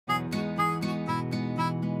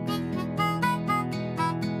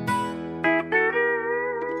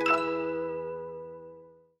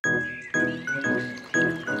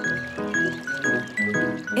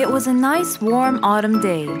was a nice, warm autumn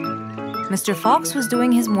day. Mr. Fox was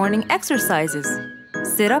doing his morning exercises,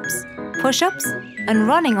 sit-ups, push-ups, and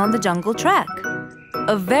running on the jungle track.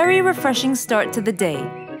 A very refreshing start to the day.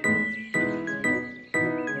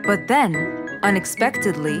 But then,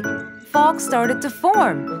 unexpectedly, fog started to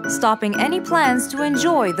form, stopping any plans to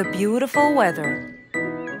enjoy the beautiful weather.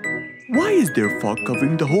 Why is there fog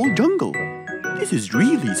covering the whole jungle? This is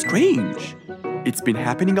really strange. It's been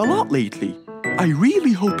happening a lot lately. I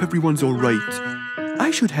really hope everyone's all right. I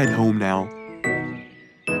should head home now.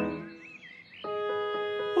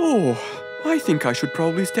 Oh, I think I should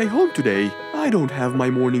probably stay home today. I don't have my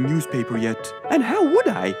morning newspaper yet. And how would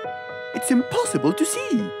I? It's impossible to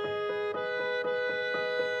see.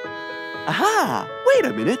 Aha! Wait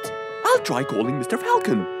a minute. I'll try calling Mr.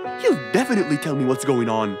 Falcon. He'll definitely tell me what's going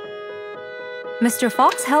on. Mr.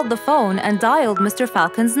 Fox held the phone and dialed Mr.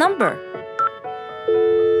 Falcon's number.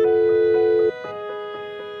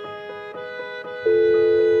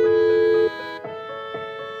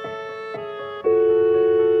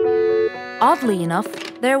 Oddly enough,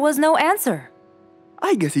 there was no answer.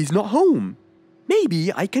 I guess he's not home.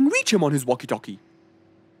 Maybe I can reach him on his walkie-talkie.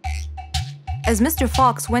 As Mr.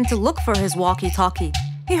 Fox went to look for his walkie-talkie,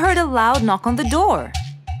 he heard a loud knock on the door.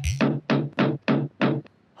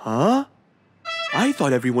 Huh? I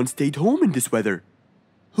thought everyone stayed home in this weather.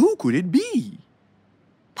 Who could it be?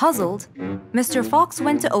 Puzzled, Mr. Fox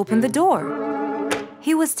went to open the door.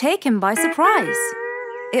 He was taken by surprise.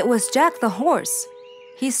 It was Jack the horse.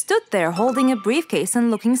 He stood there holding a briefcase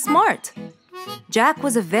and looking smart. Jack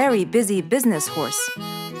was a very busy business horse.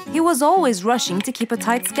 He was always rushing to keep a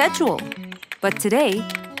tight schedule. But today,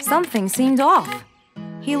 something seemed off.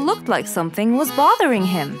 He looked like something was bothering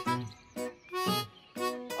him.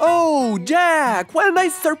 Oh, Jack, what a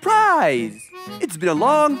nice surprise! It's been a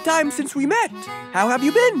long time since we met. How have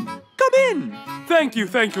you been? Come in. Thank you,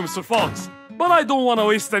 Mr. Fox. But I don't want to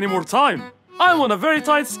waste any more time. I'm on a very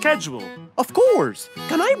tight schedule. Of course.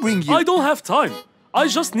 Can I bring you... I don't have time. I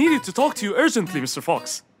just needed to talk to you urgently, Mr.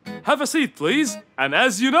 Fox. Have a seat, please. And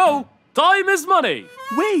as you know, time is money.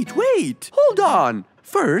 Wait. Hold on.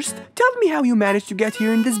 First, tell me how you managed to get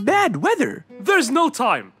here in this bad weather. There's no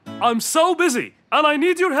time. I'm so busy, and I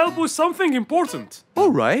need your help with something important.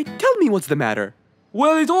 All right. Tell me what's the matter.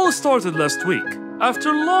 Well, it all started last week.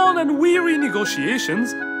 After long and weary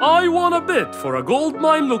negotiations, I won a bid for a gold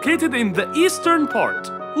mine located in the eastern part.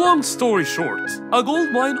 Long story short, a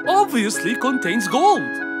gold mine obviously contains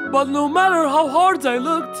gold. But no matter how hard I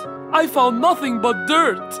looked, I found nothing but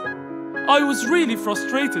dirt. I was really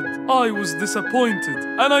frustrated. I was disappointed.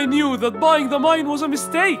 And I knew that buying the mine was a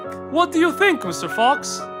mistake. What do you think, Mr.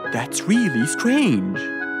 Fox? That's really strange.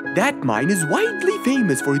 That mine is widely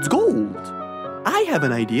famous for its gold. I have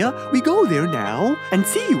an idea. We go there now and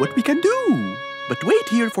see what we can do. But wait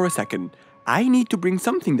here for a second. I need to bring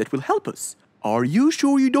something that will help us. Are you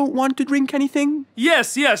sure you don't want to drink anything?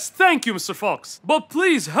 Yes, thank you, Mr. Fox. But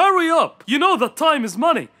please, hurry up. You know that time is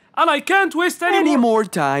money, and I can't waste any more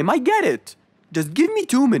time. I get it. Just give me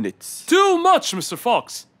 2 minutes. Too much, Mr.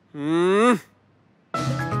 Fox.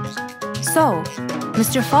 So,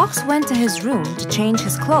 Mr. Fox went to his room to change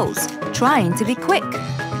his clothes, trying to be quick.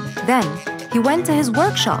 Then, he went to his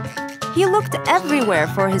workshop. He looked everywhere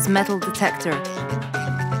for his metal detector.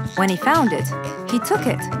 When he found it, he took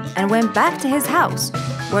it and went back to his house,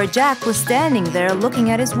 where Jack was standing there looking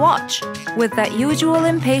at his watch, with that usual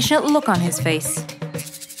impatient look on his face.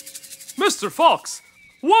 Mr. Fox,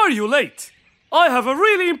 why are you late? I have a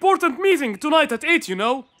really important meeting tonight at 8, you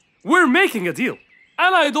know. We're making a deal,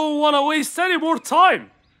 and I don't want to waste any more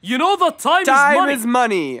time. You know that time is money. Time is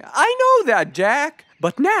money. I know that, Jack.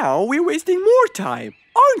 But now we're wasting more time,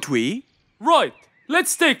 aren't we? Right.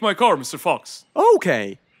 Let's take my car, Mr. Fox.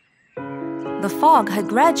 Okay. The fog had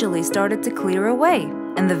gradually started to clear away,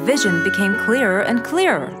 and the vision became clearer and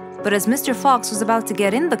clearer. But as Mr. Fox was about to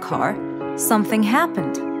get in the car, something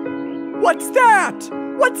happened. What's that?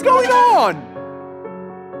 What's going on?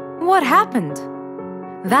 What happened?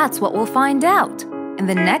 That's what we'll find out in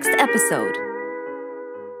the next episode.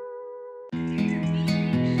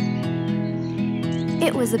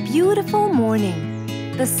 It was a beautiful morning.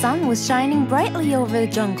 The sun was shining brightly over the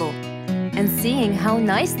jungle. And seeing how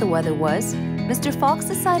nice the weather was, Mr. Fox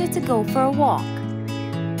decided to go for a walk.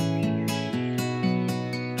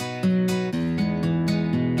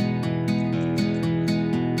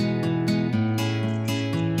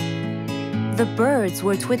 The birds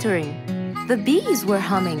were twittering, the bees were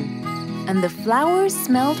humming, and the flowers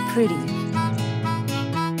smelled pretty.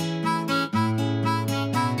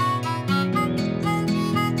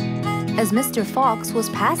 As Mr. Fox was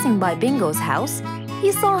passing by Bingo's house,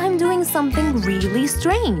 he saw him doing something really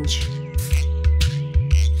strange.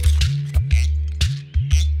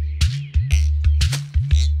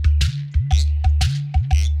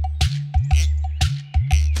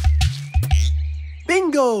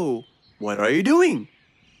 Bingo! What are you doing?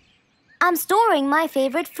 I'm storing my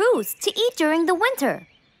favorite fruits to eat during the winter.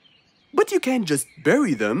 But you can't just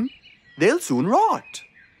bury them. They'll soon rot.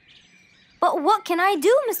 But what can I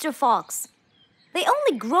do, Mr. Fox? They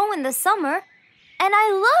only grow in the summer, and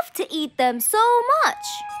I love to eat them so much.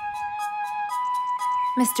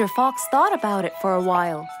 Mr. Fox thought about it for a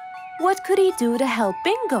while. What could he do to help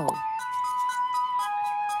Bingo?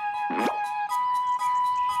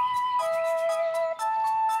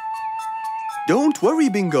 Don't worry,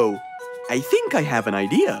 Bingo. I think I have an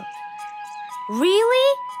idea.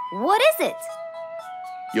 Really? What is it?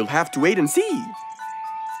 You'll have to wait and see.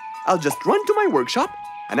 I'll just run to my workshop,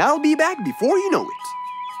 and I'll be back before you know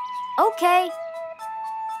it. Okay.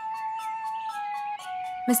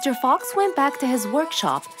 Mr. Fox went back to his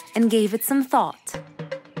workshop and gave it some thought.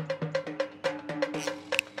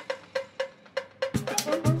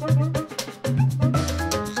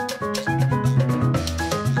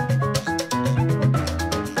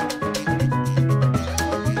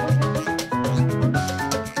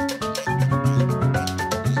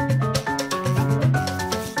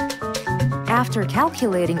 After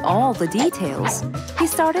calculating all the details, he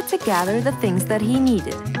started to gather the things that he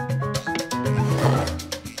needed.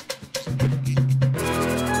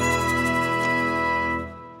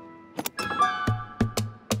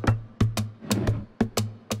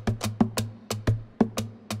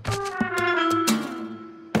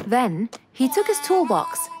 Then, he took his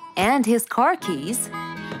toolbox and his car keys,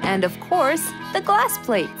 and of course, the glass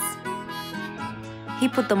plates. He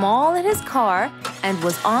put them all in his car and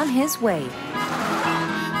was on his way.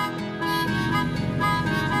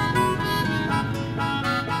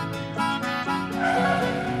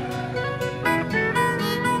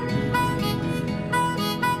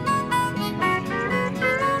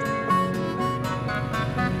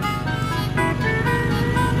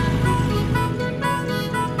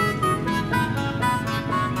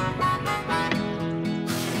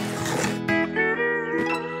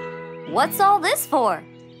 What's all this for?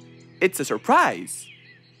 It's a surprise.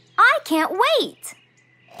 I can't wait!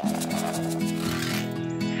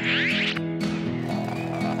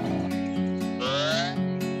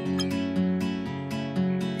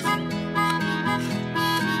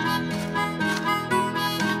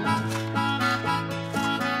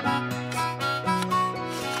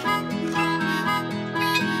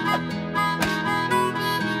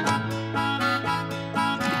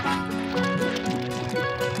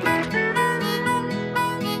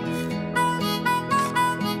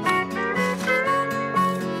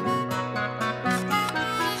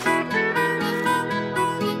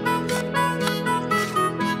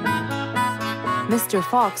 Mr.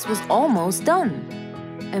 Fox was almost done,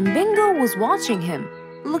 and Bingo was watching him,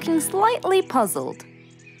 looking slightly puzzled.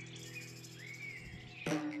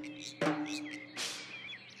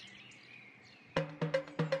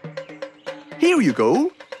 Here you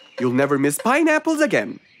go. You'll never miss pineapples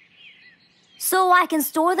again. So I can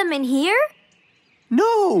store them in here?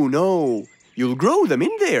 No. You'll grow them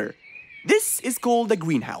in there. This is called a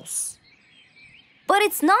greenhouse. But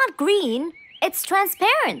it's not green, it's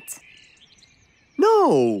transparent.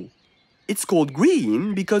 No. It's called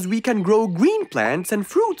green because we can grow green plants and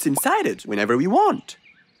fruits inside it whenever we want.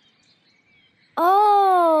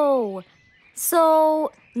 Oh,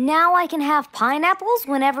 so now I can have pineapples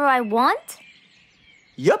whenever I want?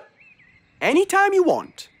 Yup. Anytime you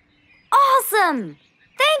want. Awesome!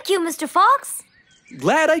 Thank you, Mr. Fox.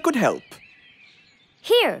 Glad I could help.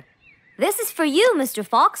 Here, this is for you, Mr.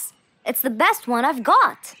 Fox. It's the best one I've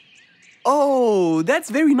got. Oh,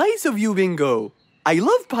 that's very nice of you, Bingo. I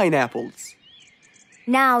love pineapples.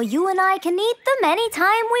 Now you and I can eat them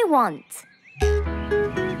anytime we want.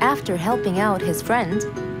 After helping out his friend,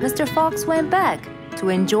 Mr. Fox went back to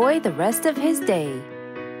enjoy the rest of his day.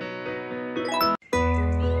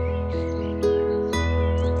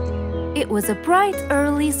 It was a bright,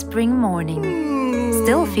 early spring morning.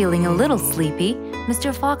 Still feeling a little sleepy,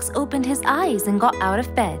 Mr. Fox opened his eyes and got out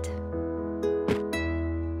of bed.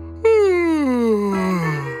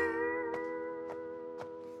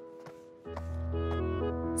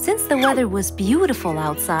 Since the weather was beautiful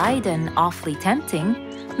outside and awfully tempting,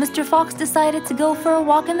 Mr. Fox decided to go for a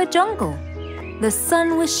walk in the jungle. The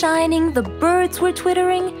sun was shining, the birds were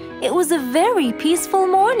twittering. It was a very peaceful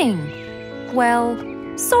morning. Well,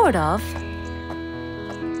 sort of.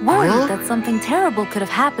 Worried that something terrible could have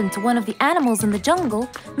happened to one of the animals in the jungle,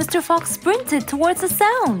 Mr. Fox sprinted towards the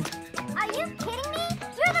sound. Are you kidding me?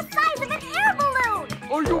 are the size of an air balloon!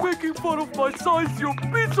 Are you making fun of my size, you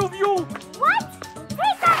piece of you? What?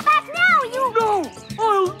 Take that back now, you... No!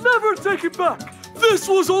 I'll never take it back! This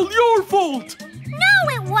was all your fault! No,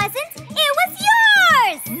 it wasn't! It was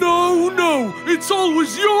yours! No! It's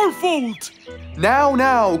always your fault!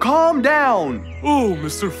 Now, calm down. Oh,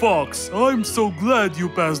 Mr. Fox, I'm so glad you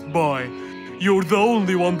passed by. You're the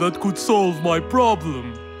only one that could solve my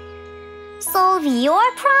problem. Solve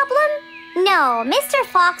your problem? No, Mr.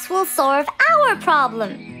 Fox will solve our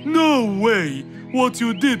problem. No way! What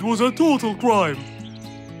you did was a total crime.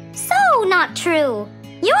 So not true.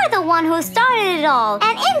 You're the one who started it all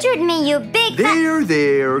and injured me, you big...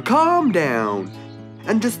 There, calm down.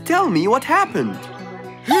 And just tell me what happened.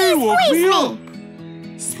 He woke me up.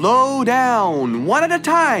 Slow down, one at a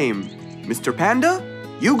time. Mr. Panda,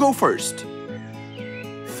 you go first.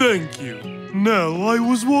 Thank you. Now, I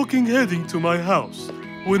was walking heading to my house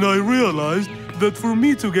when I realized that for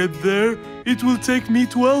me to get there, it will take me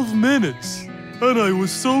 12 minutes. And I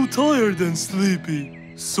was so tired and sleepy.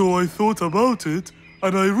 So I thought about it,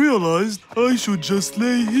 and I realized I should just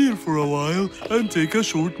lay here for a while and take a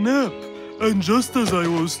short nap. And just as I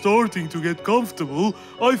was starting to get comfortable,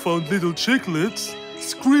 I found little chicklets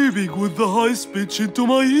screaming with the highest pitch into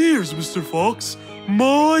my ears, Mr. Fox.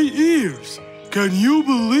 My ears! Can you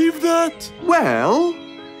believe that? Well,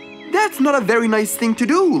 that's not a very nice thing to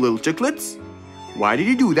do, little chicklets. Why did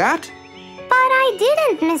you do that? But I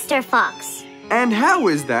didn't, Mr. Fox. And how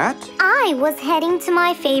is that? I was heading to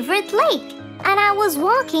my favorite lake, and I was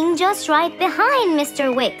walking just right behind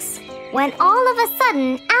Mr. Wicks, when all of a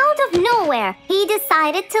sudden, out of nowhere, he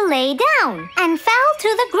decided to lay down and fell to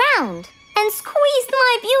the ground and squeezed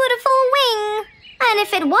my beautiful wing. And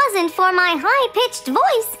if it wasn't for my high-pitched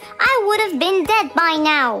voice, I would have been dead by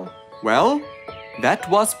now. Well, that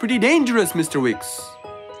was pretty dangerous, Mr. Wicks.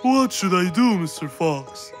 What should I do, Mr.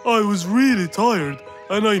 Fox? I was really tired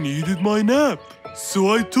and I needed my nap.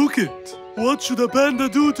 So I took it. What should a panda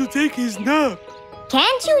do to take his nap?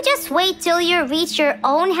 Can't you just wait till you reach your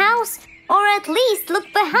own house? Or at least look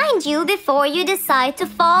behind you before you decide to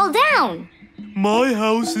fall down? My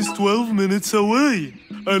house is 12 minutes away,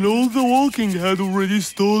 and all the walking had already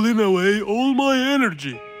stolen away all my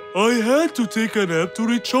energy. I had to take a nap to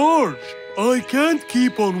recharge. I can't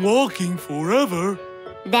keep on walking forever.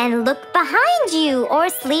 Then look behind you or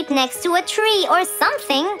sleep next to a tree or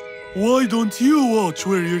something. Why don't you watch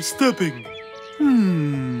where you're stepping?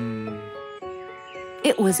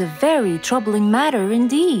 It was a very troubling matter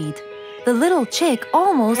indeed. The little chick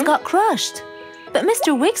almost got crushed. But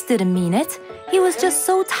Mr. Wicks didn't mean it. He was just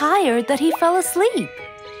so tired that he fell asleep.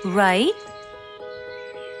 Right?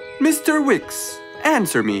 Mr. Wicks,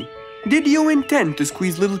 answer me. Did you intend to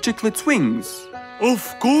squeeze little chicklet's wings?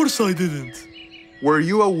 Of course I didn't. Were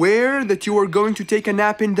you aware that you were going to take a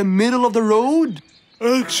nap in the middle of the road?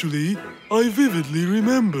 Actually, I vividly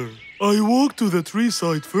remember. I walked to the tree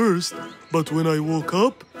side first, but when I woke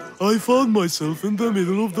up, I found myself in the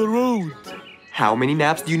middle of the road. How many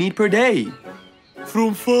naps do you need per day?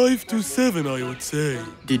 From 5 to 7, I would say.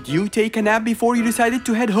 Did you take a nap before you decided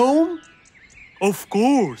to head home? Of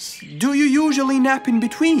course. Do you usually nap in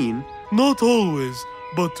between? Not always,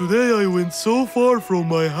 but today I went so far from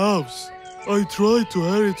my house. I tried to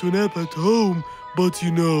hurry to nap at home, but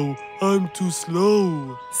you know, I'm too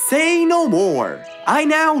slow. Say no more. I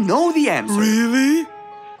now know the answer. Really?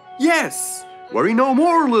 Yes. Worry no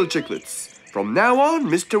more, little chicklets. From now on,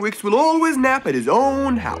 Mr. Wicks will always nap at his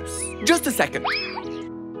own house. Just a second.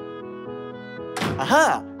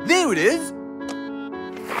 Aha! There it is!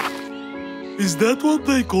 Is that what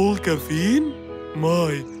they call caffeine?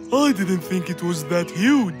 My, I didn't think it was that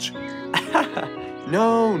huge.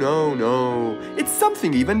 No. It's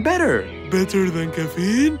something even better. Better than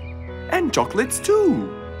caffeine? And chocolates too.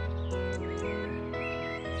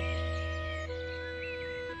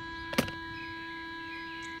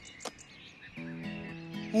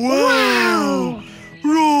 Wow!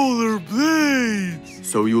 Rollerblades!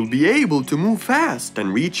 So you'll be able to move fast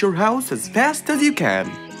and reach your house as fast as you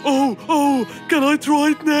can. Oh, can I try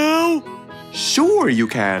it now? Sure you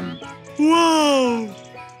can. Wow!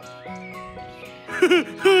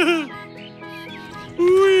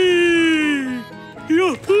 Whee!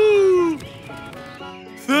 Yahoo!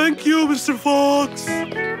 Thank you, Mr. Fox.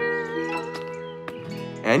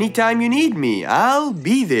 Anytime you need me, I'll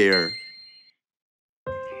be there.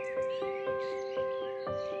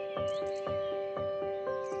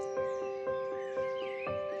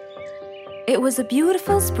 It was a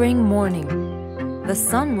beautiful spring morning. The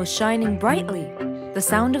sun was shining brightly. The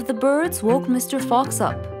sound of the birds woke Mr. Fox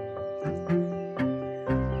up.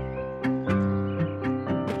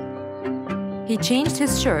 He changed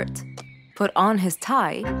his shirt, put on his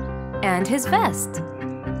tie, and his vest.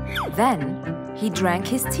 Then he drank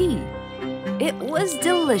his tea. It was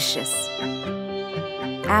delicious.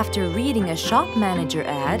 After reading a shop manager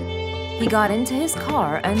ad, he got into his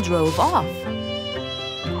car and drove off.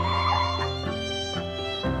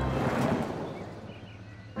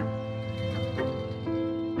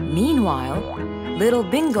 Meanwhile, little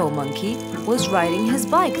Bingo Monkey was riding his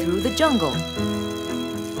bike through the jungle.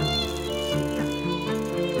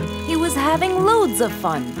 He was having loads of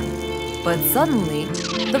fun, but suddenly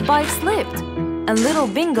the bike slipped and little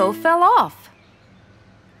Bingo fell off.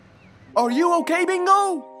 Are you okay,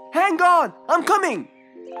 Bingo? Hang on, I'm coming.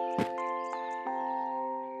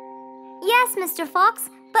 Yes, Mr. Fox,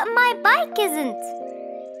 but my bike isn't.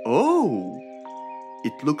 Oh,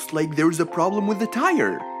 it looks like there's a problem with the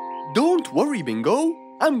tire. Don't worry, Bingo.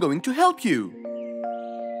 I'm going to help you.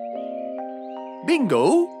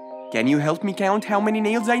 Bingo, can you help me count how many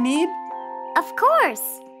nails I need? Of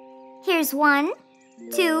course. Here's 1,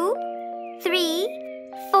 2, 3,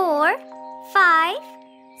 4, 5,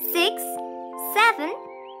 6, 7,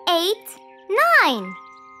 8, 9.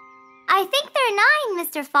 I think there are 9,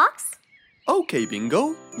 Mr. Fox. Okay,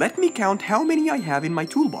 Bingo. Let me count how many I have in my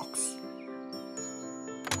toolbox.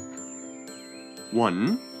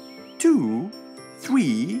 1, 2,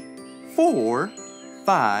 3, 4,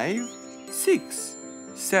 5, 6,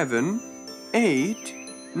 7, 8,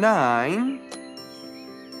 9.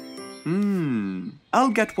 I'll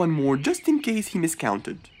get one more just in case he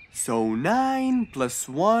miscounted. So 9 plus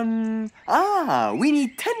 1. We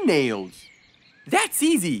need 10 nails. That's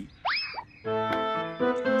easy.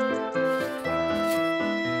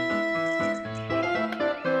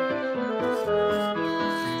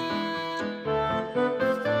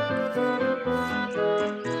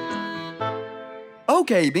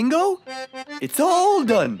 Okay, Bingo. It's all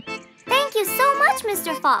done. Thank you so much,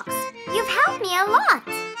 Mr. Fox. You've helped me a lot.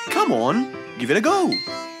 Come on, give it a go.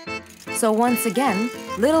 So once again,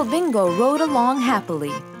 little Bingo rode along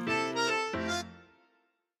happily.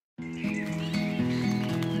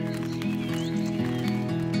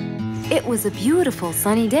 It was a beautiful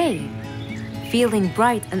sunny day. Feeling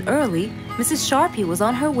bright and early, Mrs. Sharpie was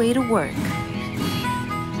on her way to work.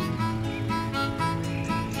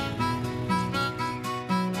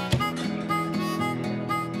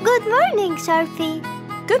 Good morning, Sharpie.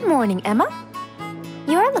 Good morning, Emma.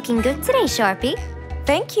 You're looking good today, Sharpie.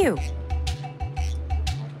 Thank you.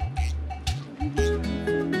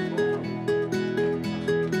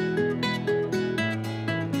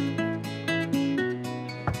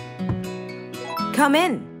 Come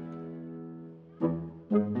in.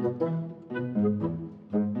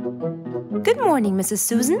 Good morning, Mrs.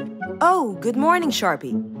 Susan. Oh, good morning,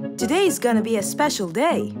 Sharpie. Today's gonna be a special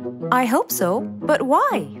day. I hope so, but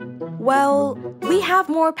why? Well, we have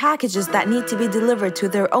more packages that need to be delivered to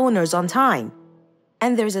their owners on time.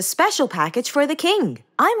 And there's a special package for the king.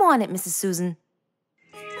 I'm on it, Mrs. Susan.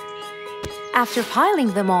 After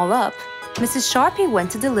piling them all up, Mrs. Sharpie went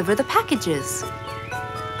to deliver the packages.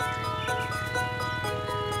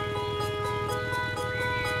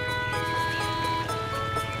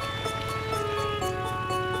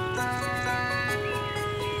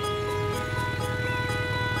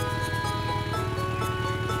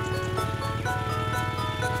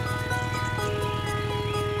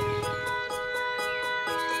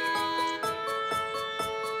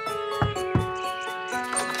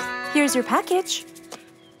 Here's your package.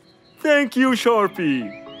 Thank you,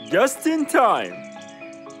 Sharpie. Just in time.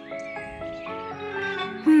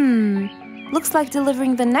 Looks like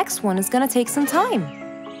delivering the next one is gonna take some time.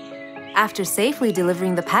 After safely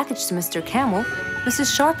delivering the package to Mr. Camel, Mrs.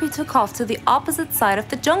 Sharpie took off to the opposite side of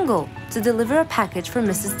the jungle to deliver a package for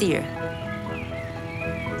Mrs. Deer.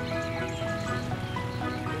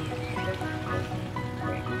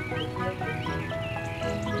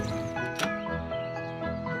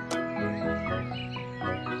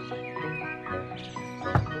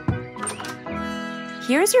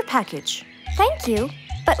 Here's your package. Thank you.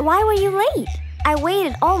 But why were you late? I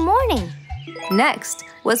waited all morning. Next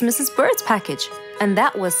was Mrs. Bird's package, and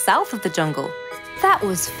that was south of the jungle. That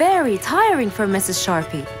was very tiring for Mrs.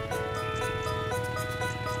 Sharpie.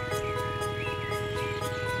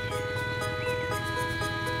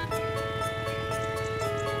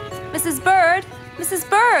 Mrs. Bird! Mrs.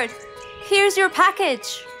 Bird! Here's your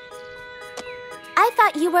package. I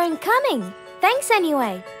thought you weren't coming. Thanks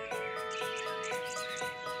anyway.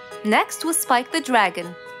 Next was Spike the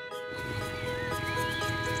Dragon.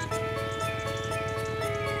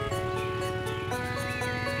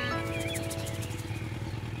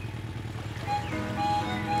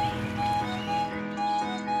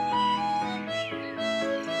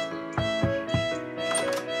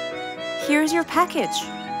 here's your package.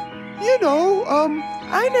 You know,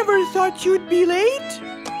 I never thought you'd be late.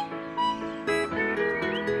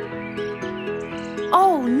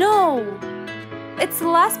 Oh no! It's the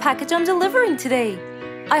last package I'm delivering today.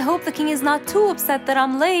 I hope the king is not too upset that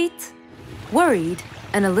I'm late. Worried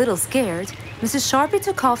and a little scared, Mrs. Sharpie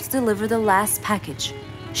took off to deliver the last package.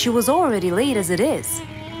 She was already late as it is.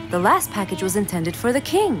 The last package was intended for the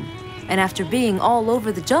king, and after being all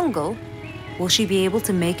over the jungle, will she be able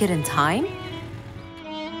to make it in time?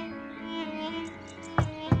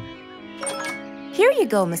 Here you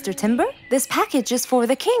go, Mr. Timber. This package is for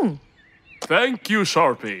the king. Thank you,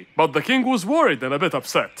 Sharpie. But the king was worried and a bit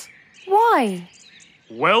upset. Why?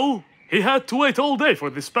 Well, he had to wait all day for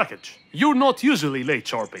this package. You're not usually late,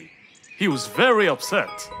 Sharpie. He was very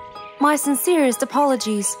upset. My sincerest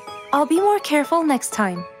apologies. I'll be more careful next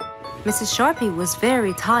time. Mrs. Sharpie was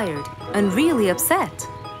very tired and really upset.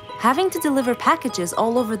 Having to deliver packages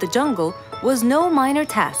all over the jungle was no minor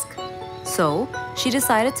task. So, she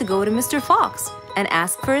decided to go to Mr. Fox and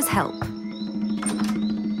ask for his help.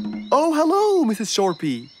 Oh, hello, Mrs.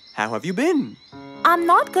 Sharpie. How have you been? I'm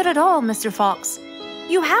not good at all, Mr. Fox.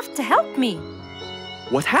 You have to help me.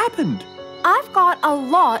 What happened? I've got a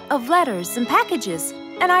lot of letters and packages,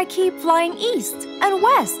 and I keep flying east and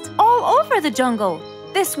west all over the jungle.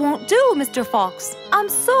 This won't do, Mr. Fox. I'm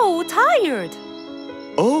so tired.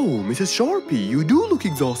 Oh, Mrs. Sharpie, you do look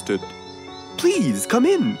exhausted. Please, come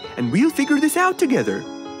in, and we'll figure this out together.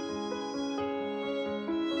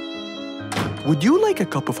 Would you like a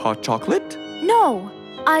cup of hot chocolate? No,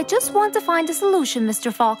 I just want to find a solution,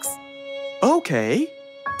 Mr. Fox. Okay.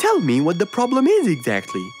 Tell me what the problem is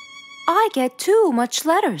exactly. I get too much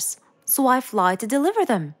letters, so I fly to deliver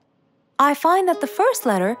them. I find that the first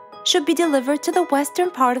letter should be delivered to the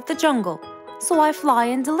western part of the jungle, so I fly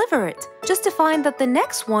and deliver it, just to find that the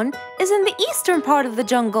next one is in the eastern part of the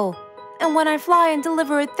jungle. And when I fly and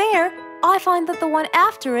deliver it there, I find that the one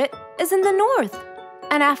after it is in the north.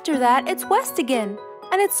 And after that, it's west again,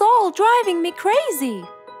 and it's all driving me crazy.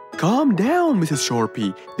 Calm down, Mrs.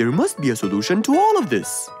 Sharpie. There must be a solution to all of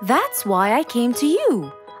this. That's why I came to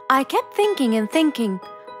you. I kept thinking and thinking,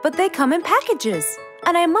 but they come in packages,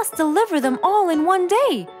 and I must deliver them all in one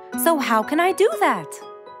day. So how can I do that?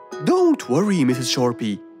 Don't worry, Mrs.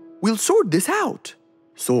 Sharpie. We'll sort this out.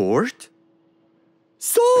 Sort?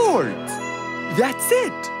 Sort! That's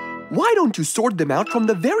it! Why don't you sort them out from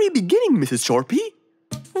the very beginning, Mrs. Sharpie?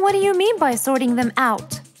 What do you mean by sorting them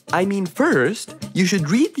out? I mean, first, you should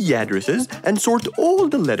read the addresses and sort all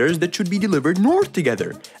the letters that should be delivered north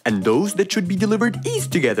together, and those that should be delivered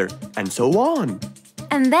east together, and so on.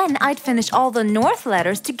 And then I'd finish all the north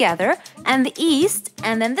letters together, and the east,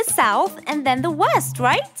 and then the south, and then the west,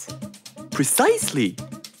 right? Precisely.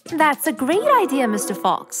 That's a great idea, Mr.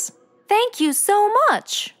 Fox. Thank you so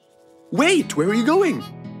much. Wait, where are you going?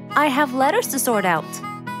 I have letters to sort out.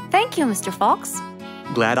 Thank you, Mr. Fox.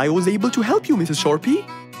 Glad I was able to help you, Mrs. Sharpie.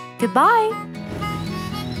 Goodbye.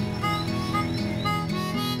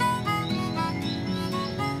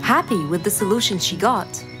 Happy with the solution she got,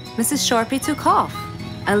 Mrs. Sharpie took off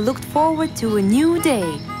and looked forward to a new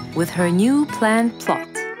day with her new planned plot.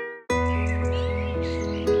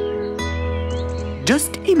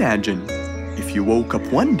 Just imagine if you woke up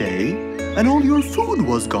one day and all your food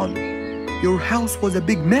was gone. Your house was a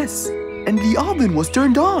big mess and the oven was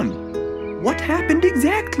turned on. What happened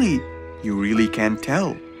exactly? You really can't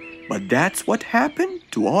tell. But that's what happened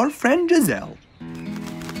to our friend Giselle.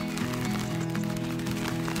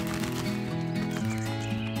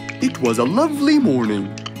 It was a lovely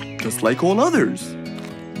morning, just like all others.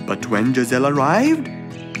 But when Giselle arrived,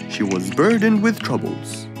 she was burdened with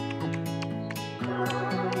troubles.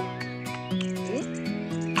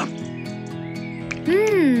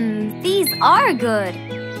 These are good.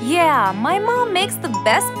 Yeah, my mom makes the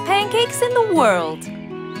best pancakes in the world.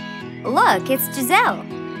 Look, it's Giselle.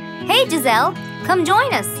 Hey, Giselle, come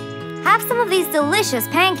join us. Have some of these delicious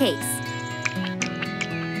pancakes.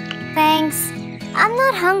 Thanks. I'm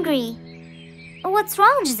not hungry. What's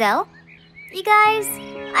wrong, Giselle? You guys,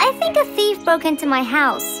 I think a thief broke into my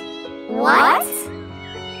house. What?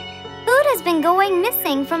 Food has been going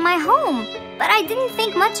missing from my home, but I didn't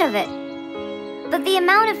think much of it. But the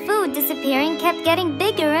amount of food disappearing kept getting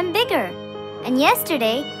bigger and bigger. And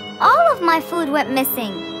yesterday, all of my food went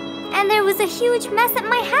missing. And there was a huge mess at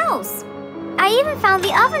my house. I even found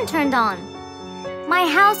the oven turned on. My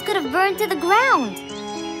house could have burned to the ground.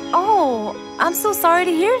 Oh, I'm so sorry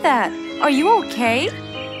to hear that. Are you okay?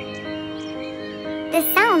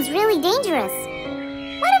 This sounds really dangerous.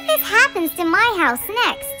 What if this happens to my house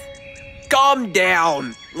next? Calm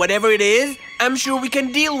down. Whatever it is, I'm sure we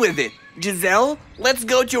can deal with it. Giselle, let's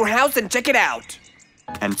go to your house and check it out.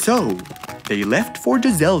 And so, they left for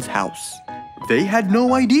Giselle's house. They had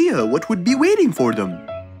no idea what would be waiting for them.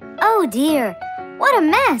 Oh dear, what a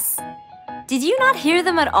mess. Did you not hear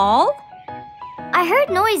them at all? I heard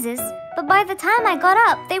noises, but by the time I got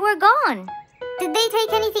up, they were gone. Did they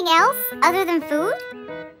take anything else other than food?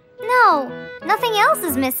 No, nothing else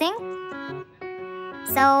is missing.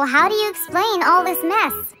 So how do you explain all this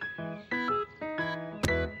mess?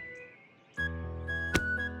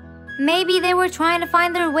 Maybe they were trying to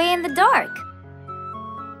find their way in the dark.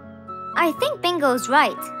 I think Bingo's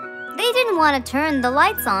right. They didn't want to turn the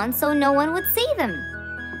lights on so no one would see them.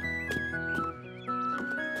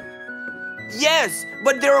 Yes,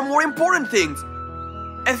 but there are more important things.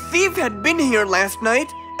 A thief had been here last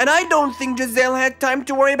night, and I don't think Giselle had time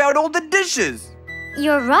to worry about all the dishes.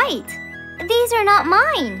 You're right. These are not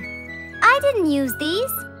mine. I didn't use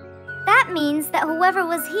these. That means that whoever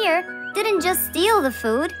was here didn't just steal the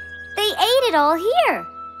food. They ate it all here.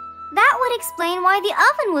 That would explain why the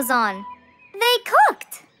oven was on. They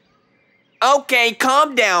cooked. Okay,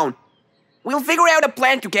 calm down. We'll figure out a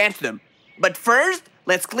plan to catch them. But first,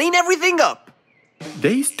 let's clean everything up.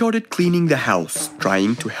 They started cleaning the house,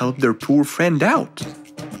 trying to help their poor friend out,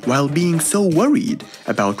 while being so worried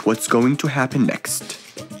about what's going to happen next.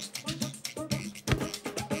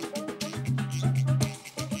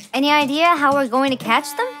 Any idea how we're going to catch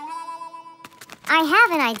them? I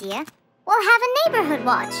have an idea. We'll have a neighborhood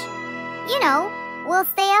watch. You know, we'll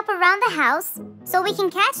stay up around the house so we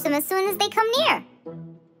can catch them as soon as they come near.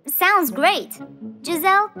 Sounds great.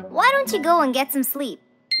 Giselle, why don't you go and get some sleep?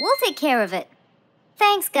 We'll take care of it.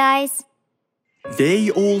 Thanks, guys. They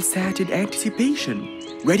all sat in anticipation,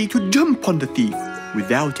 ready to jump on the thief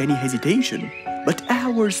without any hesitation. But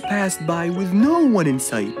hours passed by with no one in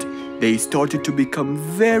sight. They started to become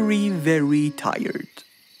very, very tired.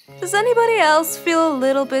 Does anybody else feel a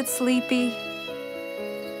little bit sleepy?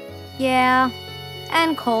 Yeah,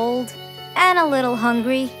 and cold, and a little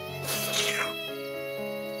hungry.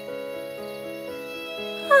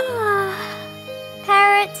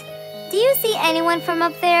 Parrot, do you see anyone from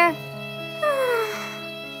up there?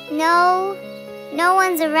 No, no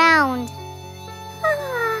one's around.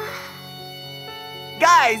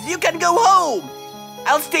 Guys, you can go home.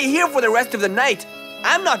 I'll stay here for the rest of the night.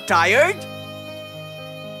 I'm not tired.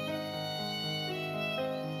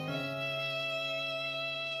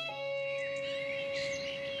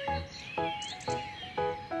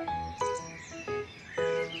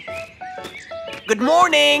 Good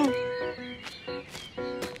morning.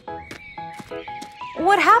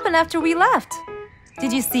 What happened after we left?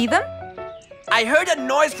 Did you see them? I heard a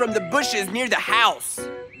noise from the bushes near the house,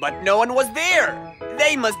 but no one was there.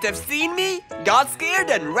 They must have seen me, got scared,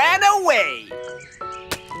 and ran away.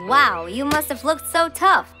 Wow, you must have looked so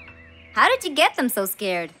tough. How did you get them so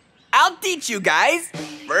scared? I'll teach you guys.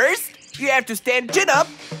 First, you have to stand chin up,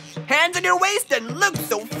 hands on your waist, and look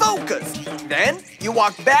so focused. Then, you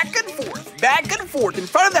walk back and forth in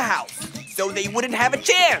front of the house, so they wouldn't have a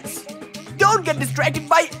chance. Don't get distracted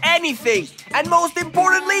by anything, and most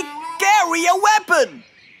importantly, carry a weapon.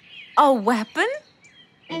 A weapon?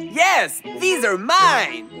 Yes, these are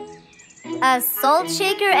mine. A salt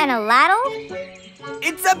shaker and a ladle?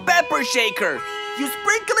 It's a pepper shaker. You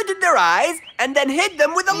sprinkle it in their eyes and then hit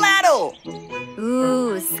them with a ladle.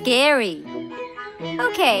 Ooh, scary.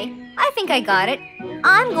 Okay, I think I got it.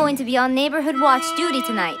 I'm going to be on neighborhood watch duty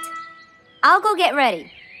tonight. I'll go get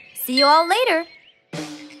ready. See you all later.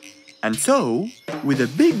 And so, with a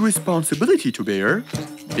big responsibility to bear,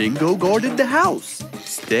 Bingo guarded the house,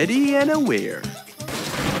 steady and aware.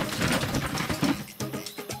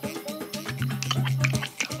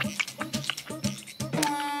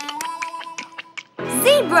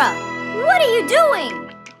 Zebra, what are you doing?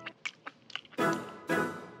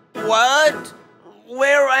 What?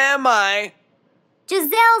 Where am I?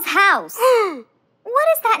 Giselle's house. What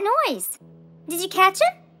is that noise? Did you catch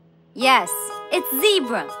him? Yes, it's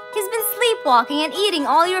Zebra. He's been sleepwalking and eating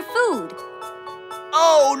all your food.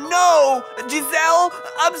 Oh no! Giselle,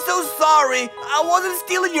 I'm so sorry. I wasn't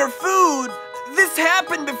stealing your food. This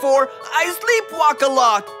happened before. I sleepwalk a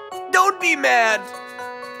lot. Don't be mad.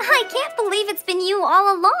 I can't believe it's been you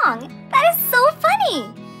all along. That is so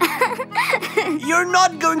funny. You're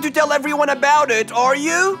not going to tell everyone about it, are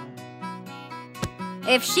you?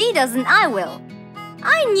 If she doesn't, I will.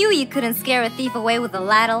 I knew you couldn't scare a thief away with a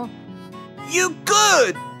ladle. You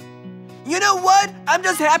could! You know what? I'm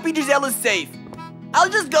just happy Giselle is safe. I'll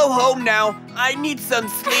just go home now. I need some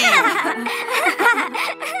sleep.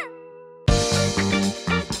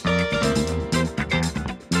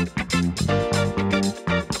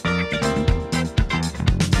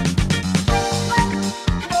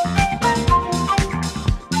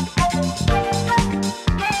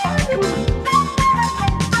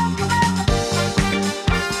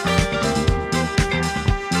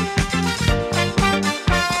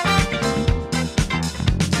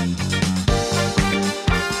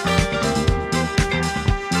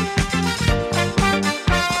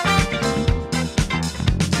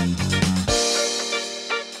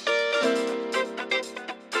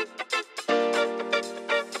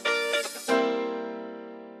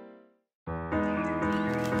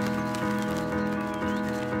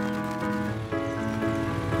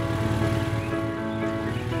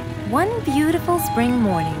 One beautiful spring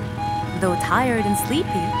morning, though tired and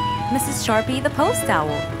sleepy, Mrs. Sharpie the post owl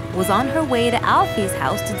was on her way to Alfie's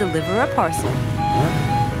house to deliver a parcel.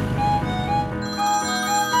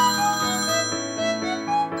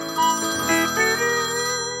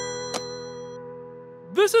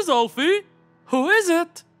 This is Alfie. Who is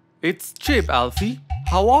it? It's Chip, Alfie.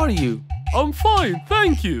 How are you? I'm fine,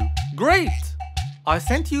 thank you. Great! I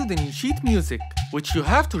sent you the new sheet music, which you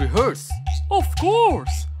have to rehearse. Of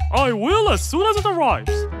course. I will as soon as it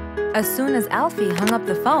arrives. As soon as Alfie hung up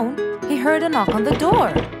the phone, he heard a knock on the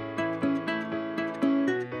door.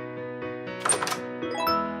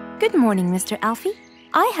 Good morning, Mr. Alfie.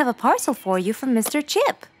 I have a parcel for you from Mr.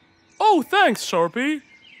 Chip. Oh, thanks, Sharpie.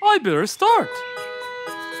 I better start.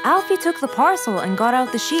 Alfie took the parcel and got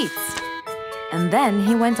out the sheets. And then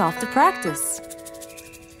he went off to practice.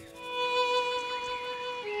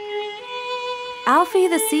 Alfie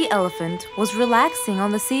the sea elephant was relaxing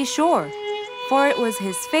on the seashore, for it was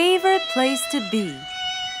his favorite place to be.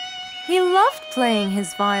 He loved playing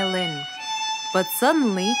his violin, but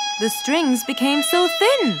suddenly the strings became so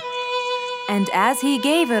thin. And as he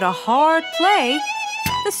gave it a hard play,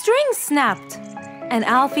 the strings snapped, and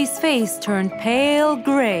Alfie's face turned pale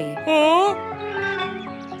gray. Huh?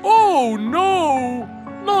 Oh no!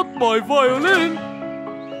 Not my violin!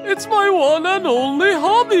 It's my one and only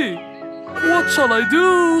hobby! What shall I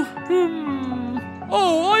do?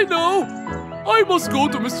 Oh, I know! I must go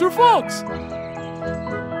to Mr. Fox!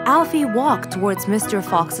 Alfie walked towards Mr.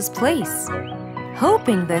 Fox's place,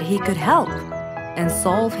 hoping that he could help and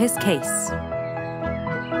solve his case.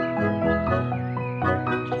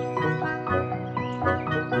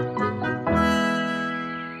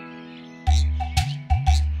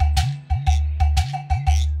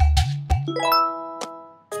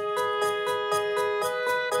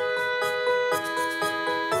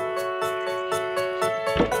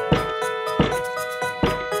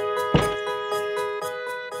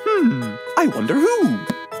 I wonder who?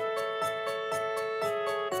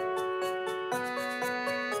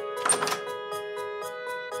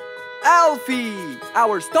 Alfie,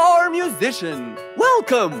 our star musician.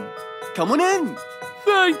 Welcome. Come on in.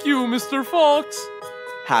 Thank you, Mr. Fox.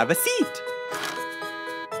 Have a seat.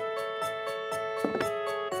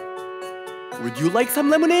 Would you like some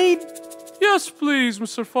lemonade? Yes, please,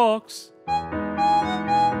 Mr. Fox.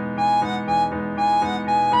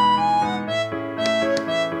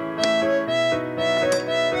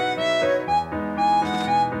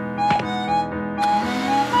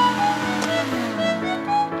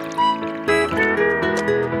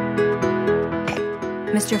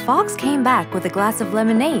 Mr. Fox came back with a glass of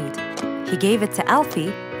lemonade. He gave it to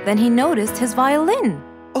Alfie, then he noticed his violin.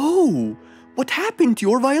 Oh, what happened to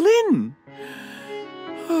your violin?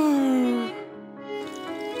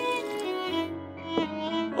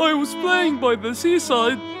 I was playing by the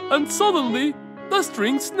seaside and suddenly the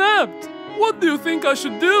string snapped. What do you think I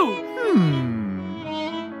should do?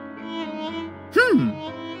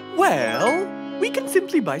 Well, we can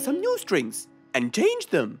simply buy some new strings and change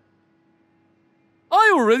them.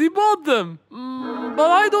 I already bought them, but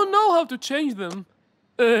I don't know how to change them.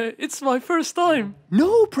 It's my first time.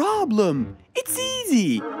 No problem. It's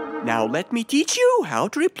easy. Now let me teach you how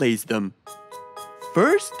to replace them.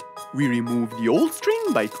 First, we remove the old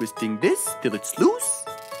string by twisting this till it's loose.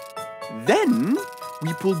 Then,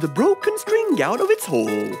 we pull the broken string out of its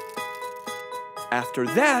hole. After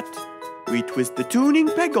that, we twist the tuning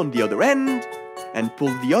peg on the other end and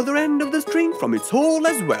pull the other end of the string from its hole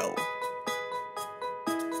as well.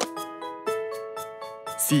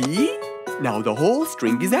 See? Now the whole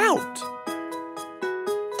string is out.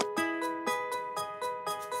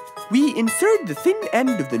 We insert the thin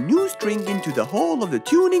end of the new string into the hole of the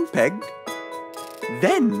tuning peg.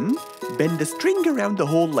 Then, bend the string around the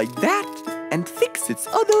hole like that and fix its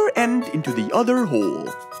other end into the other hole.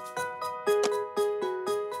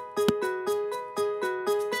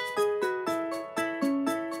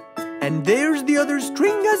 And there's the other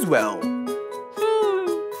string as well.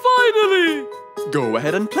 Finally! Go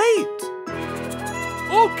ahead and play it.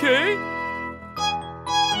 Okay.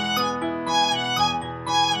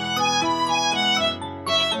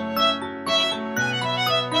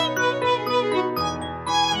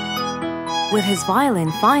 With his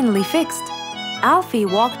violin finally fixed, Alfie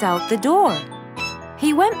walked out the door.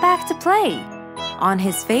 He went back to play on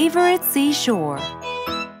his favorite seashore.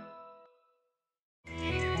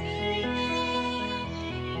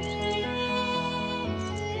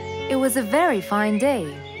 It was a very fine day,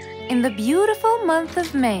 in the beautiful month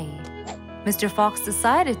of May. Mr. Fox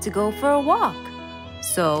decided to go for a walk.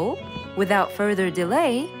 So, without further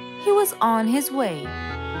delay, he was on his way.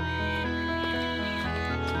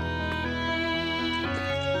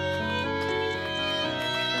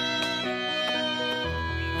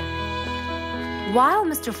 While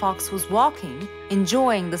Mr. Fox was walking,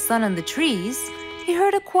 enjoying the sun and the trees, he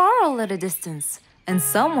heard a quarrel at a distance and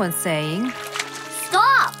someone saying,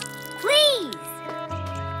 Stop! Please!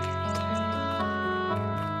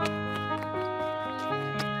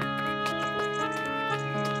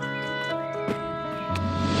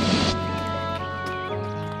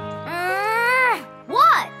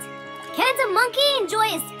 What? Can't a monkey enjoy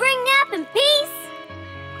a spring nap in peace?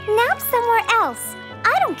 Nap somewhere else.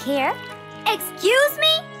 I don't care. Excuse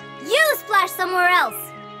me? You splash somewhere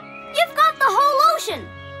else. You've got the whole ocean.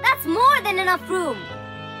 That's more than enough room.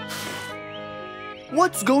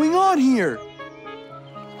 What's going on here?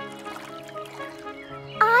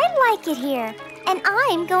 I like it here, and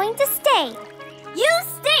I'm going to stay. You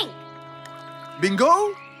stink!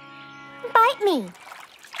 Bingo? Bite me.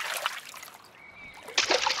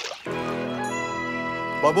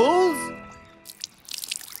 Bubbles?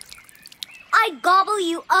 I gobble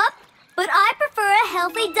you up, but I prefer a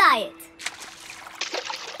healthy diet.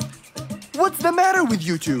 What's the matter with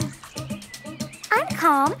you two? I'm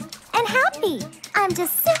calm and happy. I'm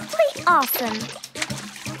just simply awesome.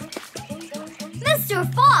 Mr.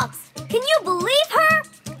 Fox, can you believe her?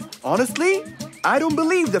 Honestly, I don't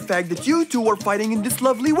believe the fact that you two are fighting in this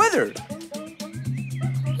lovely weather.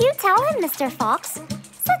 You tell him, Mr. Fox.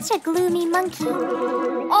 Such a gloomy monkey.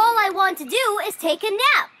 All I want to do is take a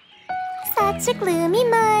nap. Such a gloomy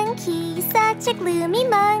monkey, such a gloomy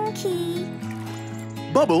monkey.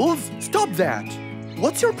 Bubbles, stop that.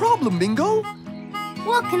 What's your problem, Bingo?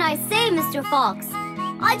 What can I say, Mr. Fox?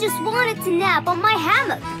 I just wanted to nap on my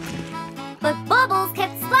hammock. But Bubbles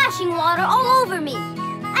kept splashing water all over me.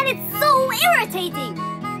 And it's so irritating.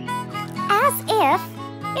 As if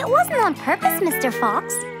it wasn't on purpose, Mr.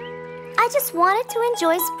 Fox. I just wanted to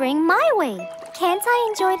enjoy spring my way. Can't I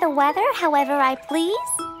enjoy the weather however I please?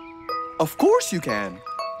 Of course you can.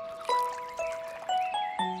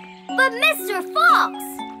 But Mr. Fox!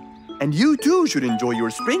 And you too should enjoy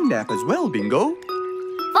your spring nap as well, Bingo.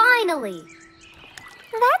 Finally!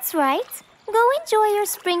 That's right. Go enjoy your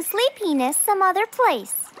spring sleepiness some other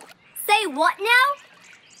place. Say what now?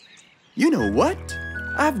 You know what?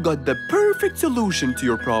 I've got the perfect solution to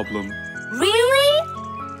your problem. Really?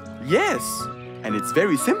 Yes, and it's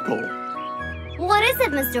very simple. What is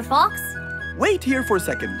it, Mr. Fox? Wait here for a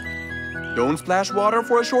second. Don't splash water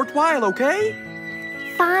for a short while, okay?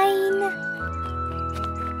 Fine.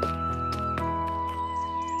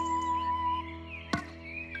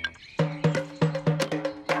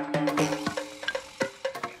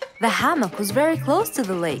 The hammock was very close to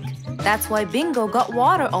the lake. That's why Bingo got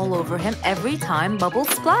water all over him every time Bubbles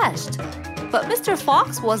splashed. But Mr.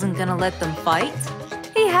 Fox wasn't gonna let them fight.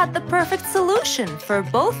 He had the perfect solution for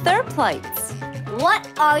both their plights. What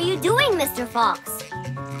are you doing, Mr. Fox?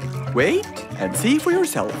 Wait and see for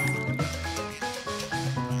yourself.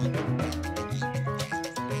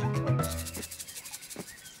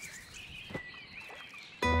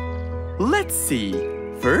 Let's see.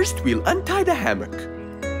 First, we'll untie the hammock.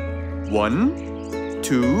 1,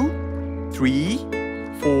 2, 3,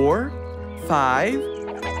 4, 5.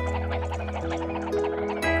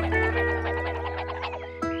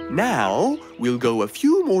 Now, we'll go a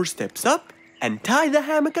few more steps up and tie the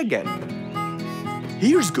hammock again.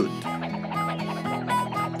 Here's good.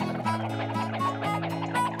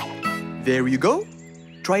 There you go.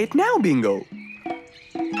 Try it now, Bingo.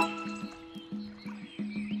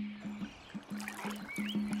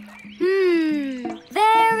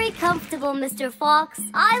 Very comfortable, Mr. Fox.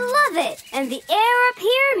 I love it. And the air up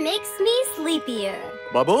here makes me sleepier.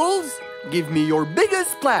 Bubbles, give me your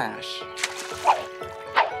biggest splash.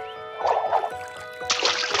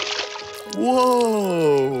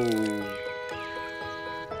 Whoa!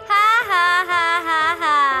 Ha ha ha ha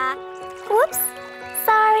ha. Whoops.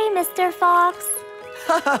 Sorry, Mr. Fox.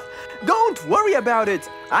 Don't worry about it.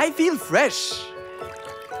 I feel fresh.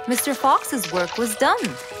 Mr. Fox's work was done.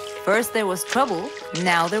 First there was trouble,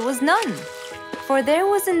 now there was none. For there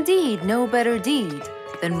was indeed no better deed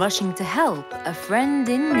than rushing to help a friend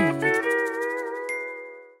in need.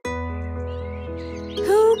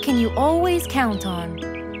 Who can you always count on?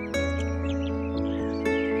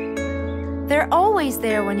 They're always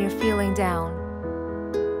there when you're feeling down,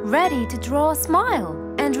 ready to draw a smile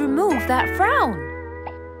and remove that frown.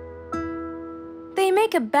 They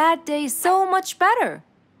make a bad day so much better,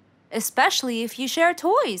 especially if you share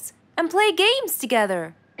toys and play games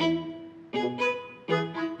together.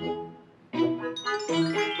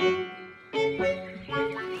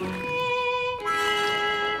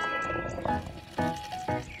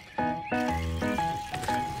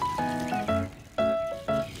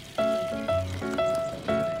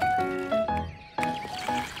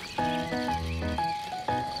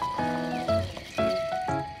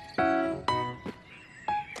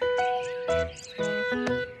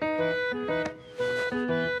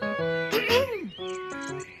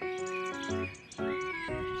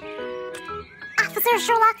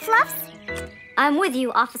 Sherlock Fluffs? I'm with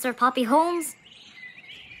you, Officer Poppy Holmes.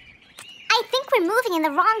 I think we're moving in the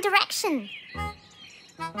wrong direction.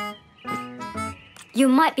 You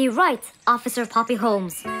might be right, Officer Poppy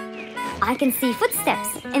Holmes. I can see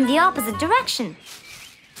footsteps in the opposite direction.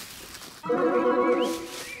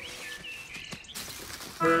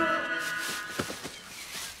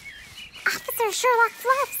 Officer Sherlock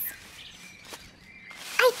Fluffs.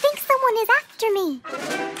 I think someone is after me.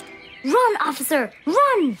 Run, officer,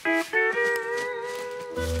 run!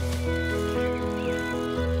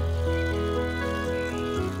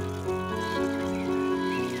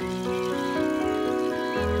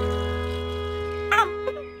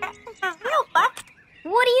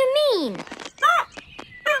 What do you mean?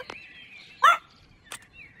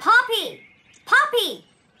 Poppy! Poppy!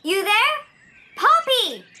 You there?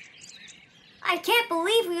 Poppy! I can't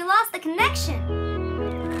believe we lost the connection.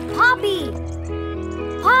 Poppy!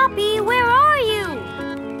 Poppy, where are you?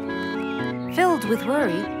 Filled with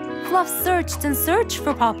worry, Fluff searched and searched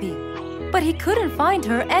for Poppy, but he couldn't find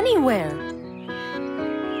her anywhere.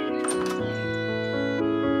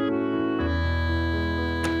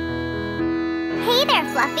 Hey there,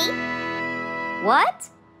 Fluffy. What?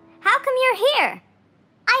 How come you're here?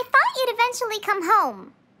 I thought you'd eventually come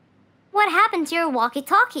home. What happened to your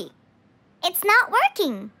walkie-talkie? It's not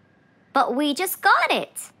working. But we just got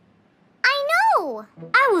it. I know.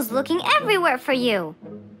 I was looking everywhere for you.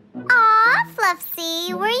 Aw,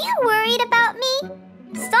 Fluffsy, were you worried about me?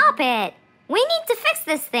 Stop it. We need to fix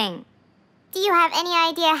this thing. Do you have any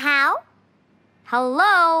idea how?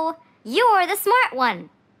 Hello? You're the smart one.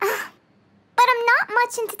 But I'm not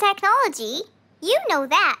much into technology. You know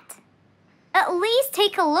that. At least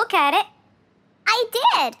take a look at it. I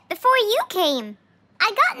did, before you came.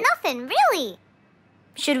 I got nothing, really.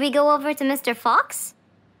 Should we go over to Mr. Fox?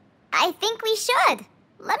 I think we should.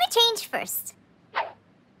 Let me change first.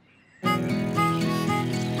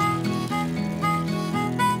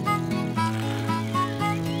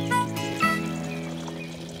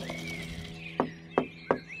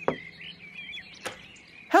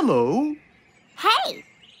 Hello? Hey!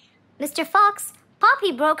 Mr. Fox,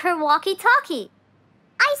 Poppy broke her walkie-talkie.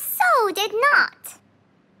 I so did not.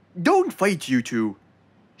 Don't fight, you two.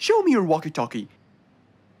 Show me your walkie-talkie.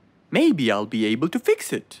 Maybe I'll be able to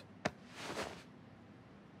fix it.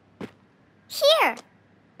 Here.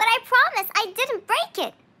 But I promise I didn't break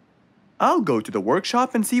it. I'll go to the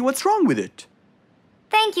workshop and see what's wrong with it.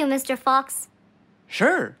 Thank you, Mr. Fox.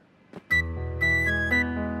 Sure. You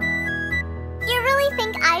really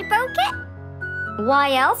think I broke it?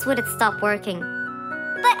 Why else would it stop working?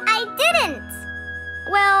 But I didn't.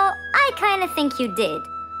 Well, I kind of think you did.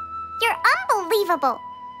 You're unbelievable.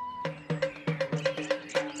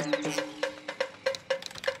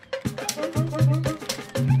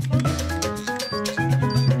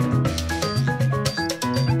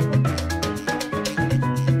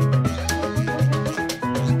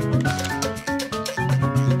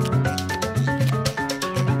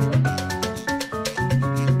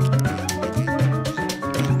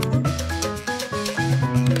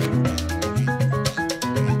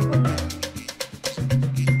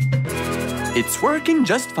 It's working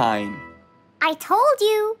just fine. I told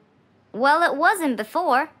you. Well, it wasn't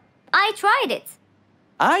before. I tried it.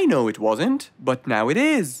 I know it wasn't, but now it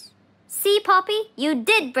is. See, Poppy, you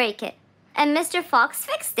did break it. And Mr. Fox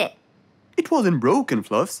fixed it. It wasn't broken,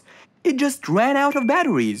 Fluffs. It just ran out of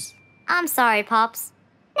batteries. I'm sorry, Pops.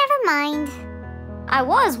 Never mind. I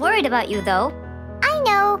was worried about you, though. I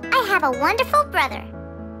know. I have a wonderful brother.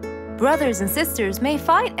 Brothers and sisters may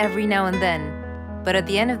fight every now and then, but at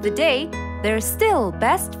the end of the day, they're still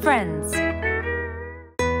best friends.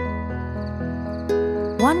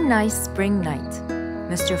 One nice spring night,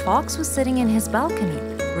 Mr. Fox was sitting in his balcony,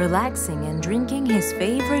 relaxing and drinking his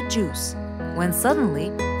favorite juice, when suddenly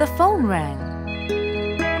the phone rang.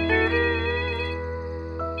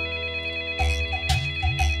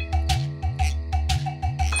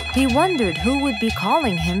 He wondered who would be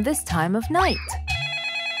calling him this time of night.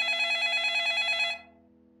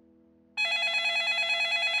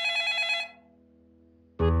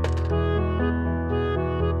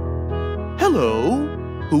 Hello?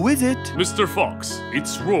 Who is it? Mr. Fox,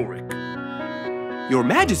 it's Rorik. Your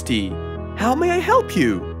Majesty, how may I help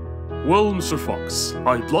you? Well, Mr. Fox,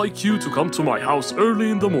 I'd like you to come to my house early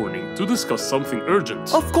in the morning to discuss something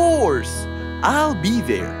urgent. Of course! I'll be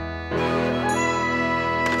there.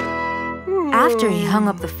 After he hung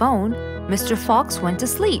up the phone, Mr. Fox went to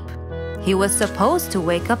sleep. He was supposed to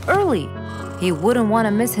wake up early. He wouldn't want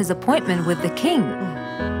to miss his appointment with the king.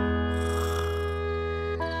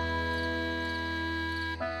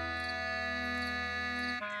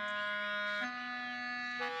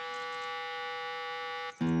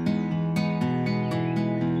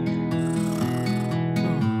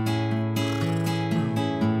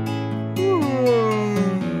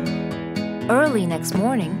 Early next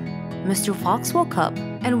morning, Mr. Fox woke up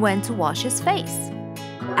and went to wash his face.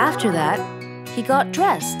 After that, he got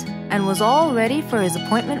dressed and was all ready for his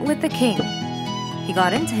appointment with the king. He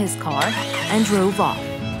got into his car and drove off.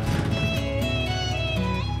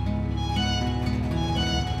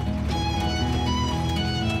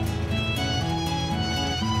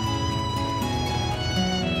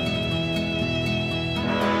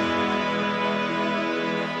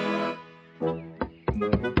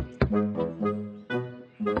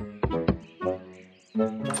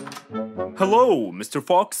 Hello, Mr.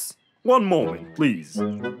 Fox. One moment, please.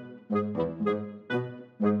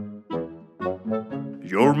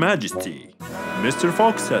 Your Majesty, Mr.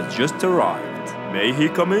 Fox has just arrived. May he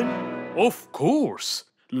come in? Of course.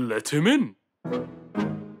 Let him in.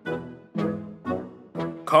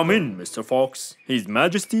 Come in, Mr. Fox. His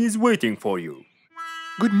Majesty is waiting for you.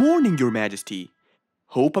 Good morning, Your Majesty.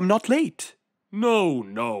 Hope I'm not late.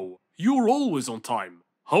 No. You're always on time.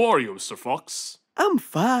 How are you, Mr. Fox? I'm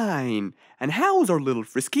fine. And how's our little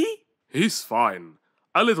Frisky? He's fine.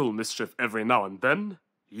 A little mischief every now and then.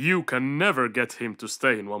 You can never get him to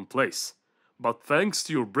stay in one place. But thanks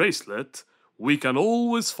to your bracelet, we can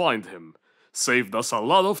always find him. Saved us a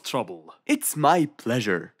lot of trouble. It's my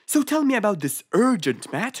pleasure. So tell me about this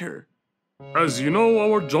urgent matter. As you know,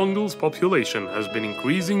 our jungle's population has been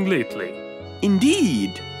increasing lately.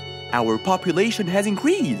 Indeed. Our population has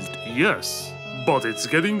increased. Yes, but it's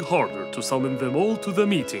getting harder to summon them all to the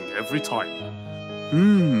meeting every time.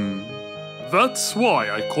 That's why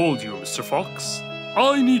I called you, Mr. Fox.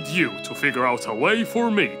 I need you to figure out a way for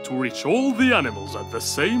me to reach all the animals at the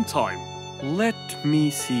same time. Let me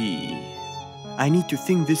see. I need to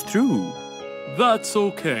think this through. That's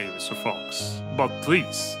okay, Mr. Fox. But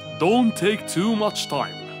please, don't take too much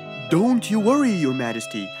time. Don't you worry, Your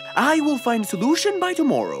Majesty. I will find a solution by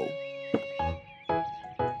tomorrow.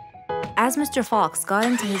 As Mr. Fox got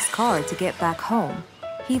into his car to get back home,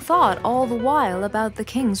 he thought all the while about the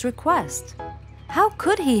king's request. How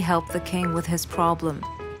could he help the king with his problem?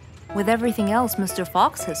 With everything else Mr.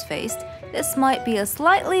 Fox has faced, this might be a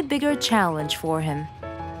slightly bigger challenge for him.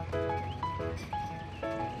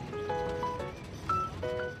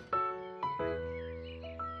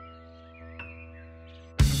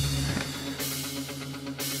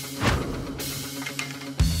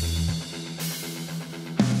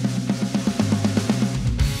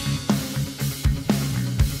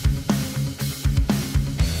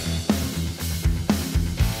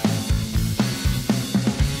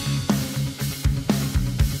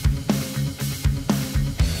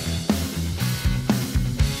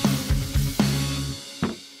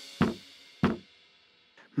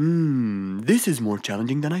 This is more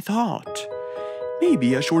challenging than I thought.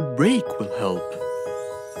 Maybe a short break will help.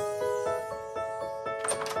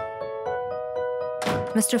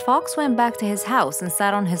 Mr. Fox went back to his house and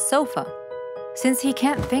sat on his sofa. Since he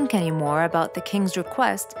can't think anymore about the king's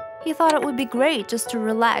request, he thought it would be great just to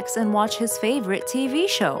relax and watch his favorite TV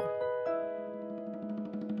show.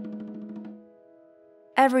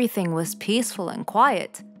 Everything was peaceful and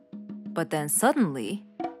quiet, but then suddenly...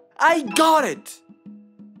 I got it!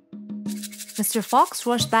 Mr. Fox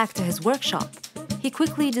rushed back to his workshop. He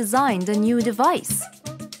quickly designed a new device.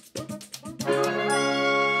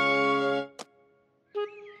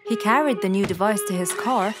 He carried the new device to his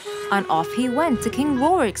car, and off he went to King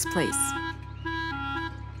Rorik's place.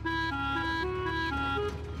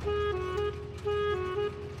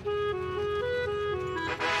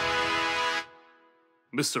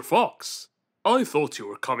 Mr. Fox, I thought you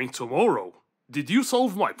were coming tomorrow. Did you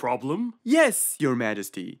solve my problem? Yes, Your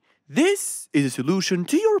Majesty. This is a solution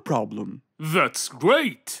to your problem. That's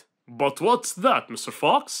great! But what's that, Mr.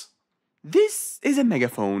 Fox? This is a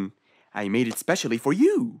megaphone. I made it specially for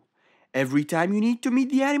you. Every time you need to meet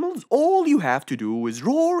the animals, all you have to do is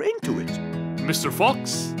roar into it. Mr.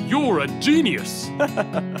 Fox, you're a genius!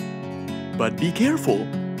 But be careful.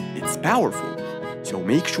 It's powerful. So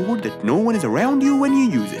make sure that no one is around you when you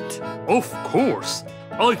use it. Of course!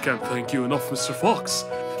 I can't thank you enough, Mr. Fox.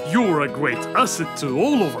 You're a great asset to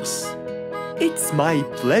all of us. It's my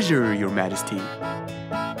pleasure, Your Majesty.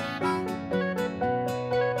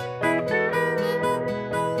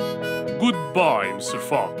 Goodbye, Mr.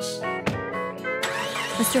 Fox.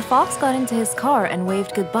 Mr. Fox got into his car and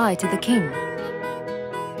waved goodbye to the king.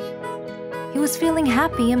 He was feeling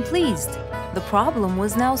happy and pleased. The problem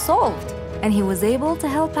was now solved, and he was able to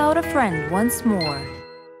help out a friend once more.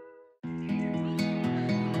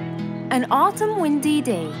 An autumn windy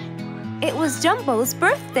day. It was Jumbo's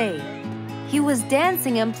birthday. He was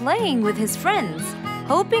dancing and playing with his friends,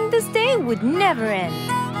 hoping this day would never end.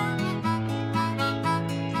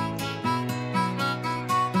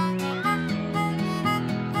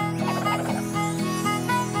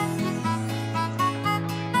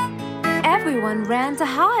 everyone ran to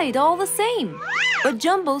hide all the same. But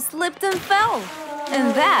Jumbo slipped and fell.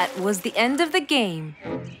 And that was the end of the game.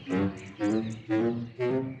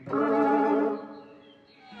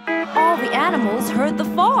 All the animals heard the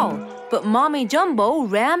fall, but Mommy Jumbo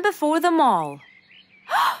ran before them all.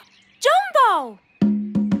 Jumbo!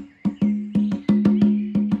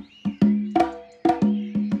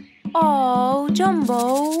 Oh,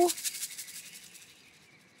 Jumbo.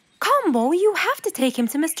 Combo, you have to take him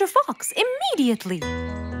to Mr. Fox immediately.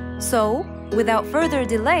 So, without further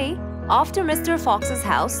delay, off to Mr. Fox's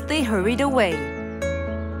house they hurried away.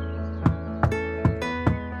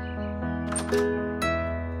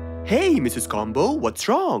 Hey, Mrs. Combo, what's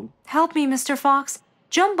wrong? Help me, Mr. Fox.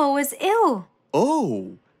 Jumbo is ill.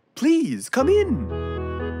 Oh, please, come in.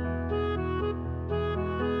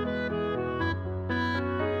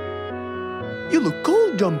 You look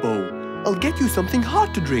cold, Jumbo. I'll get you something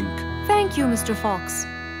hot to drink. Thank you, Mr. Fox.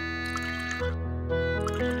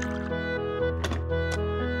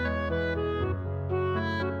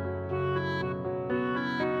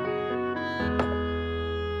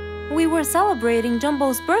 We were celebrating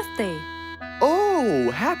Jumbo's birthday.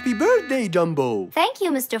 Oh, happy birthday, Jumbo. Thank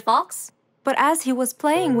you, Mr. Fox. But as he was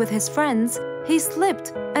playing with his friends, he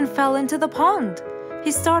slipped and fell into the pond.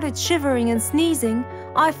 He started shivering and sneezing.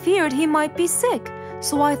 I feared he might be sick,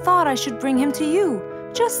 so I thought I should bring him to you,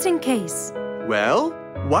 just in case. Well,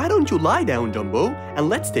 why don't you lie down, Jumbo, and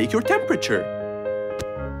let's take your temperature.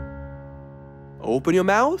 Open your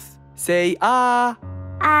mouth. Say, ah.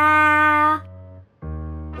 Ah.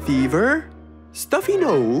 Fever, stuffy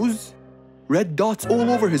nose, red dots all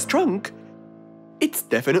over his trunk. It's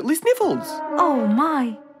definitely sniffles. Oh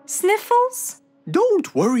my, sniffles?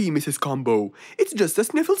 Don't worry, Mrs. Combo. It's just a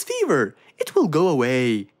sniffles fever. It will go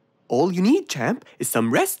away. All you need, champ, is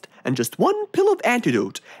some rest and just one pill of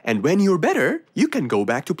antidote. And when you're better, you can go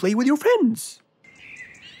back to play with your friends.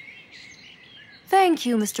 Thank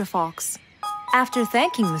you, Mr. Fox. After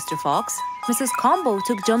thanking Mr. Fox, Mrs. Combo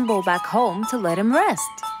took Jumbo back home to let him rest.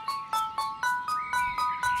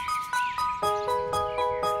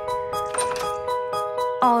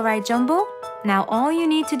 All right, Jumbo. Now all you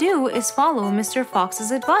need to do is follow Mr.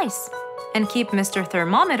 Fox's advice and keep Mr.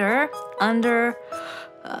 Thermometer under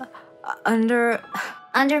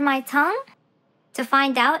my tongue? To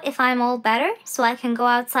find out if I'm all better so I can go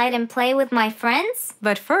outside and play with my friends?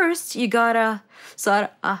 But first, you gotta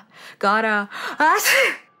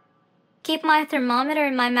Keep my thermometer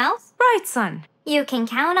in my mouth? Right, son. You can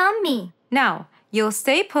count on me. Now, you'll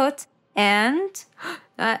stay put and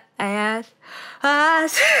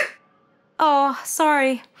oh,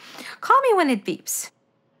 sorry. Call me when it beeps.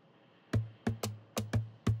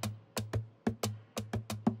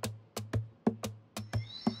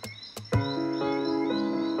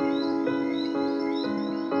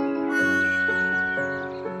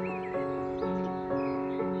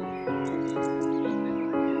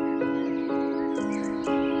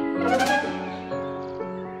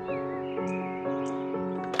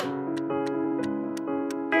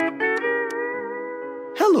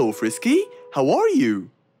 Hello, Frisky. How are you?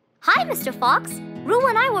 Hi, Mr. Fox. Roo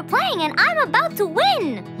and I were playing and I'm about to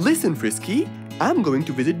win. Listen, Frisky. I'm going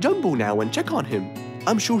to visit Jumbo now and check on him.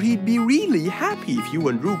 I'm sure he'd be really happy if you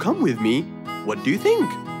and Roo come with me. What do you think?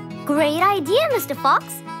 Great idea, Mr. Fox.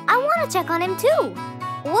 I want to check on him too.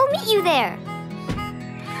 We'll meet you there.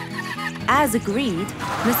 As agreed,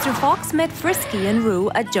 Mr. Fox met Frisky and Roo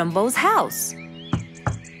at Jumbo's house.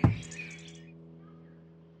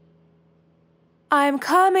 I'm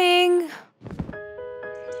coming.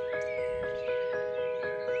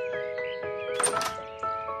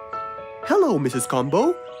 Hello, Mrs.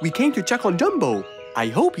 Combo. We came to check on Jumbo. I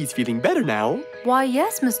hope he's feeling better now. Why,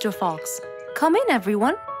 yes, Mr. Fox. Come in,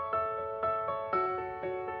 everyone.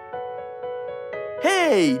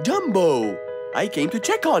 Hey, Jumbo! I came to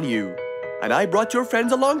check on you. And I brought your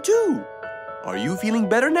friends along too. Are you feeling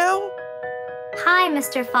better now? Hi,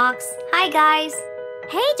 Mr. Fox. Hi, guys.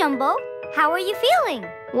 Hey, Jumbo. How are you feeling?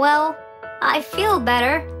 Well, I feel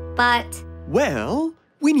better, but... Well,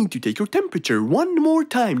 we need to take your temperature one more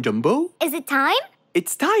time, Jumbo. Is it time?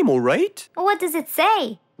 It's time, all right? What does it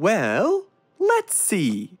say? Well, let's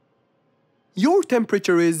see. Your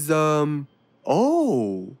temperature is,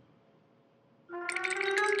 oh.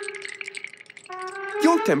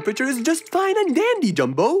 Your temperature is just fine and dandy,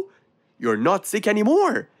 Jumbo. You're not sick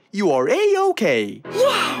anymore. You are A-OK.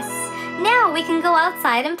 Yes! Now we can go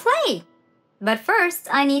outside and play. But first,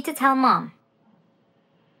 I need to tell Mom.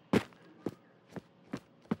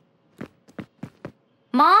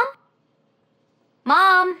 Mom?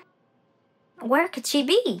 Mom? Where could she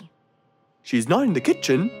be? She's not in the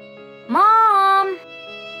kitchen. Mom!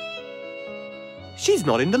 She's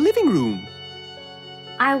not in the living room.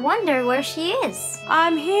 I wonder where she is.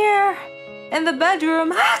 I'm here, in the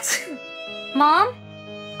bedroom. Mom,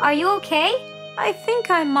 are you okay? I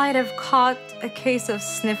think I might have caught a case of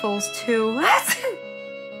sniffles too.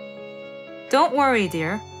 Don't worry,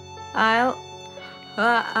 dear. I'll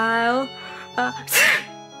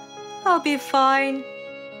be fine.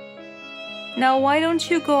 Now why don't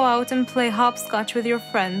you go out and play hopscotch with your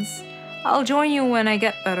friends? I'll join you when I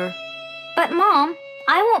get better. But Mom,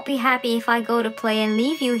 I won't be happy if I go to play and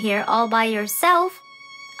leave you here all by yourself.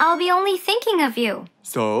 I'll be only thinking of you.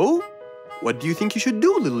 So, what do you think you should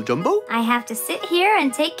do, little Jumbo? I have to sit here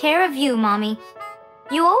and take care of you, Mommy.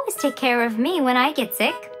 You always take care of me when I get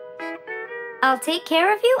sick. I'll take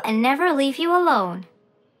care of you and never leave you alone.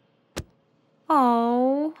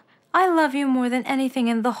 Oh, I love you more than anything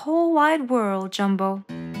in the whole wide world, Jumbo.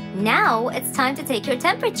 Now it's time to take your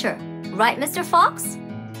temperature. Right, Mr. Fox?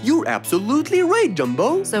 You're absolutely right,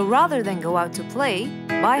 Jumbo. So rather than go out to play,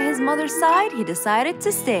 by his mother's side, he decided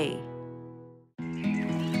to stay.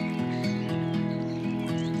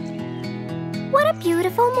 What a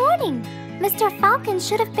beautiful morning! Mr. Falcon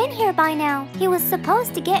should have been here by now. He was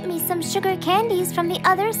supposed to get me some sugar candies from the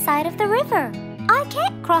other side of the river. I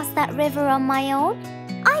can't cross that river on my own.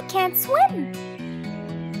 I can't swim.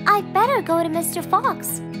 I'd better go to Mr.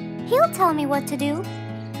 Fox. He'll tell me what to do.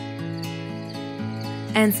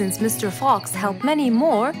 And since Mr. Fox helped many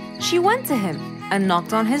more, she went to him and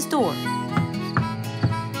knocked on his door.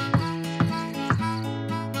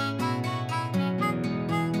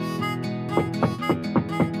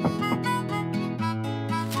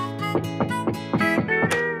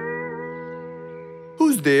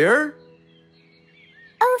 Who's there?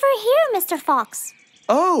 Over here, Mr. Fox.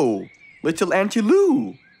 Oh, little Auntie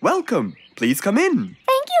Lou. Welcome. Please come in.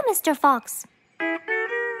 Thank you, Mr. Fox.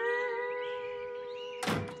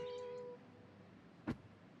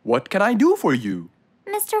 What can I do for you?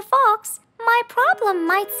 Mr. Fox, my problem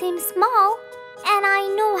might seem small, and I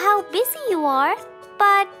know how busy you are,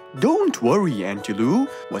 but... Don't worry, Auntie Lou.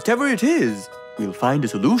 Whatever it is, we'll find a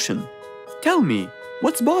solution. Tell me,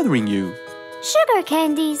 what's bothering you? Sugar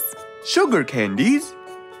candies. Sugar candies?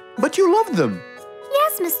 But you love them.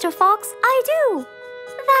 Yes, Mr. Fox, I do.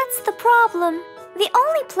 That's the problem. The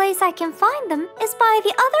only place I can find them is by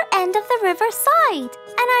the other end of the river side,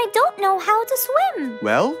 and I don't know how to swim.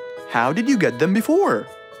 Well, how did you get them before?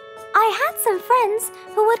 I had some friends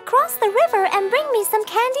who would cross the river and bring me some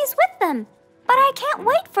candies with them. But I can't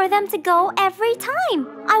wait for them to go every time.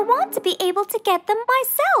 I want to be able to get them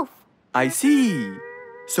myself. I see.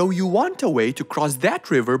 So you want a way to cross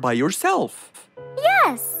that river by yourself?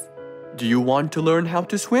 Yes. Do you want to learn how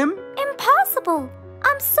to swim? Impossible.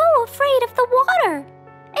 I'm so afraid of the water.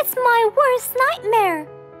 It's my worst nightmare.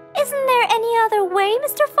 Isn't there any other way,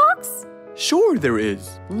 Mr. Fox? Sure there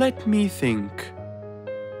is. Let me think.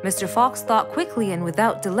 Mr. Fox thought quickly and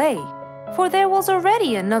without delay, for there was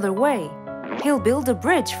already another way. He'll build a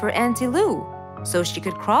bridge for Auntie Lou, so she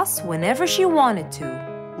could cross whenever she wanted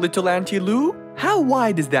to. Little Auntie Lou, how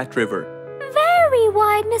wide is that river? Very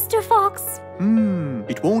wide, Mr. Fox.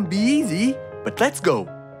 It won't be easy, but let's go.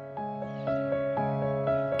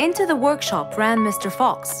 Into the workshop ran Mr.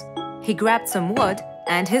 Fox. He grabbed some wood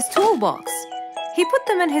and his toolbox. He put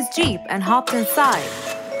them in his Jeep and hopped inside.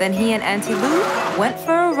 Then he and Auntie Lou went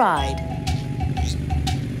for a ride.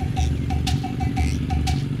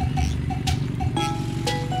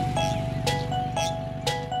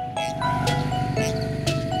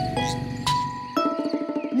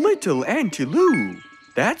 Little Auntie Lou,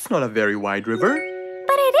 that's not a very wide river.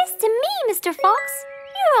 But it is to me, Mr. Fox.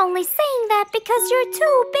 You're only saying that because you're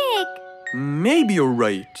too big. Maybe you're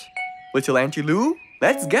right. Little Auntie Lou,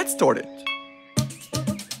 let's get started.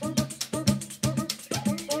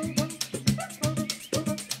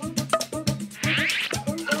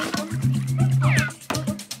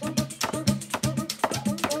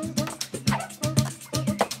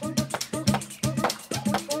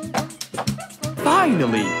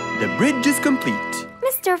 Finally, the bridge is complete.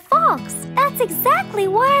 Mr. Fox, that's exactly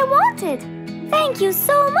what I wanted. Thank you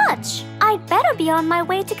so much. I'd better be on my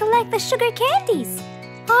way to collect the sugar candies.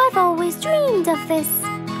 I've always dreamed of this.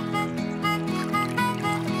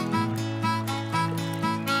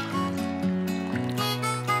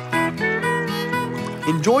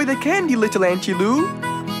 Enjoy the candy, little Auntie Lou.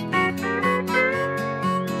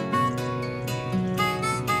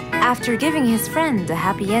 After giving his friend a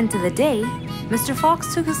happy end to the day, Mr.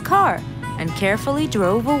 Fox took his car and carefully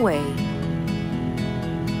drove away.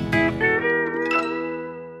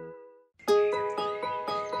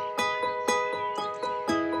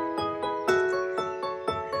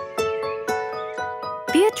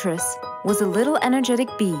 Beatrice, was a little energetic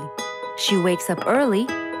bee. She wakes up early,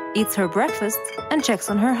 eats her breakfast, and checks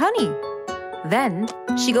on her honey. Then,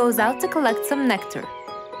 she goes out to collect some nectar.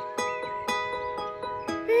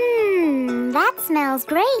 That smells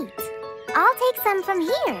great. I'll take some from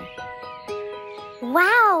here.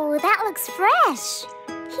 Wow, that looks fresh.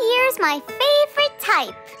 Here's my favorite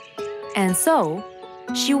type. And so,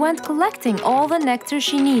 she went collecting all the nectar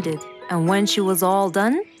she needed, and when she was all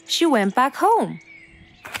done, she went back home.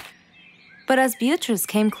 But as Beatrice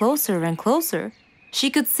came closer and closer, she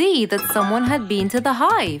could see that someone had been to the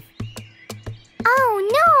hive. Oh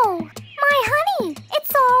no! My honey!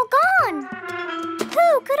 It's all gone!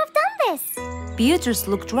 Who could have done this? Beatrice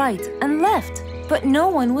looked right and left, but no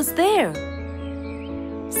one was there.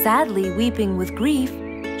 Sadly weeping with grief,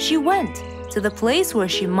 she went to the place where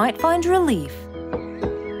she might find relief.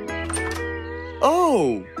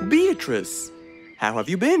 Oh, Beatrice! How have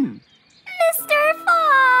you been? Mr.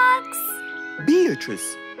 Fox!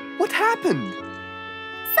 Beatrice, what happened?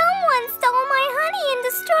 Someone stole my honey and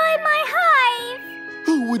destroyed my hive!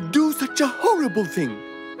 Who would do such a horrible thing?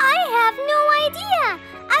 I have no idea!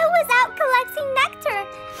 I was out collecting nectar,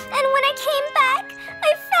 and when I came back,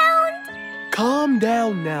 I found... Calm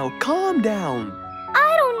down now, calm down.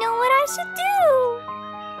 I don't know what I should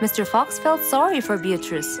do. Mr. Fox felt sorry for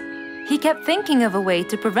Beatrice. He kept thinking of a way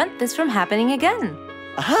to prevent this from happening again.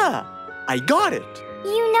 Aha! I got it!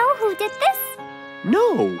 You know who did this?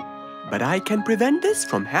 No, but I can prevent this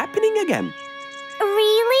from happening again.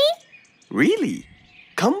 Really? Really?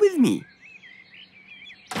 Come with me.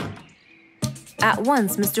 At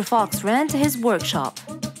once, Mr. Fox ran to his workshop.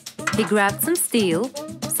 He grabbed some steel,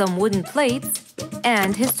 some wooden plates,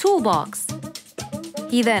 and his toolbox.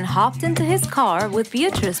 He then hopped into his car with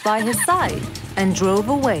Beatrice by his side and drove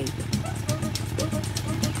away.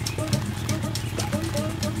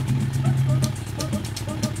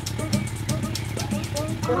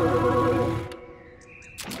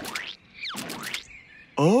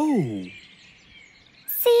 Oh!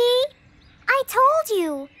 See? I told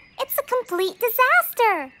you! It's a complete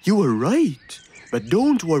disaster! You were right. But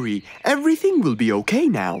don't worry, everything will be okay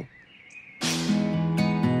now.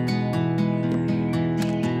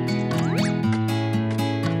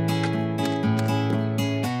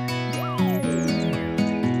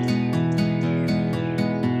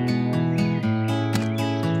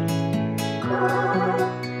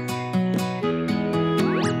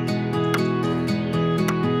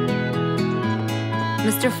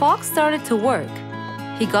 Mr. Fox started to work.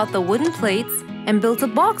 He got the wooden plates and built a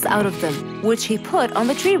box out of them, which he put on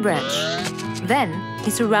the tree branch. Then,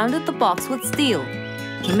 he surrounded the box with steel.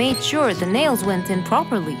 He made sure the nails went in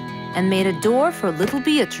properly and made a door for little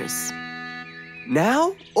Beatrice.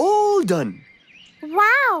 Now, all done.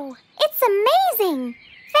 Wow! It's amazing!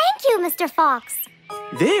 Thank you, Mr. Fox.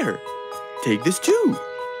 There, take this too.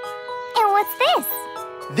 And what's this?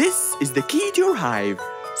 This is the key to your hive,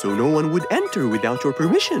 so no one would enter without your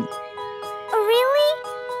permission. Really?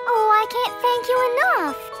 Oh, I can't thank you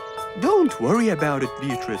enough. Don't worry about it,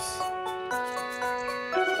 Beatrice.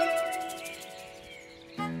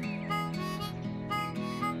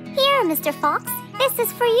 Here, Mr. Fox, this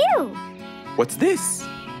is for you. What's this?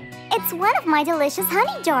 It's one of my delicious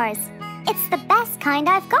honey jars. It's the best kind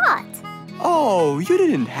I've got. Oh, you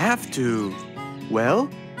didn't have to. Well,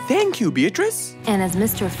 thank you, Beatrice. And as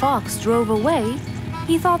Mr. Fox drove away,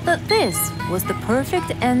 he thought that this was the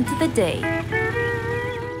perfect end to the day.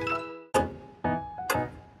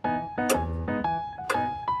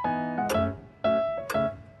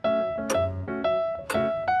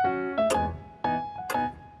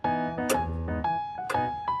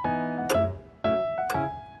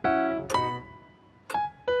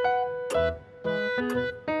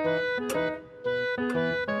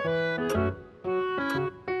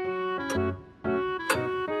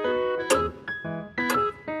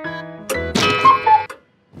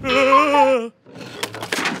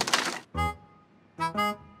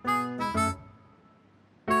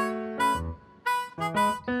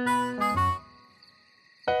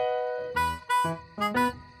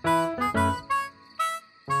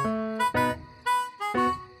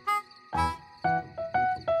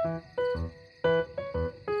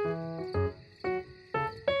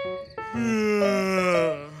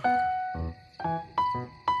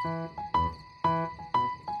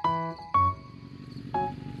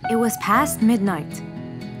 It was past midnight.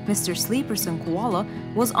 Mr. Sleeperson Koala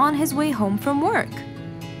was on his way home from work.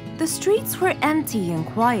 The streets were empty and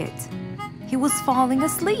quiet. He was falling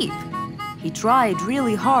asleep. He tried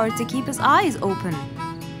really hard to keep his eyes open,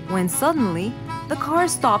 when suddenly the car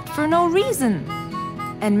stopped for no reason.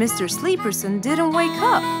 And Mr. Sleeperson didn't wake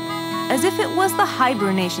up. as if it was the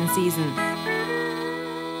hibernation season.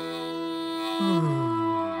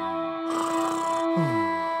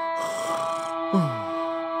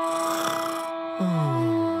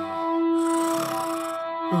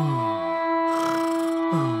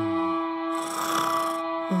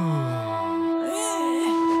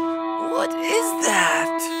 What is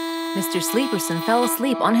that? Mr. Sleeperson fell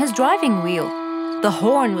asleep on his driving wheel. The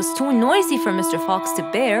horn was too noisy for Mr. Fox to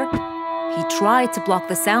bear. He tried to block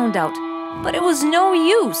the sound out, but it was no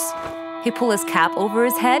use. He pulled his cap over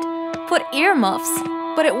his head, put earmuffs,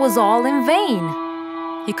 but it was all in vain.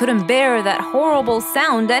 He couldn't bear that horrible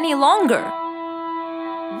sound any longer.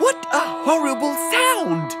 What a horrible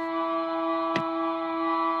sound!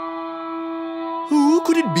 Who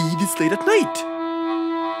could it be this late at night?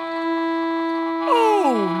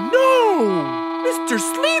 Oh no! Mr.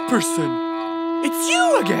 Sleeperson! It's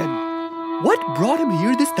you again! What brought him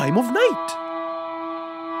here this time of night?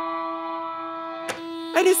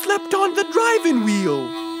 And he slept on the driving wheel.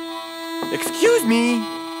 Excuse me.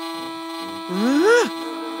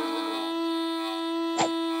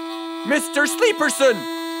 Mr. Sleeperson!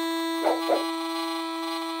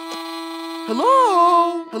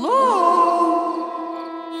 Hello? Hello?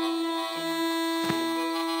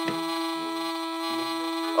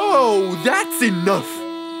 Oh, that's enough!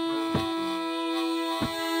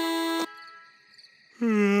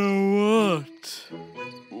 What?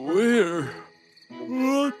 Where?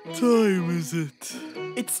 What time is it?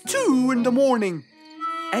 It's 2 in the morning.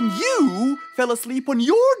 And you fell asleep on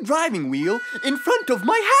your driving wheel in front of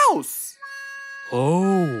my house.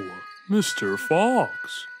 Oh, Mr.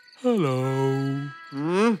 Fox. Hello.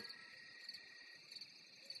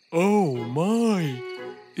 Oh my,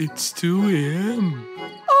 it's 2 a.m.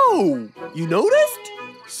 Oh, you noticed?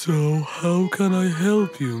 So how can I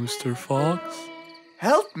help you, Mr. Fox?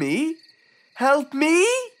 Help me? Help me?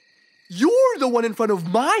 You're the one in front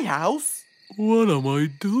of my house. What am I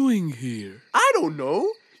doing here? I don't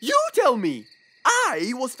know. You tell me.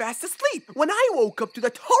 I was fast asleep when I woke up to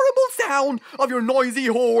that horrible sound of your noisy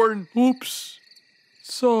horn. Oops.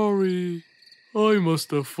 Sorry. I must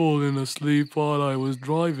have fallen asleep while I was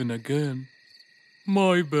driving again.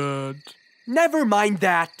 My bad. Never mind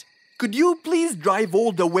that. Could you please drive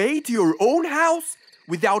all the way to your own house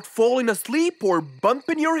without falling asleep or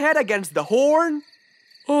bumping your head against the horn?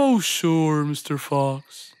 Oh, sure, Mr.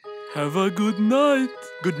 Fox. Have a good night.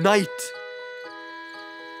 Good night.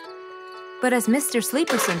 But as Mr.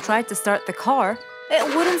 Sleeperson tried to start the car, it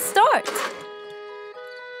wouldn't start.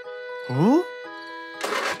 Huh?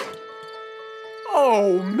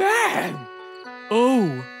 Oh, man!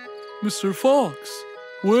 Oh, Mr. Fox,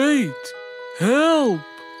 wait! Help!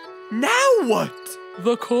 Now what?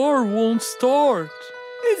 The car won't start.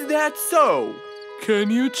 Is that so? Can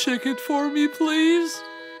you check it for me, please?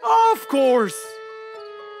 Of course!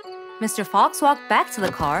 Mr. Fox walked back to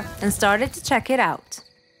the car and started to check it out.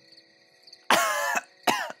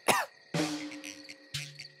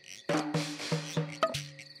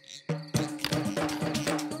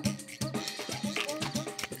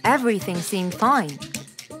 Everything seemed fine.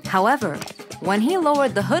 However, when he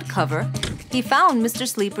lowered the hood cover, he found Mr.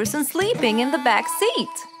 Sleeperson sleeping in the back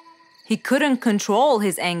seat. He couldn't control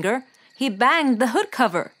his anger. He banged the hood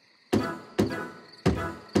cover.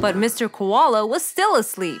 But Mr. Koala was still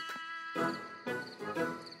asleep.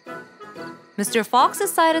 Mr. Fox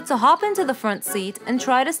decided to hop into the front seat and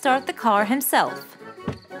try to start the car himself.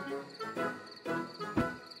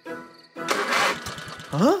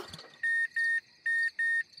 Huh?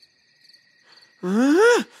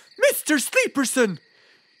 Mr. Sleeperson!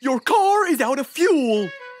 Your car is out of fuel!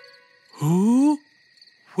 Who?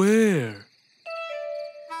 Where?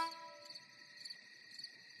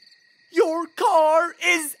 Your car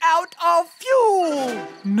is out of fuel!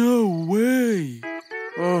 No way!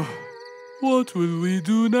 What will we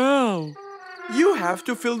do now? You have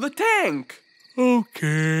to fill the tank.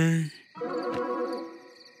 Okay.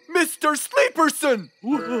 Mr. Sleeperson!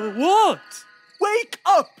 What? Wake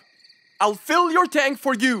up! I'll fill your tank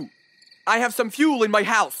for you. I have some fuel in my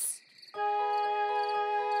house.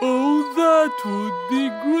 Oh, that would be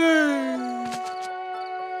great.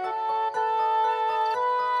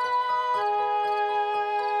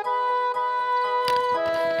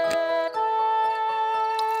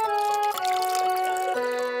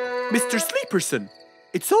 Mr. Sleeperson,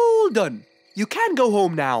 it's all done. You can go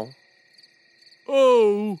home now.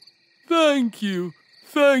 Oh, thank you.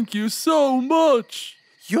 Thank you so much.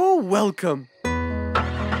 You're welcome.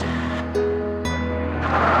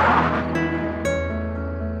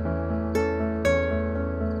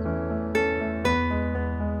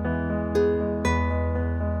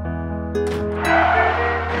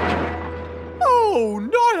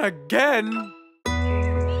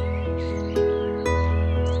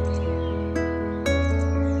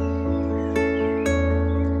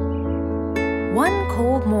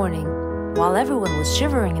 cold morning, while everyone was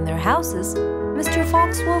shivering in their houses, Mr.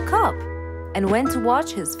 Fox woke up and went to watch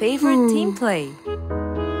his favorite team play.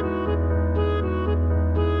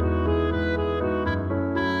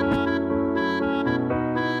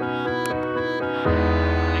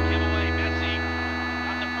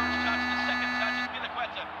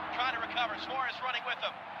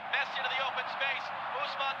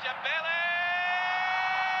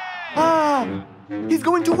 He's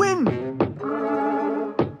going to win!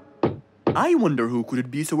 I wonder who could it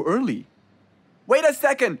be so early? Wait a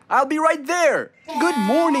second! I'll be right there! Good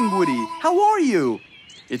morning, Woody! How are you?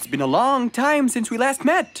 It's been a long time since we last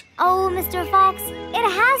met. Oh, Mr. Fox, it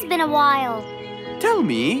has been a while. Tell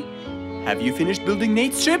me, have you finished building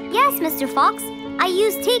Nate's ship? Yes, Mr. Fox. I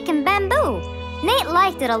used teak and bamboo. Nate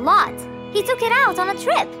liked it a lot. He took it out on a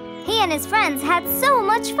trip. He and his friends had so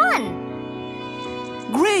much fun.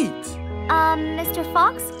 Great! Mr.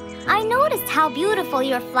 Fox, I noticed how beautiful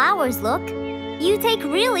your flowers look. You take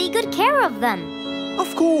really good care of them.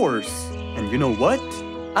 Of course. And you know what?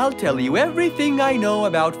 I'll tell you everything I know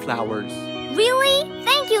about flowers. Really?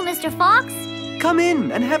 Thank you, Mr. Fox. Come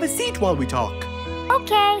in and have a seat while we talk.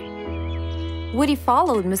 Okay. Woody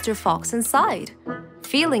followed Mr. Fox inside.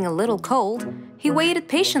 Feeling a little cold, he waited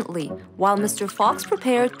patiently while Mr. Fox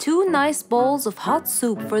prepared 2 nice bowls of hot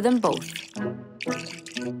soup for them both.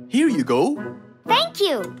 Here you go. Thank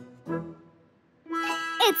you.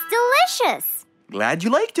 It's delicious. Glad you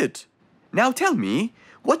liked it. Now tell me,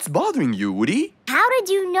 what's bothering you, Woody? How did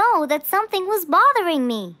you know that something was bothering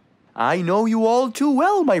me? I know you all too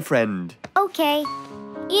well, my friend. Okay.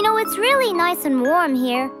 You know, it's really nice and warm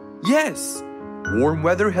here. Yes. Warm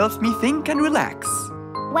weather helps me think and relax.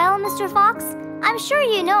 Well, Mr. Fox, I'm sure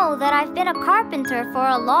you know that I've been a carpenter for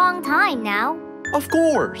a long time now. Of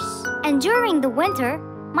course. And during the winter,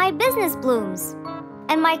 my business blooms.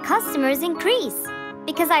 And my customers increase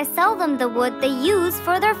because I sell them the wood they use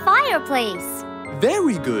for their fireplace.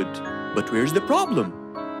 Very good. But where's the problem?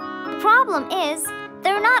 The problem is,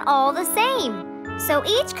 they're not all the same. So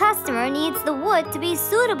each customer needs the wood to be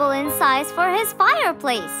suitable in size for his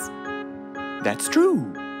fireplace. That's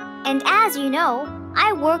true. And as you know,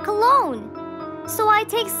 I work alone. So I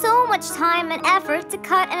take so much time and effort to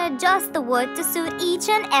cut and adjust the wood to suit each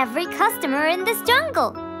and every customer in this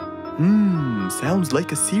jungle. Sounds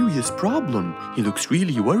like a serious problem. He looks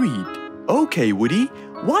really worried. Okay, Woody,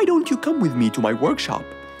 why don't you come with me to my workshop?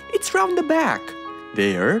 It's round the back.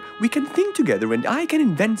 There, we can think together and I can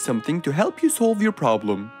invent something to help you solve your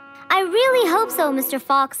problem. I really hope so, Mr.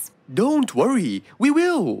 Fox. Don't worry, we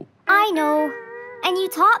will. I know. And you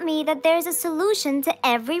taught me that there's a solution to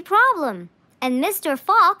every problem. And Mr.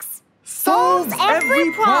 Fox solves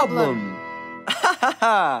every problem. Ha ha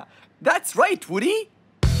ha! That's right, Woody.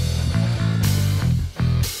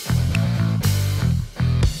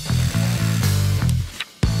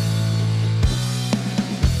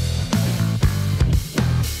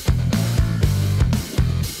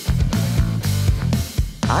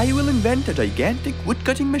 I will invent a gigantic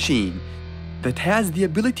wood-cutting machine that has the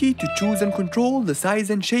ability to choose and control the size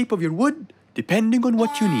and shape of your wood depending on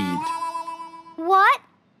what you need. What?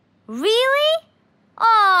 Really?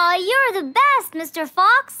 Aw, you're the best, Mr.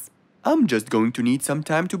 Fox. I'm just going to need some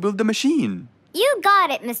time to build the machine. You got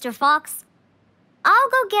it, Mr. Fox. I'll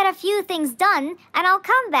go get a few things done and I'll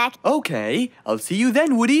come back. Okay, I'll see you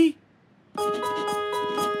then, Woody.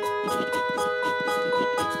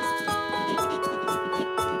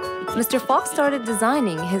 Mr. Fox started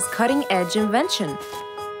designing his cutting-edge invention.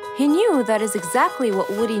 He knew that is exactly what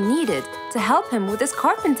Woody needed to help him with his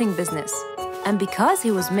carpenting business. And because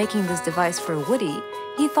he was making this device for Woody,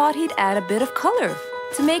 he thought he'd add a bit of color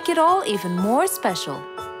to make it all even more special.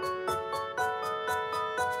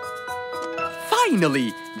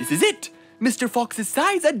 Finally! This is it! Mr. Fox's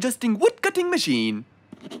size-adjusting wood-cutting machine.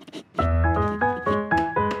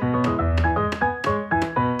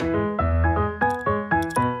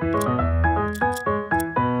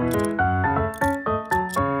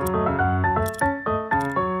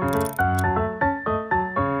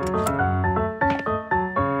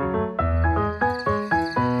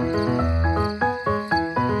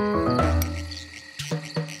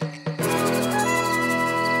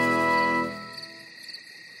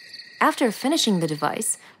 After finishing the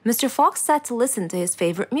device, Mr. Fox sat to listen to his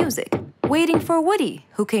favorite music, waiting for Woody,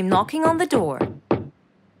 who came knocking on the door.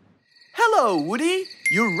 Hello, Woody.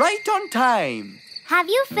 You're right on time. Have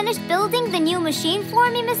you finished building the new machine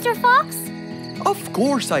for me, Mr. Fox? Of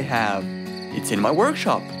course I have. It's in my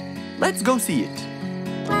workshop. Let's go see it.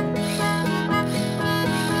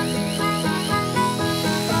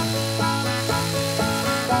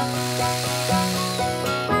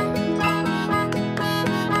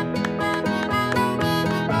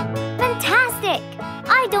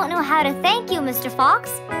 how to thank you, Mr. Fox.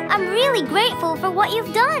 I'm really grateful for what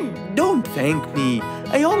you've done. Don't thank me.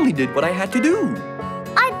 I only did what I had to do.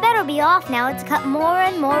 I'd better be off now to cut more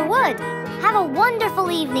and more wood. Have a wonderful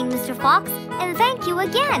evening, Mr. Fox, and thank you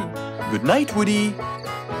again. Good night, Woody.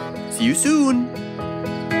 See you soon.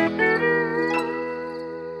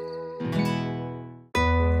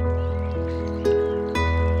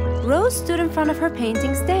 Rose stood in front of her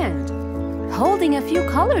painting stand, holding a few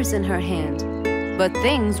colors in her hand. But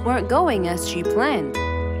things weren't going as she planned.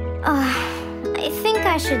 I think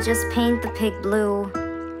I should just paint the pig blue.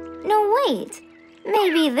 No, wait.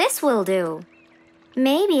 Maybe this will do.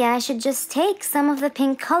 Maybe I should just take some of the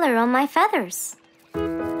pink color on my feathers.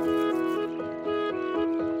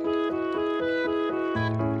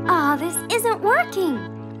 This isn't working.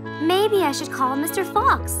 Maybe I should call Mr.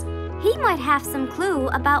 Fox. He might have some clue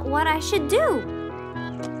about what I should do.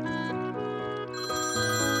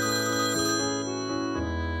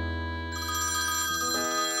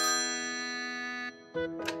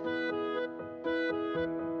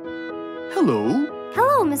 Hello.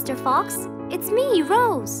 Hello, Mr. Fox. It's me,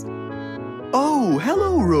 Rose. Oh,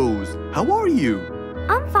 hello, Rose. How are you?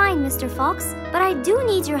 I'm fine, Mr. Fox, but I do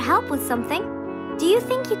need your help with something. Do you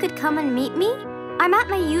think you could come and meet me? I'm at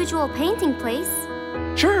my usual painting place.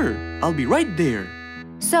 Sure, I'll be right there.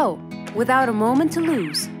 So, without a moment to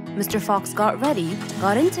lose, Mr. Fox got ready,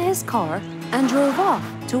 got into his car, and drove off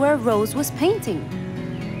to where Rose was painting.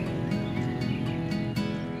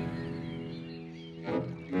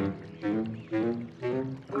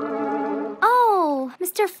 Oh,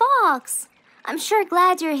 Mr. Fox, I'm sure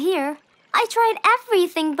glad you're here. I tried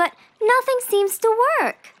everything, but nothing seems to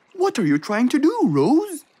work. What are you trying to do,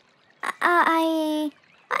 Rose? I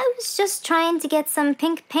was just trying to get some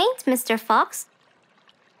pink paint, Mr. Fox.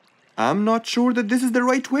 I'm not sure that this is the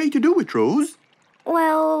right way to do it, Rose.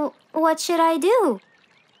 Well, what should I do?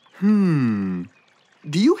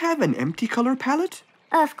 Do you have an empty color palette?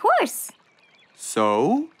 Of course.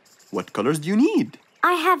 So, what colors do you need?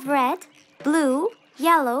 I have red, blue,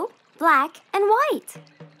 yellow, black, and white.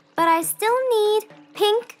 But I still need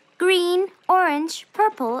pink, green, orange,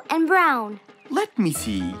 purple, and brown. Let me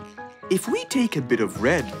see. If we take a bit of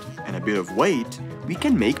red and a bit of white, we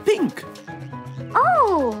can make pink.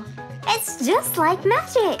 Oh, it's just like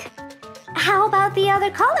magic. How about the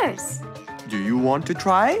other colors? Do you want to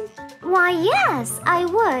try? Why, yes, I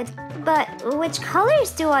would. But which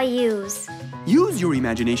colors do I use? Use your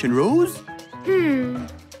imagination, Rose.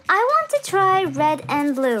 I want to try red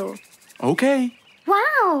and blue. Okay.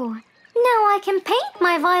 Wow, now I can paint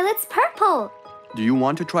my violets purple. Do you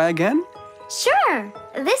want to try again? Sure,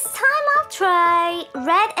 this time I'll try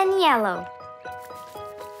red and yellow.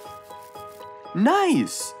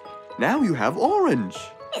 Nice! Now you have orange.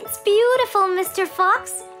 It's beautiful, Mr.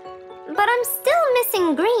 Fox. But I'm still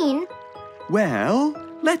missing green. Well,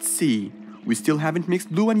 let's see. We still haven't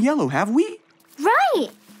mixed blue and yellow, have we? Right!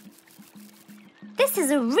 This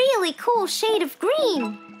is a really cool shade of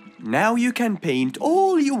green. Now you can paint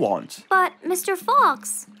all you want. But, Mr.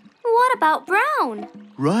 Fox, what about brown?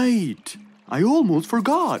 Right. I almost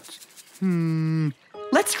forgot.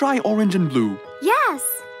 Let's try orange and blue. Yes,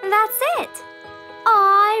 that's it.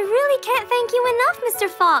 I really can't thank you enough, Mr.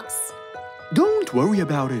 Fox. Don't worry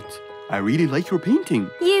about it. I really like your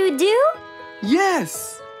painting. You do?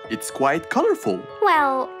 Yes. It's quite colorful.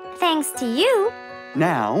 Well, thanks to you.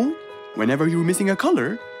 Now, whenever you're missing a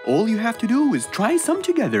color, all you have to do is try some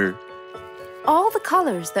together. All the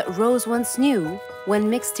colors that Rose once knew, when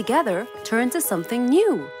mixed together, turned to something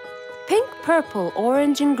new. Pink, purple,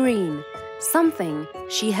 orange, and green. Something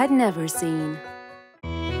she had never seen.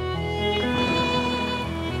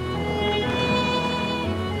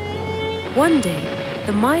 One day,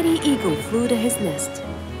 the mighty eagle flew to his nest.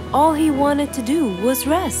 All he wanted to do was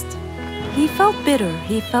rest. He felt bitter,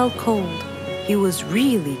 he felt cold. He was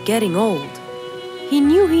really getting old. He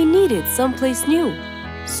knew he needed someplace new.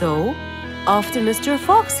 So, off to Mr.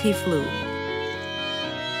 Fox he flew.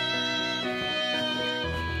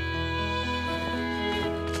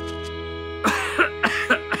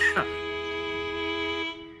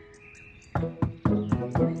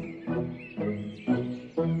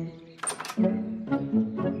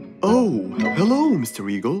 Oh, hello, Mr.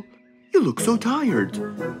 Eagle. You look so tired.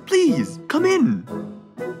 Please, come in.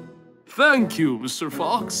 Thank you, Mr.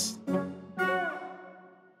 Fox.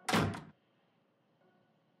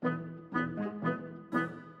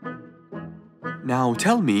 Now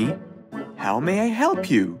tell me, how may I help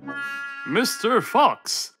you? Mr.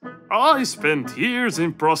 Fox, I spent years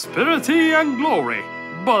in prosperity and glory,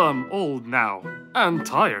 but I'm old now and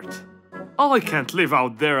tired. I can't live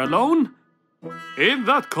out there alone in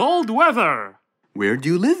that cold weather. Where do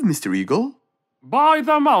you live, Mr. Eagle? By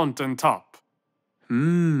the mountain top.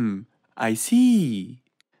 I see.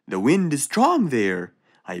 The wind is strong there.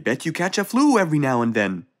 I bet you catch a flu every now and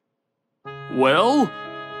then. Well,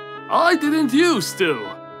 I didn't used to,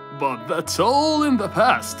 but that's all in the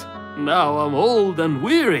past. Now I'm old and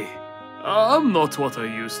weary. I'm not what I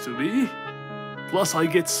used to be. Plus, I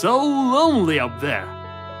get so lonely up there.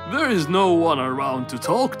 There is no one around to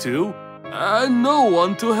talk to, and no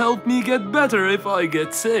one to help me get better if I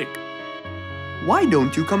get sick. Why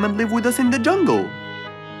don't you come and live with us in the jungle?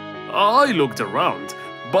 I looked around,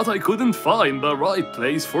 but I couldn't find the right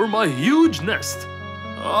place for my huge nest.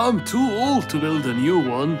 I'm too old to build a new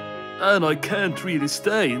one, and I can't really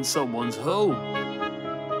stay in someone's home.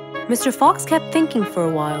 Mr. Fox kept thinking for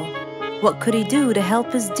a while. What could he do to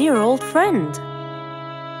help his dear old friend?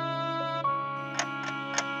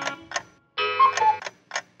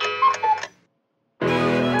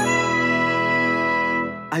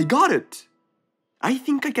 I got it! I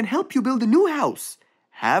think I can help you build a new house.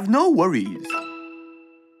 Have no worries.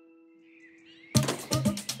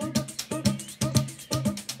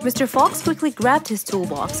 Mr. Fox quickly grabbed his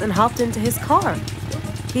toolbox and hopped into his car.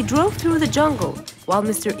 He drove through the jungle while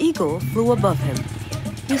Mr. Eagle flew above him.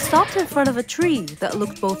 He stopped in front of a tree that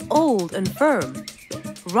looked both old and firm,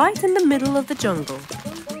 right in the middle of the jungle.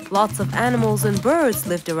 Lots of animals and birds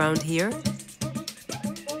lived around here.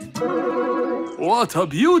 What a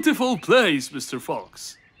beautiful place, Mr.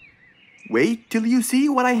 Fox. Wait till you see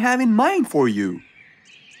what I have in mind for you.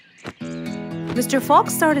 Mr.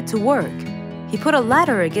 Fox started to work. He put a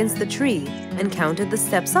ladder against the tree and counted the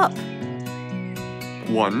steps up.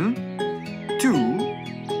 1,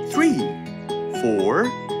 2, 3, 4,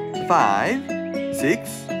 5, 6,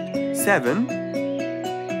 7,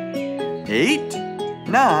 8,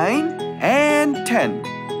 9, and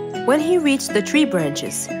 10. When he reached the tree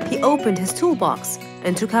branches, he opened his toolbox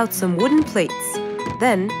and took out some wooden plates.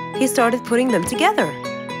 Then he started putting them together.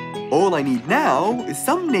 All I need now is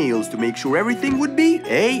some nails to make sure everything would be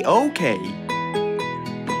A-OK.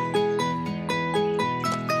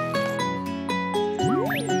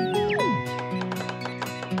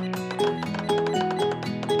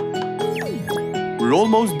 We're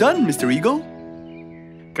almost done, Mr. Eagle.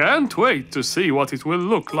 Can't wait to see what it will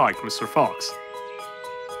look like, Mr. Fox.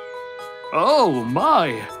 Oh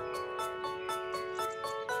my!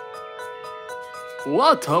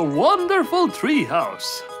 What a wonderful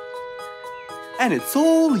treehouse! And it's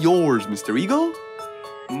all yours, Mr. Eagle.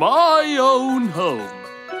 My own home.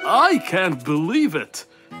 I can't believe it.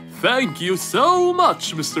 Thank you so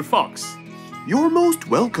much, Mr. Fox. You're most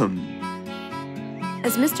welcome.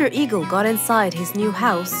 As Mr. Eagle got inside his new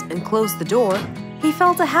house and closed the door, he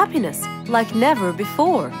felt a happiness like never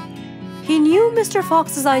before. He knew Mr.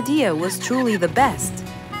 Fox's idea was truly the best,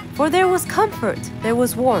 for there was comfort, there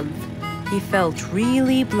was warmth. He felt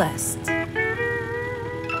really blessed.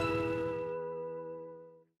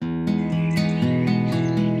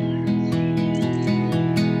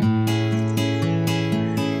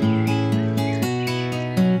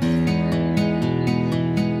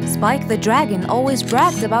 Spike the Dragon always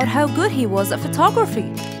bragged about how good he was at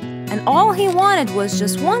photography. And all he wanted was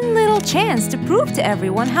just one little chance to prove to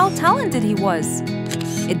everyone how talented he was.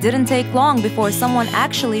 It didn't take long before someone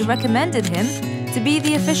actually recommended him to be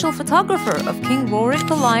the official photographer of King Rorik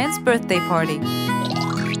the Lion's birthday party.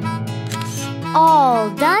 All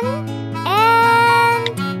done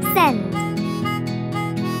and send.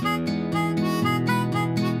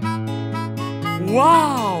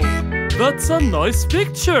 Wow! That's a nice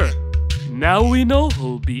picture! Now we know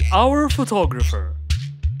who'll be our photographer.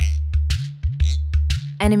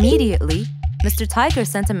 And immediately, Mr. Tiger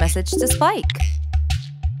sent a message to Spike.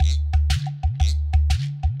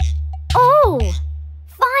 Oh!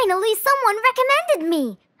 Finally, someone recommended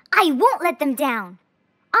me. I won't let them down.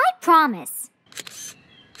 I promise.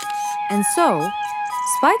 And so,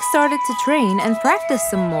 Spike started to train and practice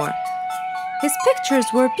some more. His pictures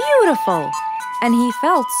were beautiful, and he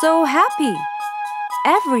felt so happy.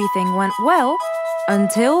 Everything went well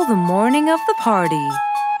until the morning of the party.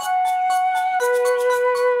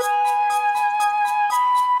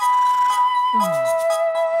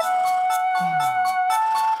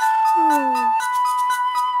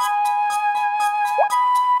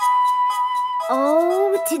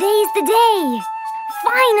 Oh, today's the day.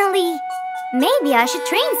 Finally! Maybe I should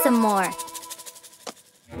train some more.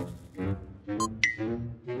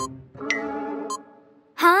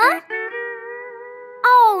 Huh?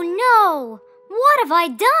 Oh no! What have I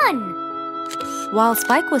done? While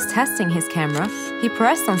Spike was testing his camera, he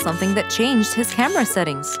pressed on something that changed his camera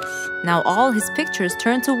settings. Now all his pictures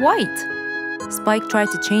turned to white. Spike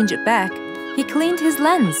tried to change it back, He cleaned his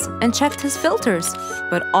lens and checked his filters,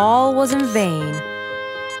 but all was in vain.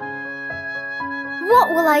 What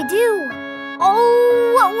will I do?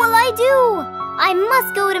 Oh, what will I do? I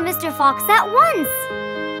must go to Mr. Fox at once.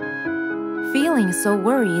 Feeling so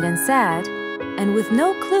worried and sad, and with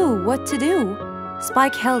no clue what to do,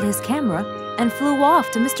 Spike held his camera and flew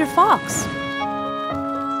off to Mr. Fox.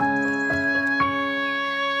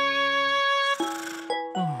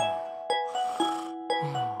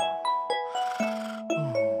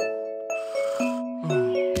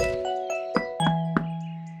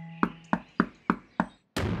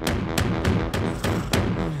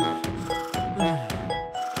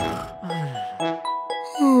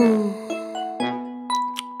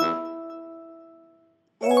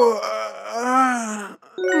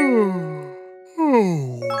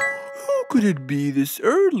 Who could it be this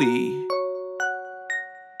early?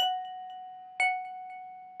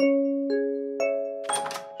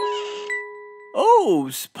 Oh,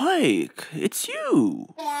 Spike, it's you.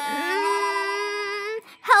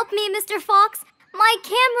 Help me, Mr. Fox. My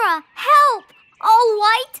camera. Help! All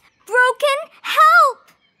white, broken.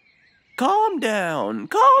 Help! Calm down,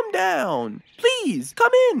 calm down. Please,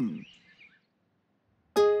 come in.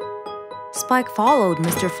 Spike followed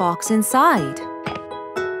Mr. Fox inside.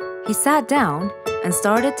 He sat down and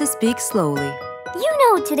started to speak slowly. You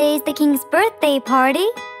know today's the king's birthday party.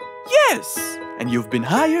 Yes, and you've been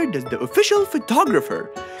hired as the official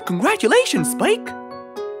photographer. Congratulations, Spike.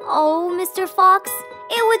 Oh, Mr. Fox,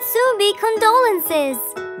 it would soon be condolences.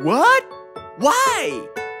 What? Why?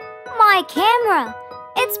 My camera.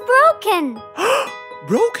 It's broken.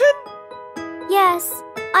 Broken? Yes,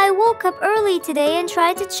 I woke up early today and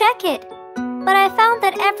tried to check it. But I found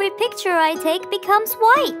that every picture I take becomes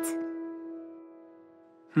white.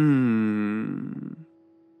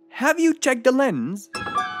 Have you checked the lens?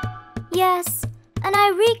 Yes, and I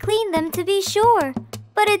re-cleaned them to be sure.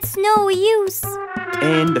 But it's no use.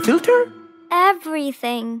 And the filter?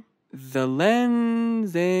 Everything. The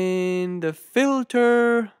lens and the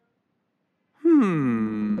filter.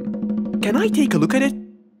 Can I take a look at it?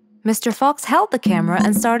 Mr. Fox held the camera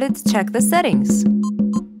and started to check the settings.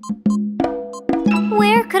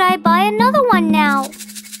 Where could I buy another one now?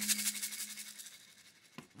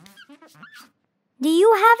 Do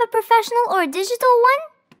you have a professional or digital one?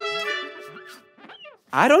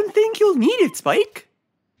 I don't think you'll need it, Spike.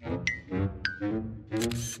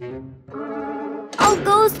 I'll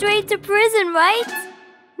go straight to prison, right?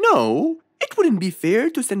 No, it wouldn't be fair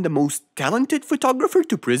to send the most talented photographer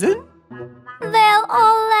to prison. They'll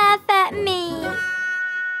all laugh at me.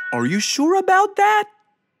 Are you sure about that?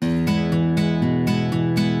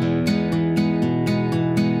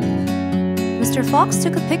 Mr. Fox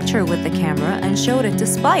took a picture with the camera and showed it to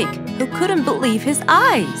Spike, who couldn't believe his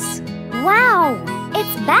eyes. Wow,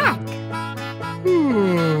 it's back.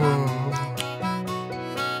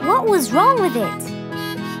 What was wrong with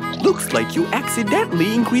it? Looks like you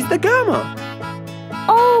accidentally increased the gamma.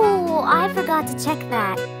 Oh, I forgot to check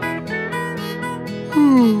that.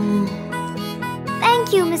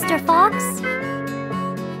 Thank you, Mr. Fox.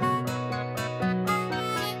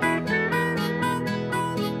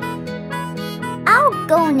 I'll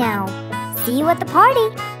go now. See you at the party.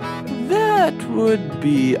 That would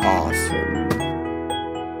be awesome.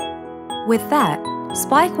 With that,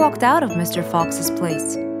 Spike walked out of Mr. Fox's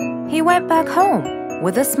place. He went back home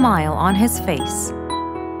with a smile on his face.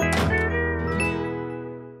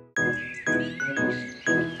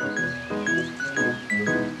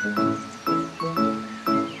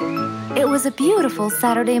 It was a beautiful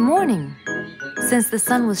Saturday morning. Since the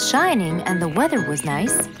sun was shining and the weather was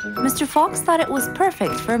nice, Mr. Fox thought it was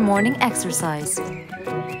perfect for morning exercise.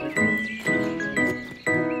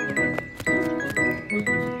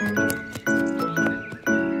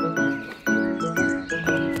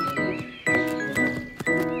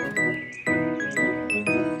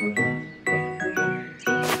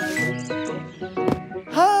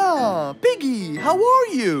 Piggy, how are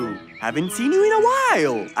you? Haven't seen you in a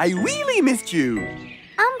while. I really missed you.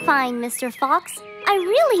 I'm fine, Mr. Fox. I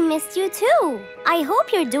really missed you too. I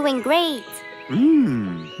hope you're doing great.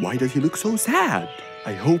 Why does he look so sad?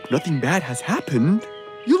 I hope nothing bad has happened.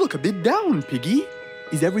 You look a bit down, Piggy.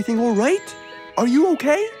 Is everything all right? Are you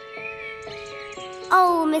okay?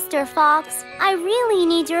 Oh, Mr. Fox, I really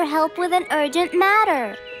need your help with an urgent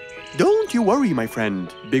matter. Don't you worry, my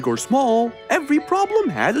friend. Big or small, every problem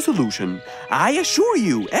has a solution. I assure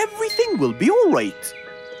you, everything will be all right.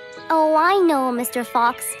 Oh, I know, Mr.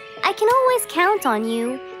 Fox. I can always count on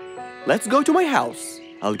you. Let's go to my house.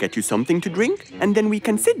 I'll get you something to drink, and then we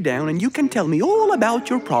can sit down and you can tell me all about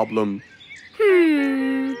your problem.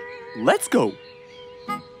 Let's go.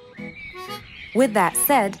 With that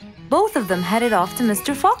said, both of them headed off to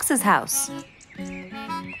Mr. Fox's house.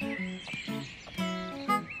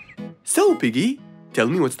 So, Piggy, tell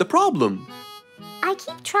me what's the problem? I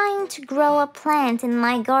keep trying to grow a plant in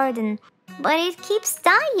my garden, but it keeps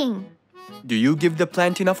dying. Do you give the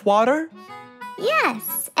plant enough water?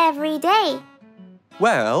 Yes, every day.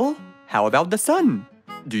 Well, how about the sun?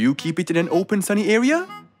 Do you keep it in an open, sunny area?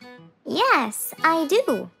 Yes, I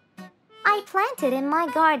do. I plant it in my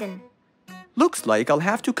garden. Looks like I'll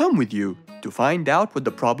have to come with you to find out what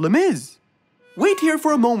the problem is. Wait here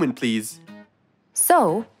for a moment, please.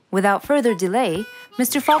 So, without further delay,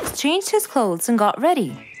 Mr. Fox changed his clothes and got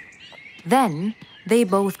ready. Then, they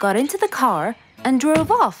both got into the car and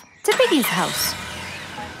drove off to Piggy's house.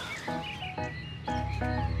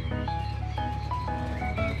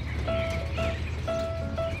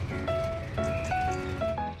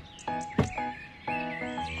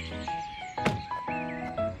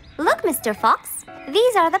 Look, Mr. Fox,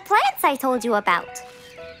 these are the plants I told you about.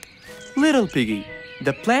 Little Piggy,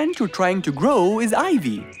 the plant you're trying to grow is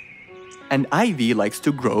ivy. And ivy likes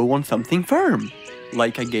to grow on something firm,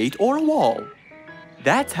 like a gate or a wall.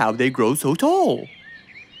 That's how they grow so tall.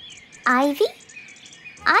 Ivy?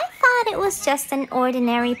 I thought it was just an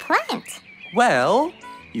ordinary plant. Well,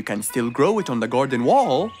 you can still grow it on the garden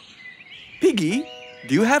wall. Piggy,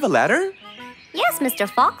 do you have a ladder? Yes, Mr.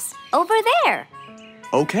 Fox, over there.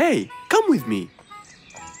 Okay, come with me.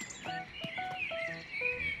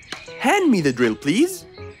 Hand me the drill, please.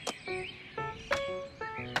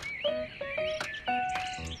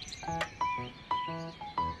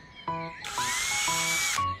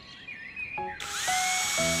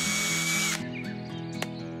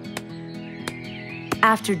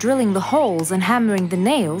 After drilling the holes and hammering the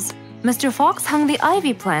nails, Mr. Fox hung the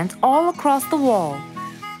ivy plant all across the wall.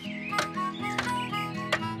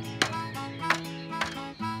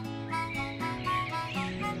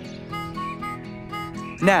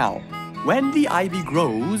 Now, when the ivy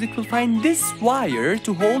grows, it will find this wire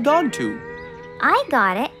to hold on to. I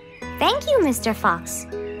got it. Thank you, Mr. Fox.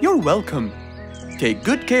 You're welcome. Take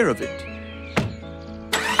good care of it.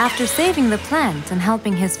 After saving the plant and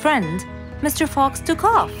helping his friend, Mr. Fox took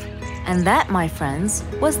off. And that, my friends,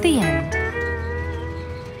 was the end.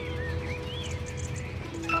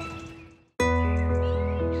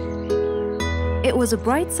 It was a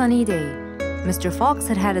bright sunny day. Mr. Fox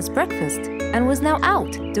had had his breakfast and was now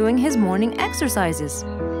out doing his morning exercises.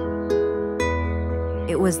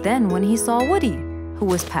 It was then when he saw Woody, who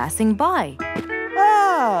was passing by.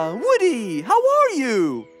 Ah, Woody, how are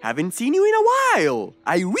you? Haven't seen you in a while.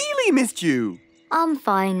 I really missed you. I'm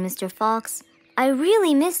fine, Mr. Fox. I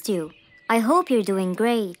really missed you. I hope you're doing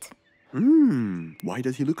great. Why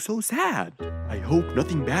does he look so sad? I hope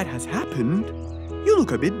nothing bad has happened. You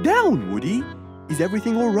look a bit down, Woody. Is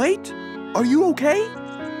everything all right? Are you okay?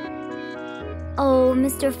 Oh,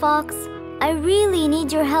 Mr. Fox, I really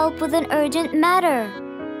need your help with an urgent matter.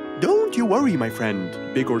 Don't you worry, my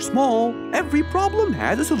friend. Big or small, every problem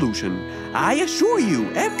has a solution. I assure you,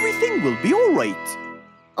 everything will be all right.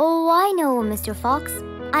 Oh, I know, Mr. Fox.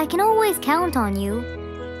 I can always count on you.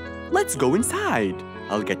 Let's go inside.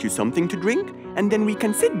 I'll get you something to drink, and then we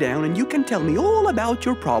can sit down and you can tell me all about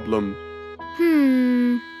your problem.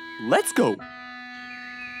 Let's go.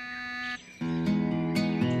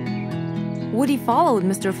 Woody followed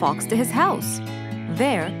Mr. Fox to his house.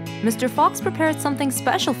 There, Mr. Fox prepared something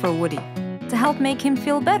special for Woody to help make him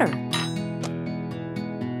feel better.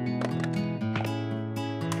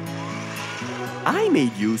 I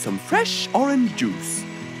made you some fresh orange juice.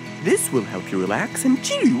 This will help you relax and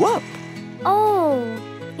cheer you up. Oh,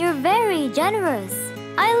 you're very generous.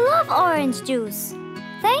 I love orange juice.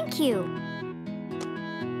 Thank you.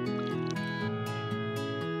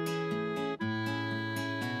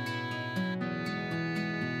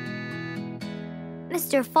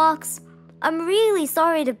 Mr. Fox, I'm really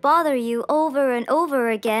sorry to bother you over and over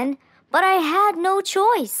again, but I had no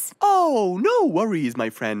choice. Oh, no worries, my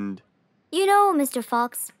friend. You know, Mr.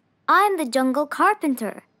 Fox, I'm the jungle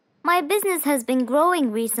carpenter. My business has been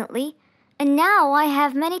growing recently, and now I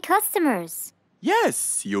have many customers.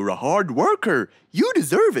 Yes, you're a hard worker. You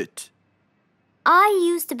deserve it. I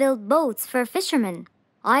used to build boats for fishermen.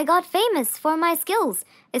 I got famous for my skills,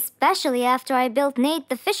 especially after I built Nate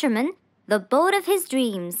the fisherman the boat of his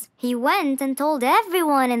dreams. He went and told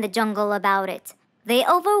everyone in the jungle about it. They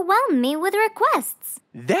overwhelmed me with requests.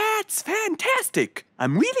 That's fantastic.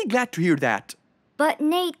 I'm really glad to hear that. But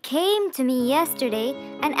Nate came to me yesterday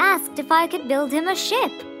and asked if I could build him a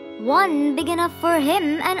ship. One big enough for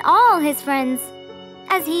him and all his friends,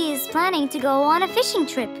 as he is planning to go on a fishing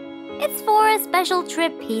trip. It's for a special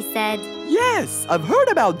trip, he said. Yes, I've heard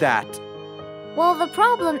about that. Well, the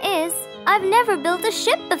problem is, I've never built a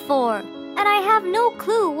ship before, and I have no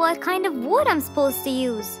clue what kind of wood I'm supposed to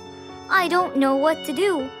use. I don't know what to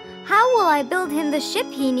do. How will I build him the ship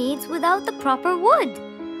he needs without the proper wood?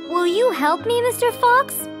 Will you help me, Mr.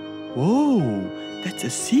 Fox? Whoa, that's a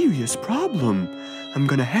serious problem. I'm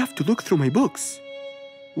gonna have to look through my books.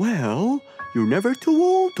 Well, you're never too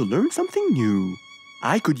old to learn something new.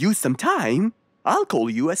 I could use some time. I'll call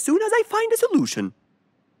you as soon as I find a solution.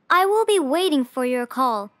 I will be waiting for your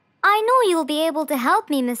call. I know you'll be able to help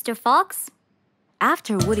me, Mr. Fox.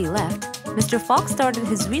 After Woody left, Mr. Fox started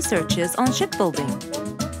his researches on shipbuilding.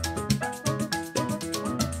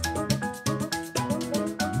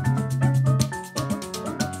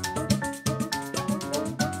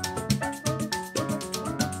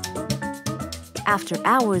 After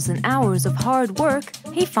hours and hours of hard work,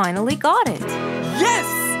 he finally got it. Yes!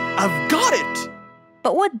 I've got it!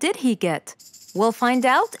 But what did he get? We'll find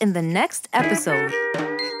out in the next episode.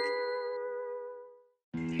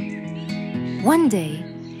 One day,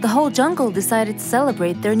 the whole jungle decided to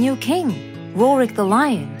celebrate their new king, Rorik the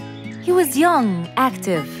lion. He was young,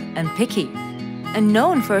 active, and picky, and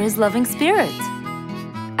known for his loving spirit.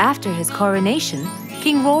 After his coronation,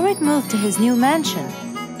 King Rorik moved to his new mansion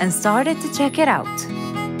and started to check it out.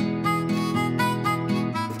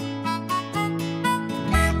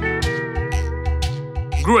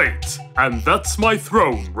 Great, and that's my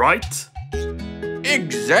throne, right?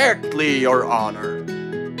 Exactly, Your Honor.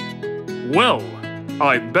 Well,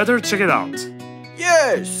 I better check it out.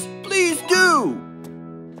 Yes, please do.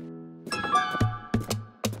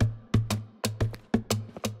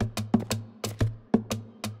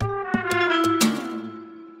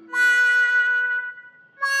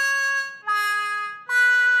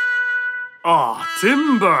 Ah,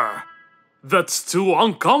 timber! That's too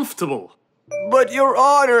uncomfortable. But Your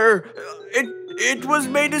Honor, it was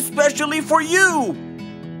made especially for you.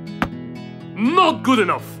 Not good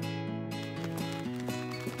enough.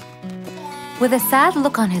 With a sad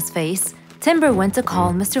look on his face, Timber went to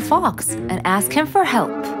call Mr. Fox and ask him for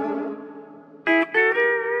help.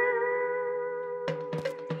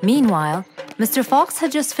 Meanwhile, Mr. Fox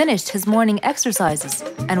had just finished his morning exercises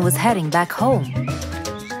and was heading back home.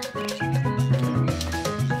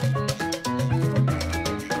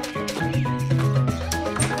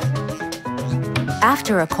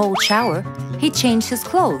 After a cold shower, he changed his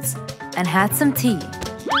clothes and had some tea.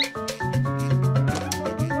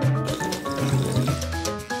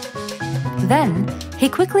 Then, he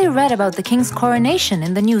quickly read about the king's coronation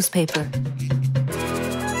in the newspaper.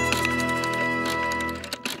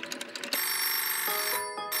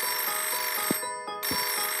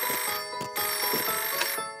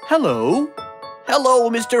 Hello? Hello,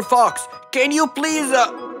 Mr. Fox. Can you please,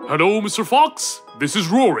 Hello, Mr. Fox. This is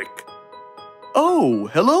Rorik. Oh,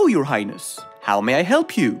 hello, Your Highness. How may I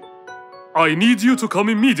help you? I need you to come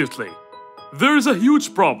immediately. There's a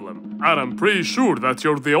huge problem, and I'm pretty sure that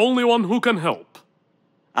you're the only one who can help.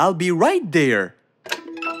 I'll be right there.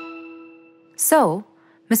 So,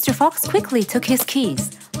 Mr. Fox quickly took his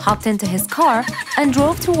keys, hopped into his car, and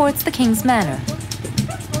drove towards the king's manor.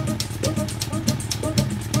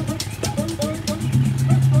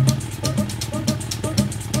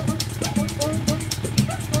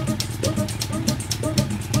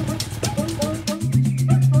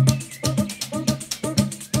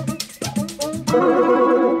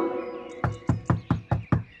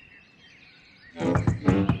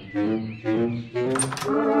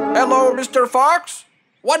 Hello, Mr. Fox?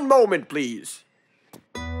 One moment, please.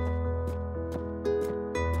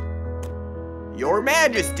 Your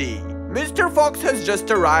Majesty, Mr. Fox has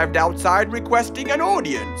just arrived outside requesting an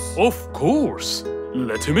audience. Of course.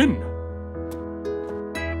 Let him in.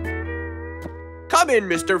 Come in,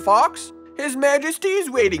 Mr. Fox. His Majesty is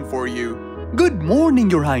waiting for you. Good morning,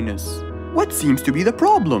 Your Highness. What seems to be the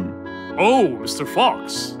problem? Oh, Mr.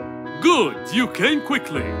 Fox. Good, you came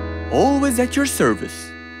quickly. Always at your service.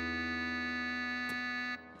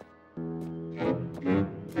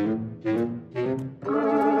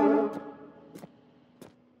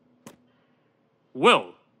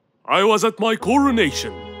 Well, I was at my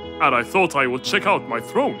coronation, and I thought I would check out my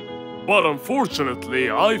throne. But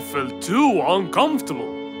unfortunately, I felt too uncomfortable.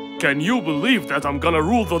 Can you believe that I'm gonna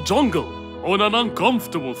rule the jungle on an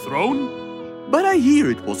uncomfortable throne? But I hear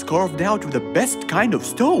it was carved out with the best kind of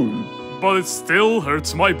stone. But it still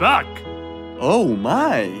hurts my back. Oh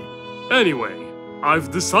my! Anyway,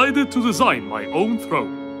 I've decided to design my own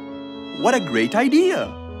throne. What a great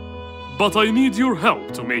idea! But I need your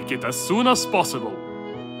help to make it as soon as possible.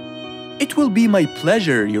 It will be my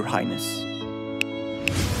pleasure, Your Highness.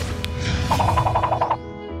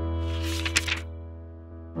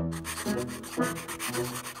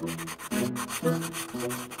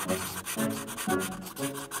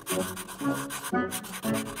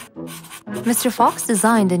 Mr. Fox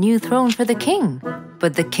designed a new throne for the king,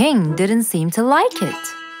 but the king didn't seem to like it.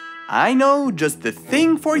 I know just the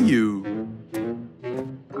thing for you.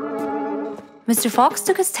 Mr. Fox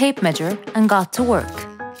took his tape measure and got to work.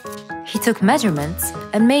 He took measurements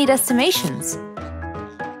and made estimations.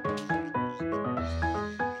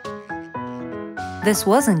 This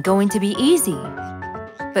wasn't going to be easy,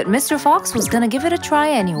 but Mr. Fox was gonna give it a try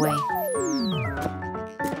anyway.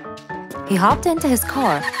 He hopped into his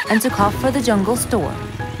car and took off for the jungle store.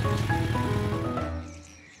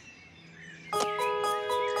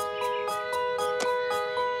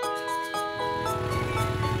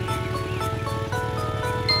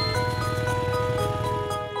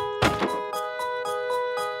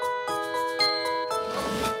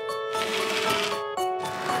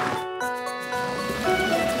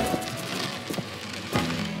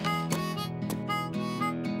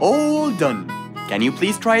 All done. Can you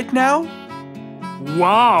please try it now?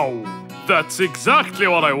 Wow! That's exactly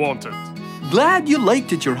what I wanted. Glad you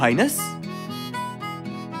liked it, Your Highness.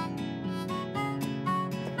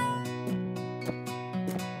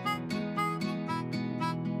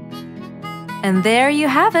 And there you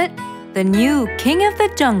have it, the new King of the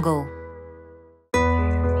Jungle.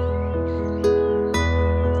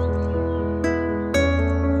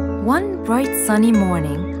 One bright sunny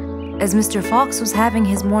morning, as Mr. Fox was having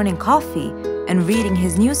his morning coffee and reading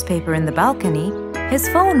his newspaper in the balcony, his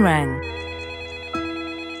phone rang.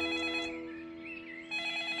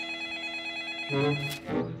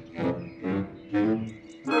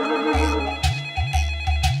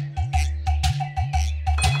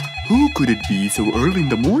 Who could it be so early in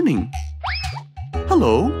the morning?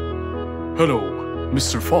 Hello? Hello,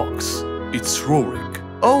 Mr. Fox. It's Rorik.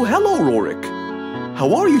 Oh, hello, Rorik.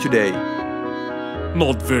 How are you today?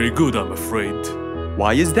 Not very good, I'm afraid.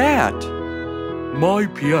 Why is that? My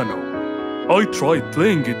piano. I tried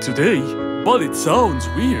playing it today, but it sounds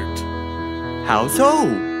weird. How so?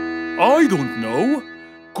 I don't know.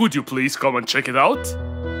 Could you please come and check it out?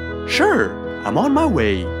 Sure, I'm on my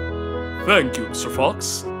way. Thank you, Mr.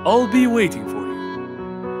 Fox. I'll be waiting for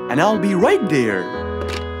you. And I'll be right there.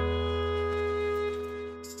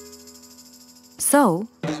 So,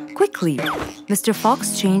 quickly, Mr.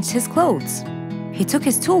 Fox changed his clothes. He took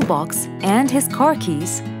his toolbox and his car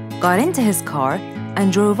keys, got into his car,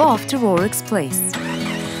 and drove off to Rorik's place.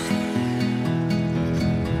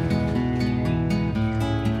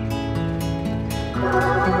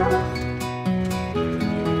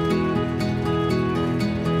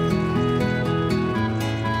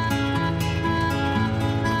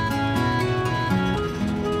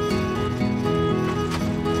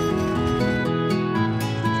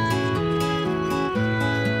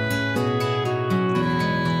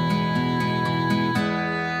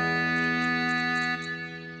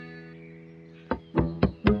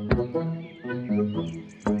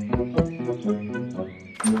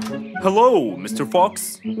 Hello, Mr.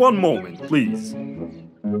 Fox. One moment, please.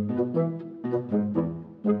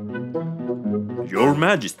 Your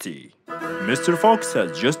Majesty, Mr. Fox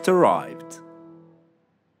has just arrived.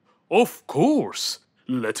 Of course.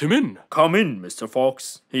 Let him in. Come in, Mr.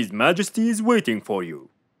 Fox. His Majesty is waiting for you.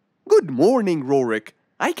 Good morning, Rorik.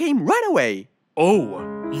 I came right away. Oh,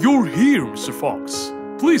 you're here, Mr. Fox.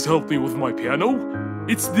 Please help me with my piano.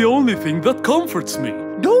 It's the only thing that comforts me.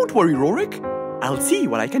 Don't worry, Rorik. I'll see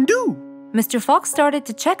what I can do. Mr. Fox started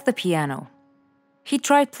to check the piano. He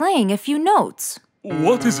tried playing a few notes.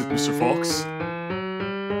 What is it, Mr. Fox?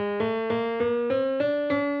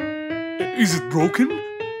 Is it broken?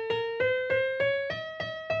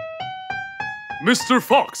 Mr.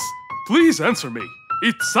 Fox, please answer me.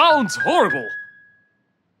 It sounds horrible.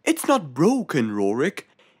 It's not broken, Rorik.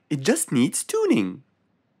 It just needs tuning.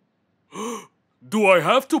 Do I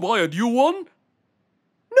have to buy a new one?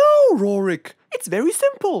 No, Rorik. It's very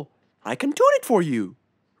simple. I can tune it for you.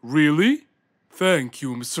 Really? Thank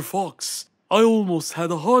you, Mr. Fox. I almost had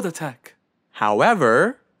a heart attack.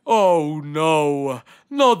 However... Oh no,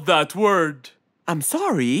 not that word. I'm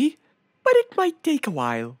sorry, but it might take a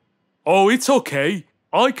while. Oh, it's okay.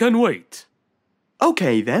 I can wait.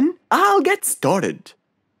 Okay then, I'll get started.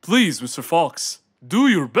 Please, Mr. Fox, do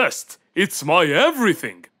your best. It's my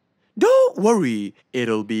everything. Don't worry,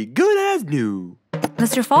 it'll be good as new.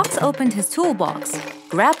 Mr. Fox opened his toolbox,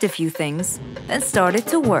 grabbed a few things, and started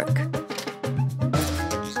to work.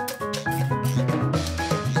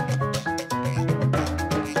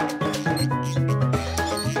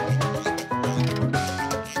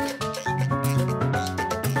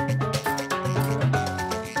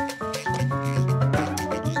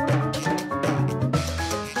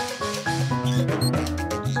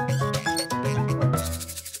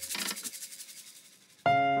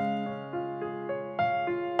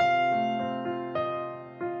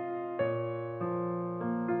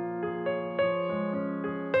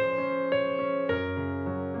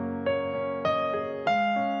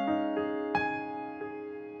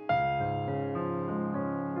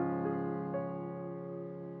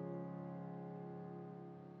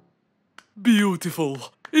 Beautiful.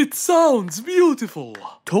 It sounds beautiful.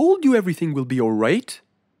 Told you everything will be all right.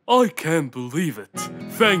 I can't believe it.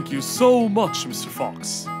 Thank you so much, Mr.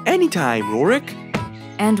 Fox. Anytime, Rorik.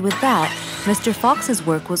 And with that, Mr. Fox's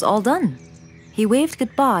work was all done. He waved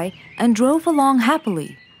goodbye and drove along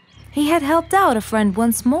happily. He had helped out a friend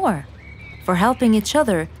once more. For helping each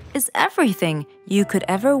other is everything you could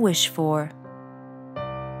ever wish for.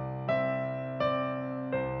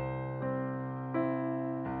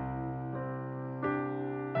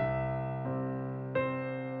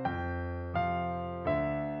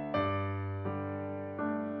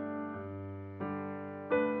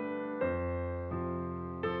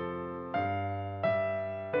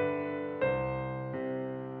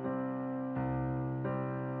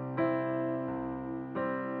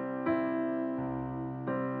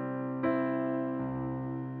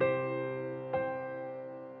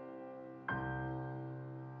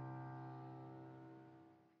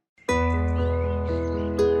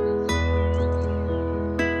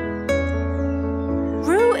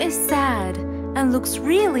 Sad and looks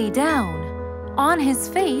really down. On his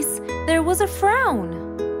face, there was a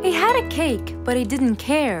frown. He had a cake, but he didn't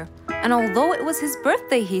care. And although it was his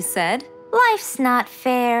birthday, he said, "Life's not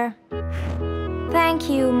fair." Thank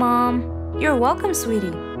you, Mom. You're welcome,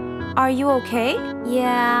 sweetie. Are you okay?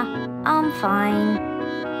 Yeah, I'm fine.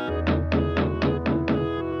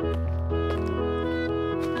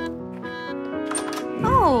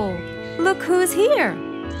 Oh, look who's here.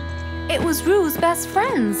 It was Rue's best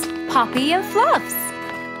friends, Poppy and Fluffs.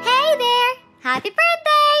 Hey there! Happy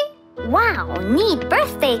birthday! Wow, neat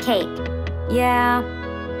birthday cake. Yeah,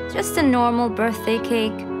 just a normal birthday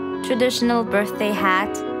cake, traditional birthday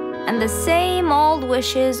hat, and the same old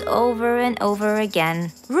wishes over and over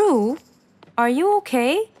again. Rue, are you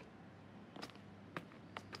okay?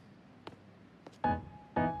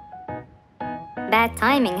 Bad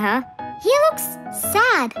timing, huh? He looks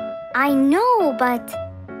sad. I know, but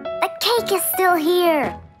the cake is still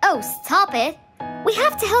here. Oh, stop it. We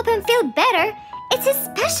have to help him feel better. It's his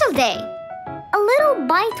special day. A little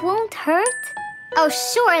bite won't hurt. Oh,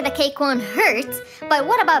 sure, the cake won't hurt. But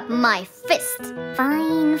what about my fist?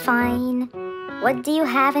 Fine, fine. What do you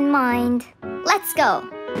have in mind? Let's go.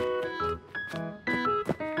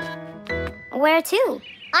 Where to?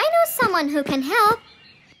 I know someone who can help.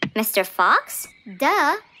 Mr. Fox?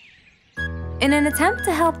 Duh. In an attempt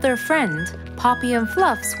to help their friend, Poppy and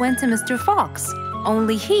Fluffs went to Mr. Fox.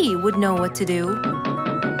 Only he would know what to do.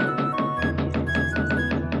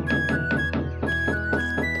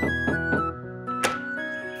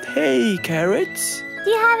 Hey, Carrots.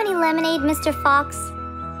 Do you have any lemonade, Mr. Fox?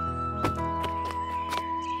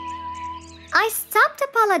 I stopped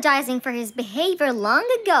apologizing for his behavior long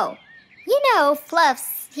ago. You know,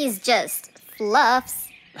 Fluffs, he's just Fluffs.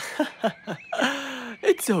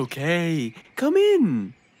 It's okay. Come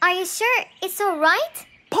in. Are you sure it's all right?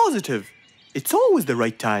 Positive. It's always the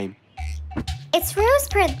right time. It's Rue's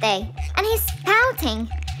birthday, and he's pouting.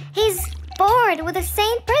 He's bored with the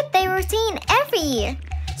same birthday routine every year.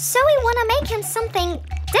 So we want to make him something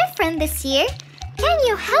different this year. Can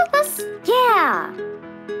you help us? Yeah.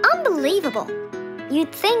 Unbelievable.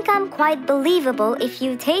 You'd think I'm quite believable if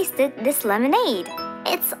you tasted this lemonade.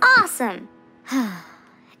 It's awesome.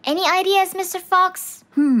 Any ideas, Mr. Fox?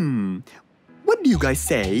 What do you guys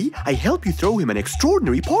say I help you throw him an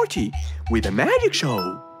extraordinary party with a magic show?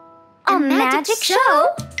 A magic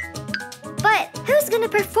show? But who's gonna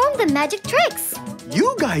perform the magic tricks?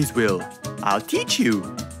 You guys will. I'll teach you.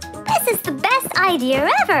 This is the best idea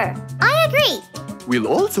ever. I agree. We'll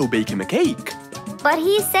also bake him a cake. But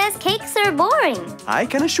he says cakes are boring. I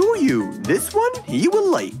can assure you, this one he will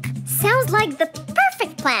like. Sounds like the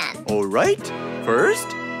perfect plan. All right, first,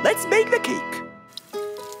 let's bake the cake.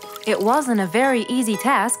 It wasn't a very easy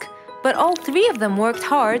task, but all three of them worked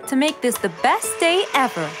hard to make this the best day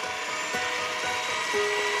ever.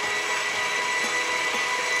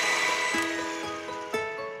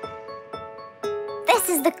 This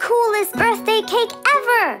is the coolest birthday cake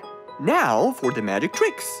ever! Now for the magic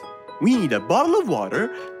tricks. We need a bottle of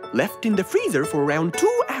water left in the freezer for around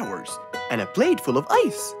 2 hours and a plate full of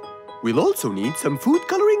ice. We'll also need some food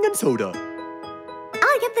coloring and soda.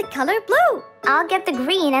 I'll get the color blue. I'll get the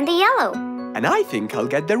green and the yellow. And I think I'll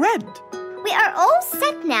get the red. We are all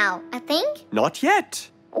set now, I think. Not yet.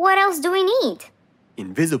 What else do we need?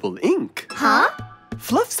 Invisible ink. Huh?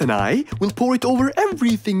 Fluffs and I will pour it over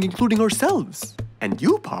everything, including ourselves. And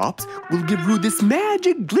you, Pops, will give Rue this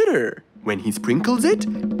magic glitter. When he sprinkles it,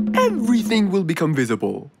 everything will become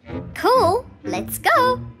visible. Cool. Let's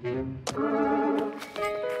go.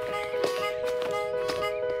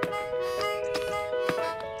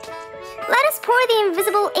 Let us pour pour the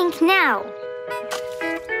invisible ink now.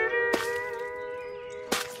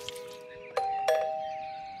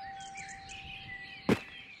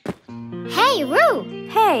 Hey, Roo!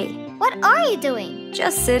 Hey, What are you doing?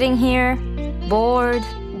 just sitting here, bored.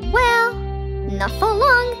 Well, not for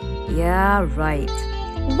long. Yeah, right.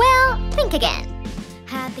 Well, think again.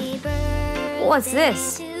 Happy birthday. What's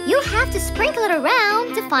this? You have to sprinkle it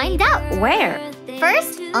around to find out. Where?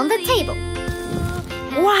 First, on the table.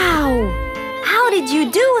 Wow! How did you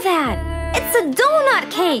do that? It's a donut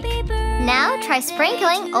cake! Now try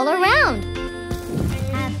sprinkling all around.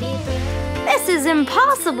 This is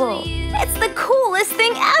impossible! It's the coolest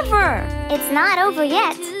thing ever! It's not over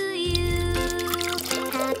yet.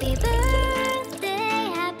 Happy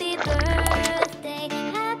birthday, happy birthday,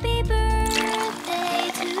 happy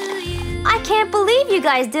birthday to you. I can't believe you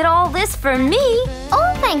guys did all this for me!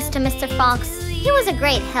 All thanks to Mr. Fox. He was a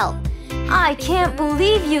great help. I can't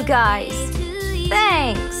believe you guys!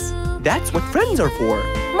 Thanks! That's what friends are for.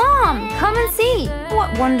 Mom, come and see!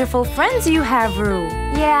 What wonderful friends you have, Roo!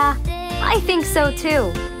 Yeah, I think so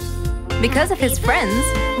too. Because of his friends,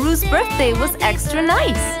 Roo's birthday was extra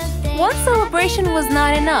nice. One celebration was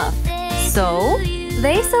not enough, so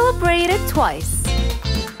they celebrated twice.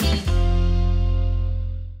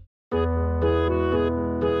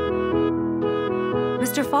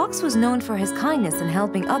 Mr. Fox was known for his kindness in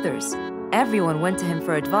helping others. Everyone went to him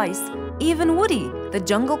for advice, even Woody, the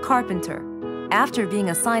jungle carpenter. After being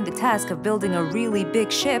assigned the task of building a really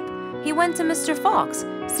big ship, he went to Mr. Fox,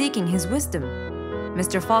 seeking his wisdom.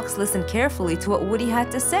 Mr. Fox listened carefully to what Woody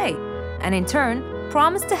had to say, and in turn,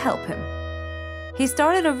 promised to help him. He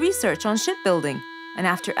started a research on shipbuilding, and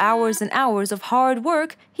after hours and hours of hard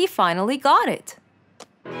work, he finally got it.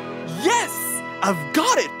 Yes! I've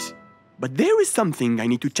got it! But there is something I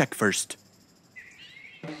need to check first.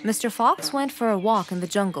 Mr. Fox went for a walk in the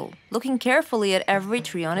jungle, looking carefully at every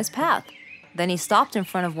tree on his path. Then he stopped in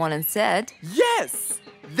front of one and said, Yes!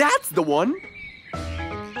 That's the one!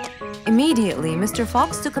 Immediately, Mr.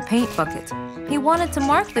 Fox took a paint bucket. He wanted to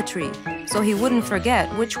mark the tree, so he wouldn't forget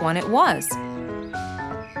which one it was.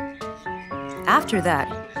 After that,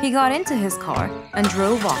 he got into his car and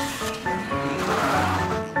drove off.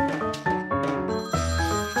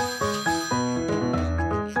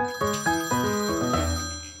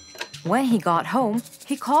 When he got home,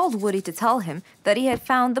 he called Woody to tell him that he had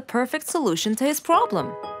found the perfect solution to his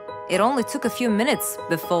problem. It only took a few minutes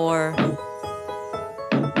before...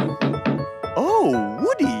 Oh,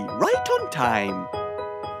 Woody, right on time.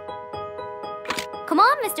 Come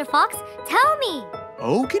on, Mr. Fox, tell me.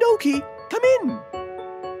 Okie dokie, come in.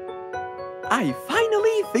 I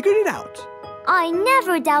finally figured it out. I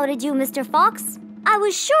never doubted you, Mr. Fox. I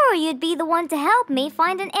was sure you'd be the one to help me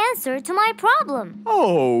find an answer to my problem.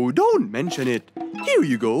 Oh, don't mention it. Here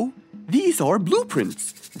you go. These are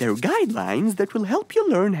blueprints. They're guidelines that will help you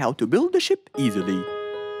learn how to build a ship easily.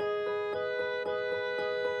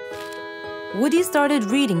 Woody started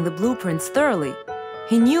reading the blueprints thoroughly.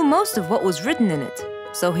 He knew most of what was written in it,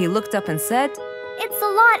 so he looked up and said, It's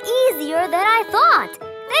a lot easier than I thought.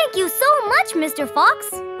 Thank you so much, Mr. Fox.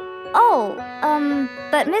 Oh,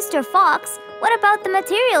 but Mr. Fox, what about the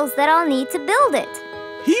materials that I'll need to build it?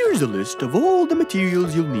 Here's a list of all the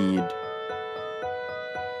materials you'll need.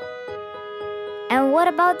 And what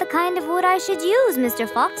about the kind of wood I should use, Mr.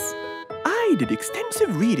 Fox? I did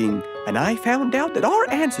extensive reading, and I found out that our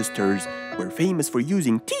ancestors were famous for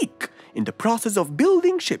using teak in the process of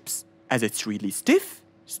building ships, as it's really stiff,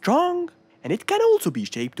 strong, and it can also be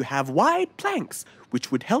shaped to have wide planks,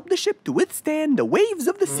 which would help the ship to withstand the waves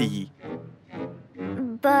of the sea.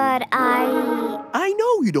 But I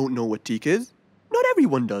know you don't know what teak is. Not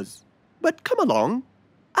everyone does. But come along.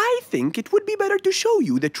 I think it would be better to show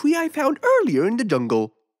you the tree I found earlier in the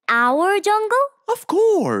jungle. Our jungle? Of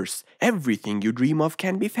course! Everything you dream of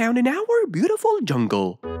can be found in our beautiful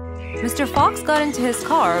jungle. Mr. Fox got into his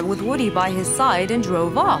car with Woody by his side and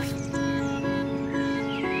drove off.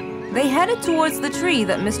 They headed towards the tree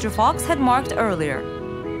that Mr. Fox had marked earlier.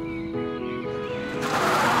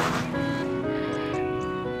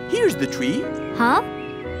 Here's the tree. Huh?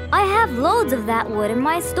 I have loads of that wood in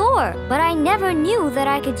my store, but I never knew that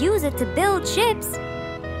I could use it to build ships.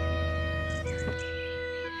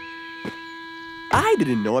 I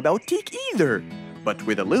didn't know about teak either. But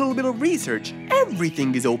with a little bit of research,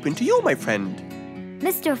 everything is open to you, my friend.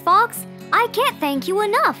 Mr. Fox, I can't thank you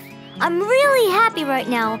enough. I'm really happy right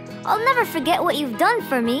now. I'll never forget what you've done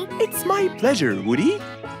for me. It's my pleasure, Woody.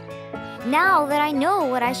 Now that I know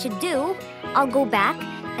what I should do, I'll go back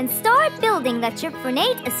and start building that ship for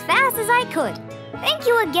Nate as fast as I could. Thank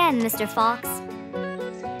you again, Mr. Fox.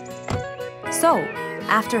 So,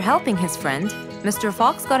 After helping his friend, Mr.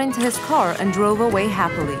 Fox got into his car and drove away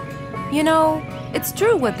happily. You know, it's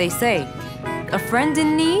true what they say. A friend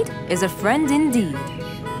in need is a friend indeed.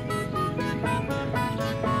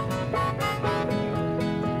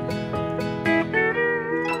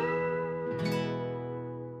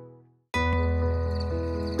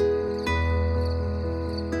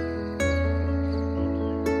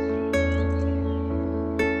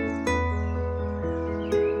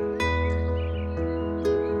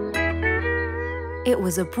 It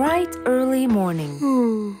was a bright, early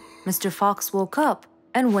morning. Mr. Fox woke up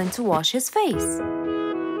and went to wash his face.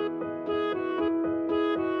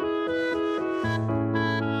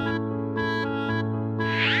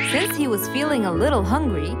 Since he was feeling a little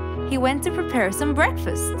hungry, he went to prepare some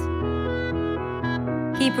breakfast.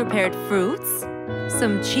 He prepared fruits,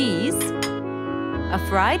 some cheese, a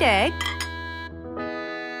fried egg,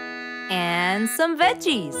 and some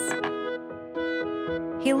veggies.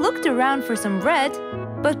 He looked around for some bread,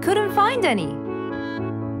 but couldn't find any.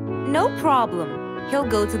 No problem. He'll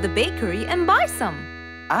go to the bakery and buy some.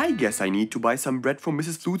 I guess I need to buy some bread from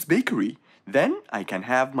Mrs. Flute's bakery. Then I can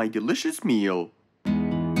have my delicious meal.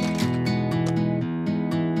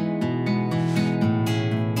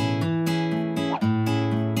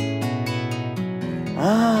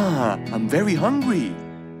 I'm very hungry.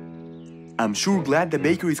 I'm sure glad the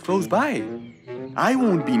bakery is close by. I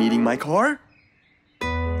won't be needing my car.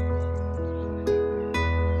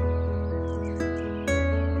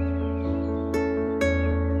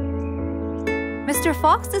 Mr.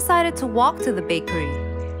 Fox decided to walk to the bakery.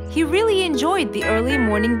 He really enjoyed the early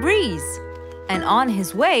morning breeze. And on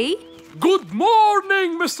his way... Good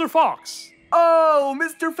morning, Mr. Fox! Oh,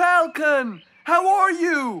 Mr. Falcon! How are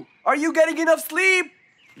you? Are you getting enough sleep?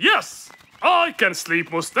 Yes, I can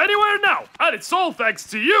sleep most anywhere now, and it's all thanks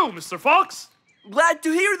to you, Mr. Fox. Glad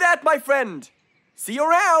to hear that, my friend. See you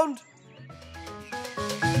around.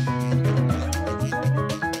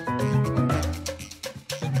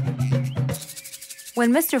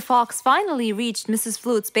 When Mr. Fox finally reached Mrs.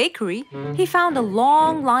 Flute's bakery, he found a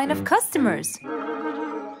long line of customers.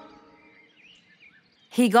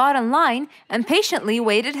 He got in line and patiently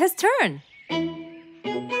waited his turn.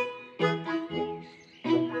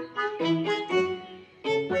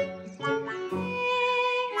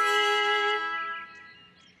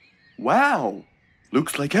 Wow!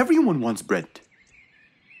 Looks like everyone wants bread.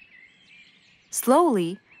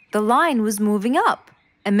 Slowly, the line was moving up,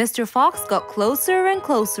 and Mr. Fox got closer and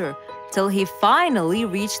closer till he finally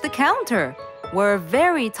reached the counter, where a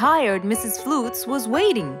very tired Mrs. Flutes was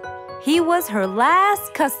waiting. He was her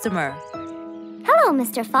last customer. Hello,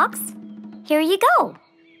 Mr. Fox. Here you go.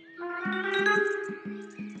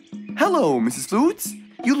 Hello, Mrs. Flutes.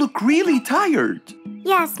 You look really tired.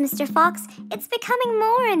 Yes, Mr. Fox, it's becoming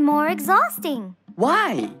more and more exhausting.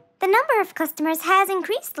 Why? The number of customers has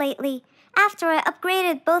increased lately after I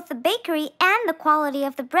upgraded both the bakery and the quality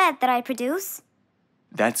of the bread that I produce.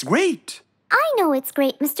 That's great. I know it's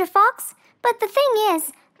great, Mr. Fox, but the thing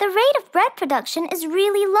is, the rate of bread production is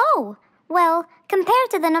really low. Well, compared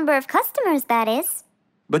to the number of customers, that is.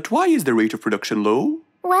 But why is the rate of production low?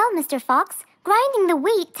 Well, Mr. Fox, grinding the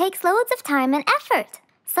wheat takes loads of time and effort.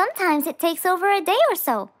 Sometimes it takes over a day or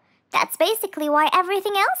so. That's basically why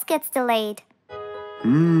everything else gets delayed.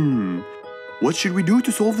 What should we do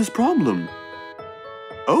to solve this problem?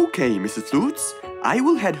 Okay, Mrs. Flutes, I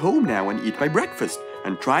will head home now and eat my breakfast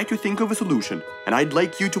and try to think of a solution. And I'd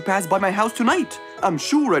like you to pass by my house tonight. I'm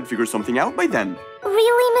sure I'd figure something out by then.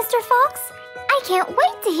 Really, Mr. Fox? I can't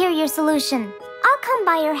wait to hear your solution. I'll come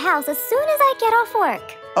by your house as soon as I get off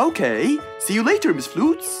work. Okay, see you later, Miss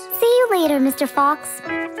Flutes. See you later, Mr. Fox.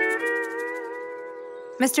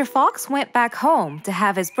 Mr. Fox went back home to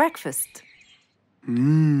have his breakfast.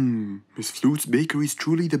 Miss Flute's bakery is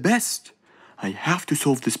truly the best. I have to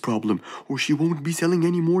solve this problem, or she won't be selling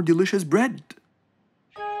any more delicious bread.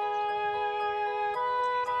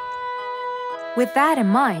 With that in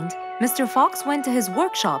mind, Mr. Fox went to his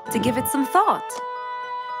workshop to give it some thought.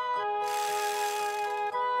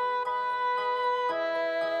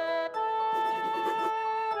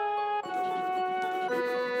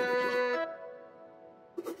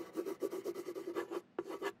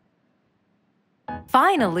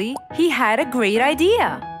 Finally, he had a great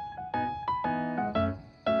idea.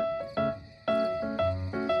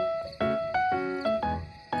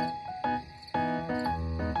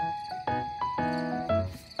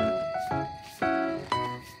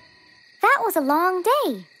 That was a long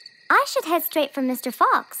day. I should head straight for Mr.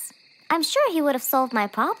 Fox. I'm sure he would have solved my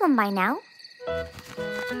problem by now.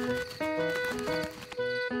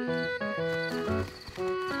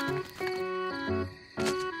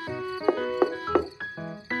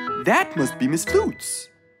 That must be Miss Flutes.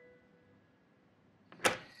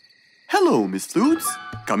 Hello, Miss Flutes.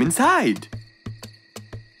 Come inside.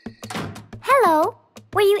 Hello.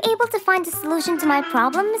 Were you able to find a solution to my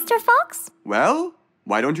problem, Mr. Fox? Well,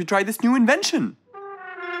 why don't you try this new invention?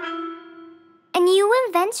 A new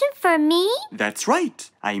invention for me? That's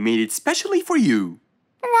right. I made it specially for you.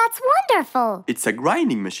 That's wonderful. It's a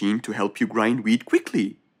grinding machine to help you grind wheat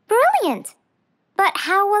quickly. Brilliant. But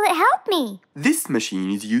how will it help me? This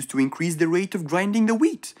machine is used to increase the rate of grinding the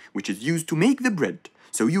wheat, which is used to make the bread.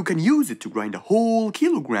 So you can use it to grind a whole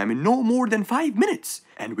kilogram in no more than 5 minutes.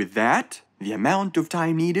 And with that, the amount of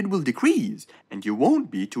time needed will decrease, and you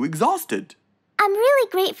won't be too exhausted. I'm really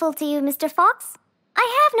grateful to you, Mr. Fox. I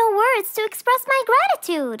have no words to express my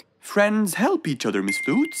gratitude. Friends help each other, Miss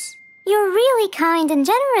Flutes. You're really kind and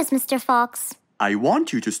generous, Mr. Fox. I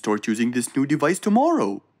want you to start using this new device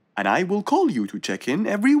tomorrow, and I will call you to check in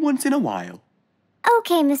every once in a while.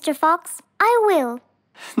 Okay, Mr. Fox, I will.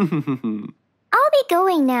 I'll be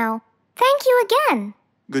going now. Thank you again.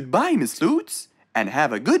 Goodbye, Miss Flutes, and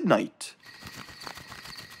have a good night.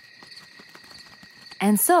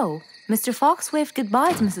 And so, Mr. Fox waved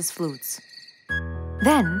goodbye to Mrs. Flutes.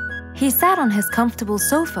 Then, he sat on his comfortable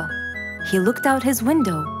sofa. He looked out his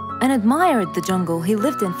window and admired the jungle he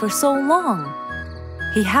lived in for so long.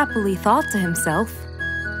 He happily thought to himself,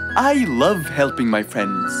 I love helping my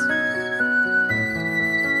friends.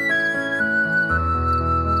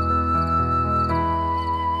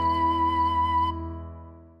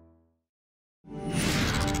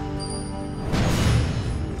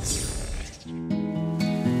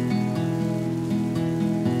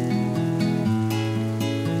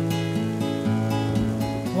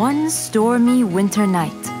 One stormy winter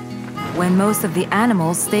night, when most of the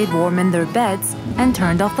animals stayed warm in their beds and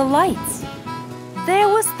turned off the lights. There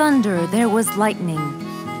was thunder, there was lightning,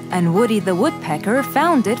 and Woody the Woodpecker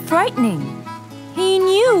found it frightening. He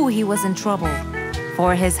knew he was in trouble,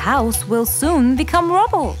 for his house will soon become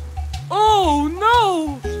rubble. Oh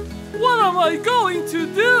no! What am I going to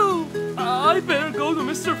do? I better go to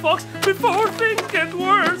Mr. Fox before things get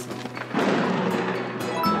worse.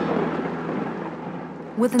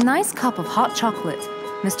 With a nice cup of hot chocolate,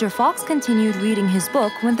 Mr. Fox continued reading his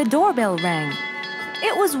book when the doorbell rang.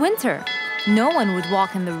 It was winter. No one would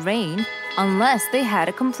walk in the rain unless they had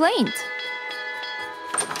a complaint.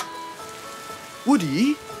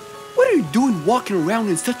 Woody, what are you doing walking around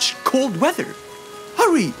in such cold weather?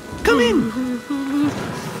 Hurry, come in.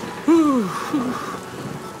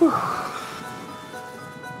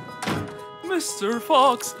 Mr.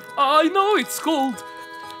 Fox, I know it's cold,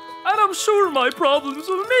 and I'm sure my problems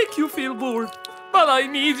will make you feel bored, but I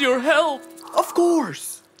need your help. Of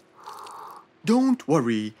course. Don't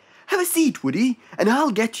worry. Have a seat, Woody, and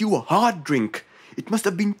I'll get you a hot drink. It must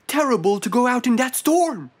have been terrible to go out in that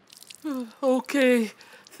storm. Okay,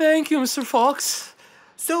 thank you, Mr. Fox.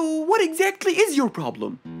 So, what exactly is your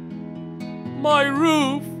problem? My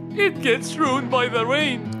roof, it gets ruined by the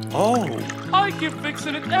rain. Oh. I keep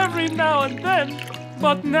fixing it every now and then,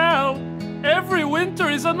 but now, every winter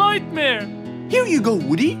is a nightmare. Here you go,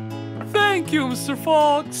 Woody. Thank you, Mr.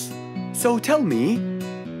 Fox. So tell me,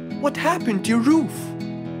 what happened to your roof?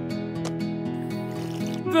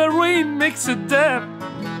 The rain makes it damp.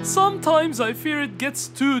 Sometimes I fear it gets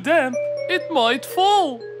too damp. It might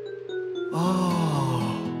fall.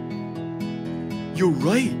 Oh. You're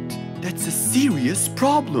right. That's a serious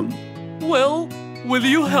problem. Well, will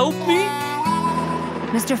you help me?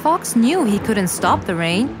 Mr. Fox knew he couldn't stop the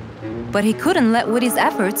rain, but he couldn't let Woody's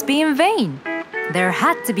efforts be in vain. There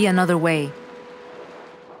had to be another way.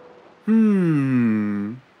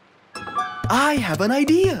 I have an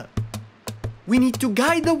idea. We need to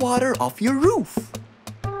guide the water off your roof.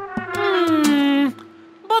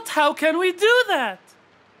 But how can we do that?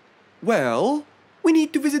 Well, we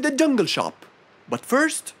need to visit the jungle shop. But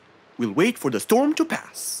first, we'll wait for the storm to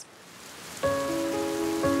pass.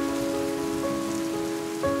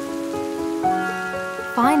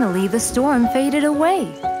 Finally, the storm faded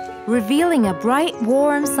away, revealing a bright,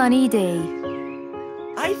 warm, sunny day.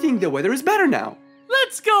 I think the weather is better now.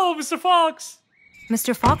 Let's go, Mr. Fox.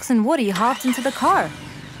 Mr. Fox and Woody hopped into the car,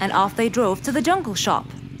 and off they drove to the jungle shop.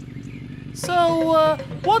 So,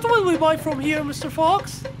 what will we buy from here, Mr.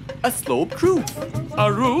 Fox? A sloped roof.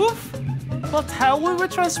 A roof? But how will we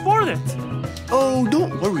transport it? Oh,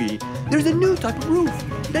 don't worry. There's a new type of roof.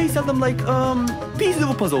 They sell them like, pieces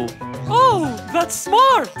of a puzzle. Oh, that's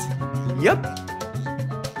smart! Yep.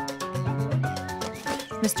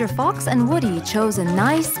 Mr. Fox and Woody chose a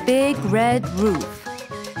nice big red roof.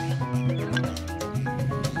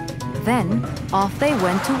 Then, off they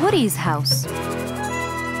went to Woody's house.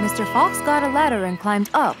 Mr. Fox got a ladder and climbed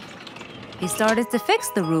up, He started to fix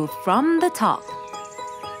the roof from the top.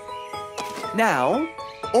 Now,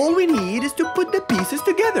 all we need is to put the pieces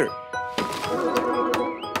together.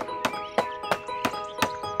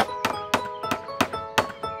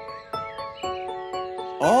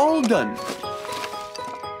 All done.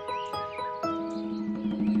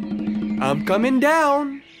 I'm coming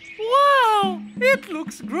down. Wow! It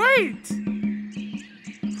looks great!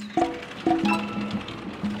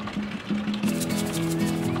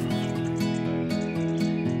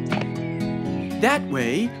 That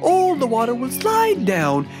way, all the water will slide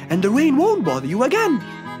down and the rain won't bother you again.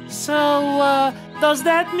 So, does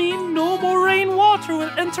that mean no more rainwater will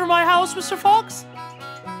enter my house, Mr. Fox?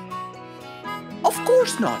 Of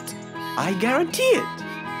course not. I guarantee it.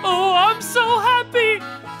 Oh, I'm so happy!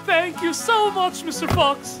 Thank you so much, Mr.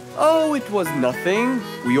 Fox. Oh, it was nothing.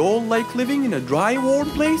 We all like living in a dry, warm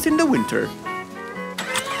place in the winter.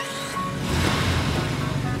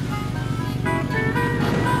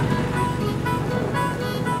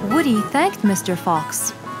 Woody thanked Mr.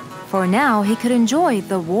 Fox, for now he could enjoy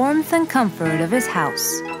the warmth and comfort of his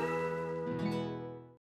house.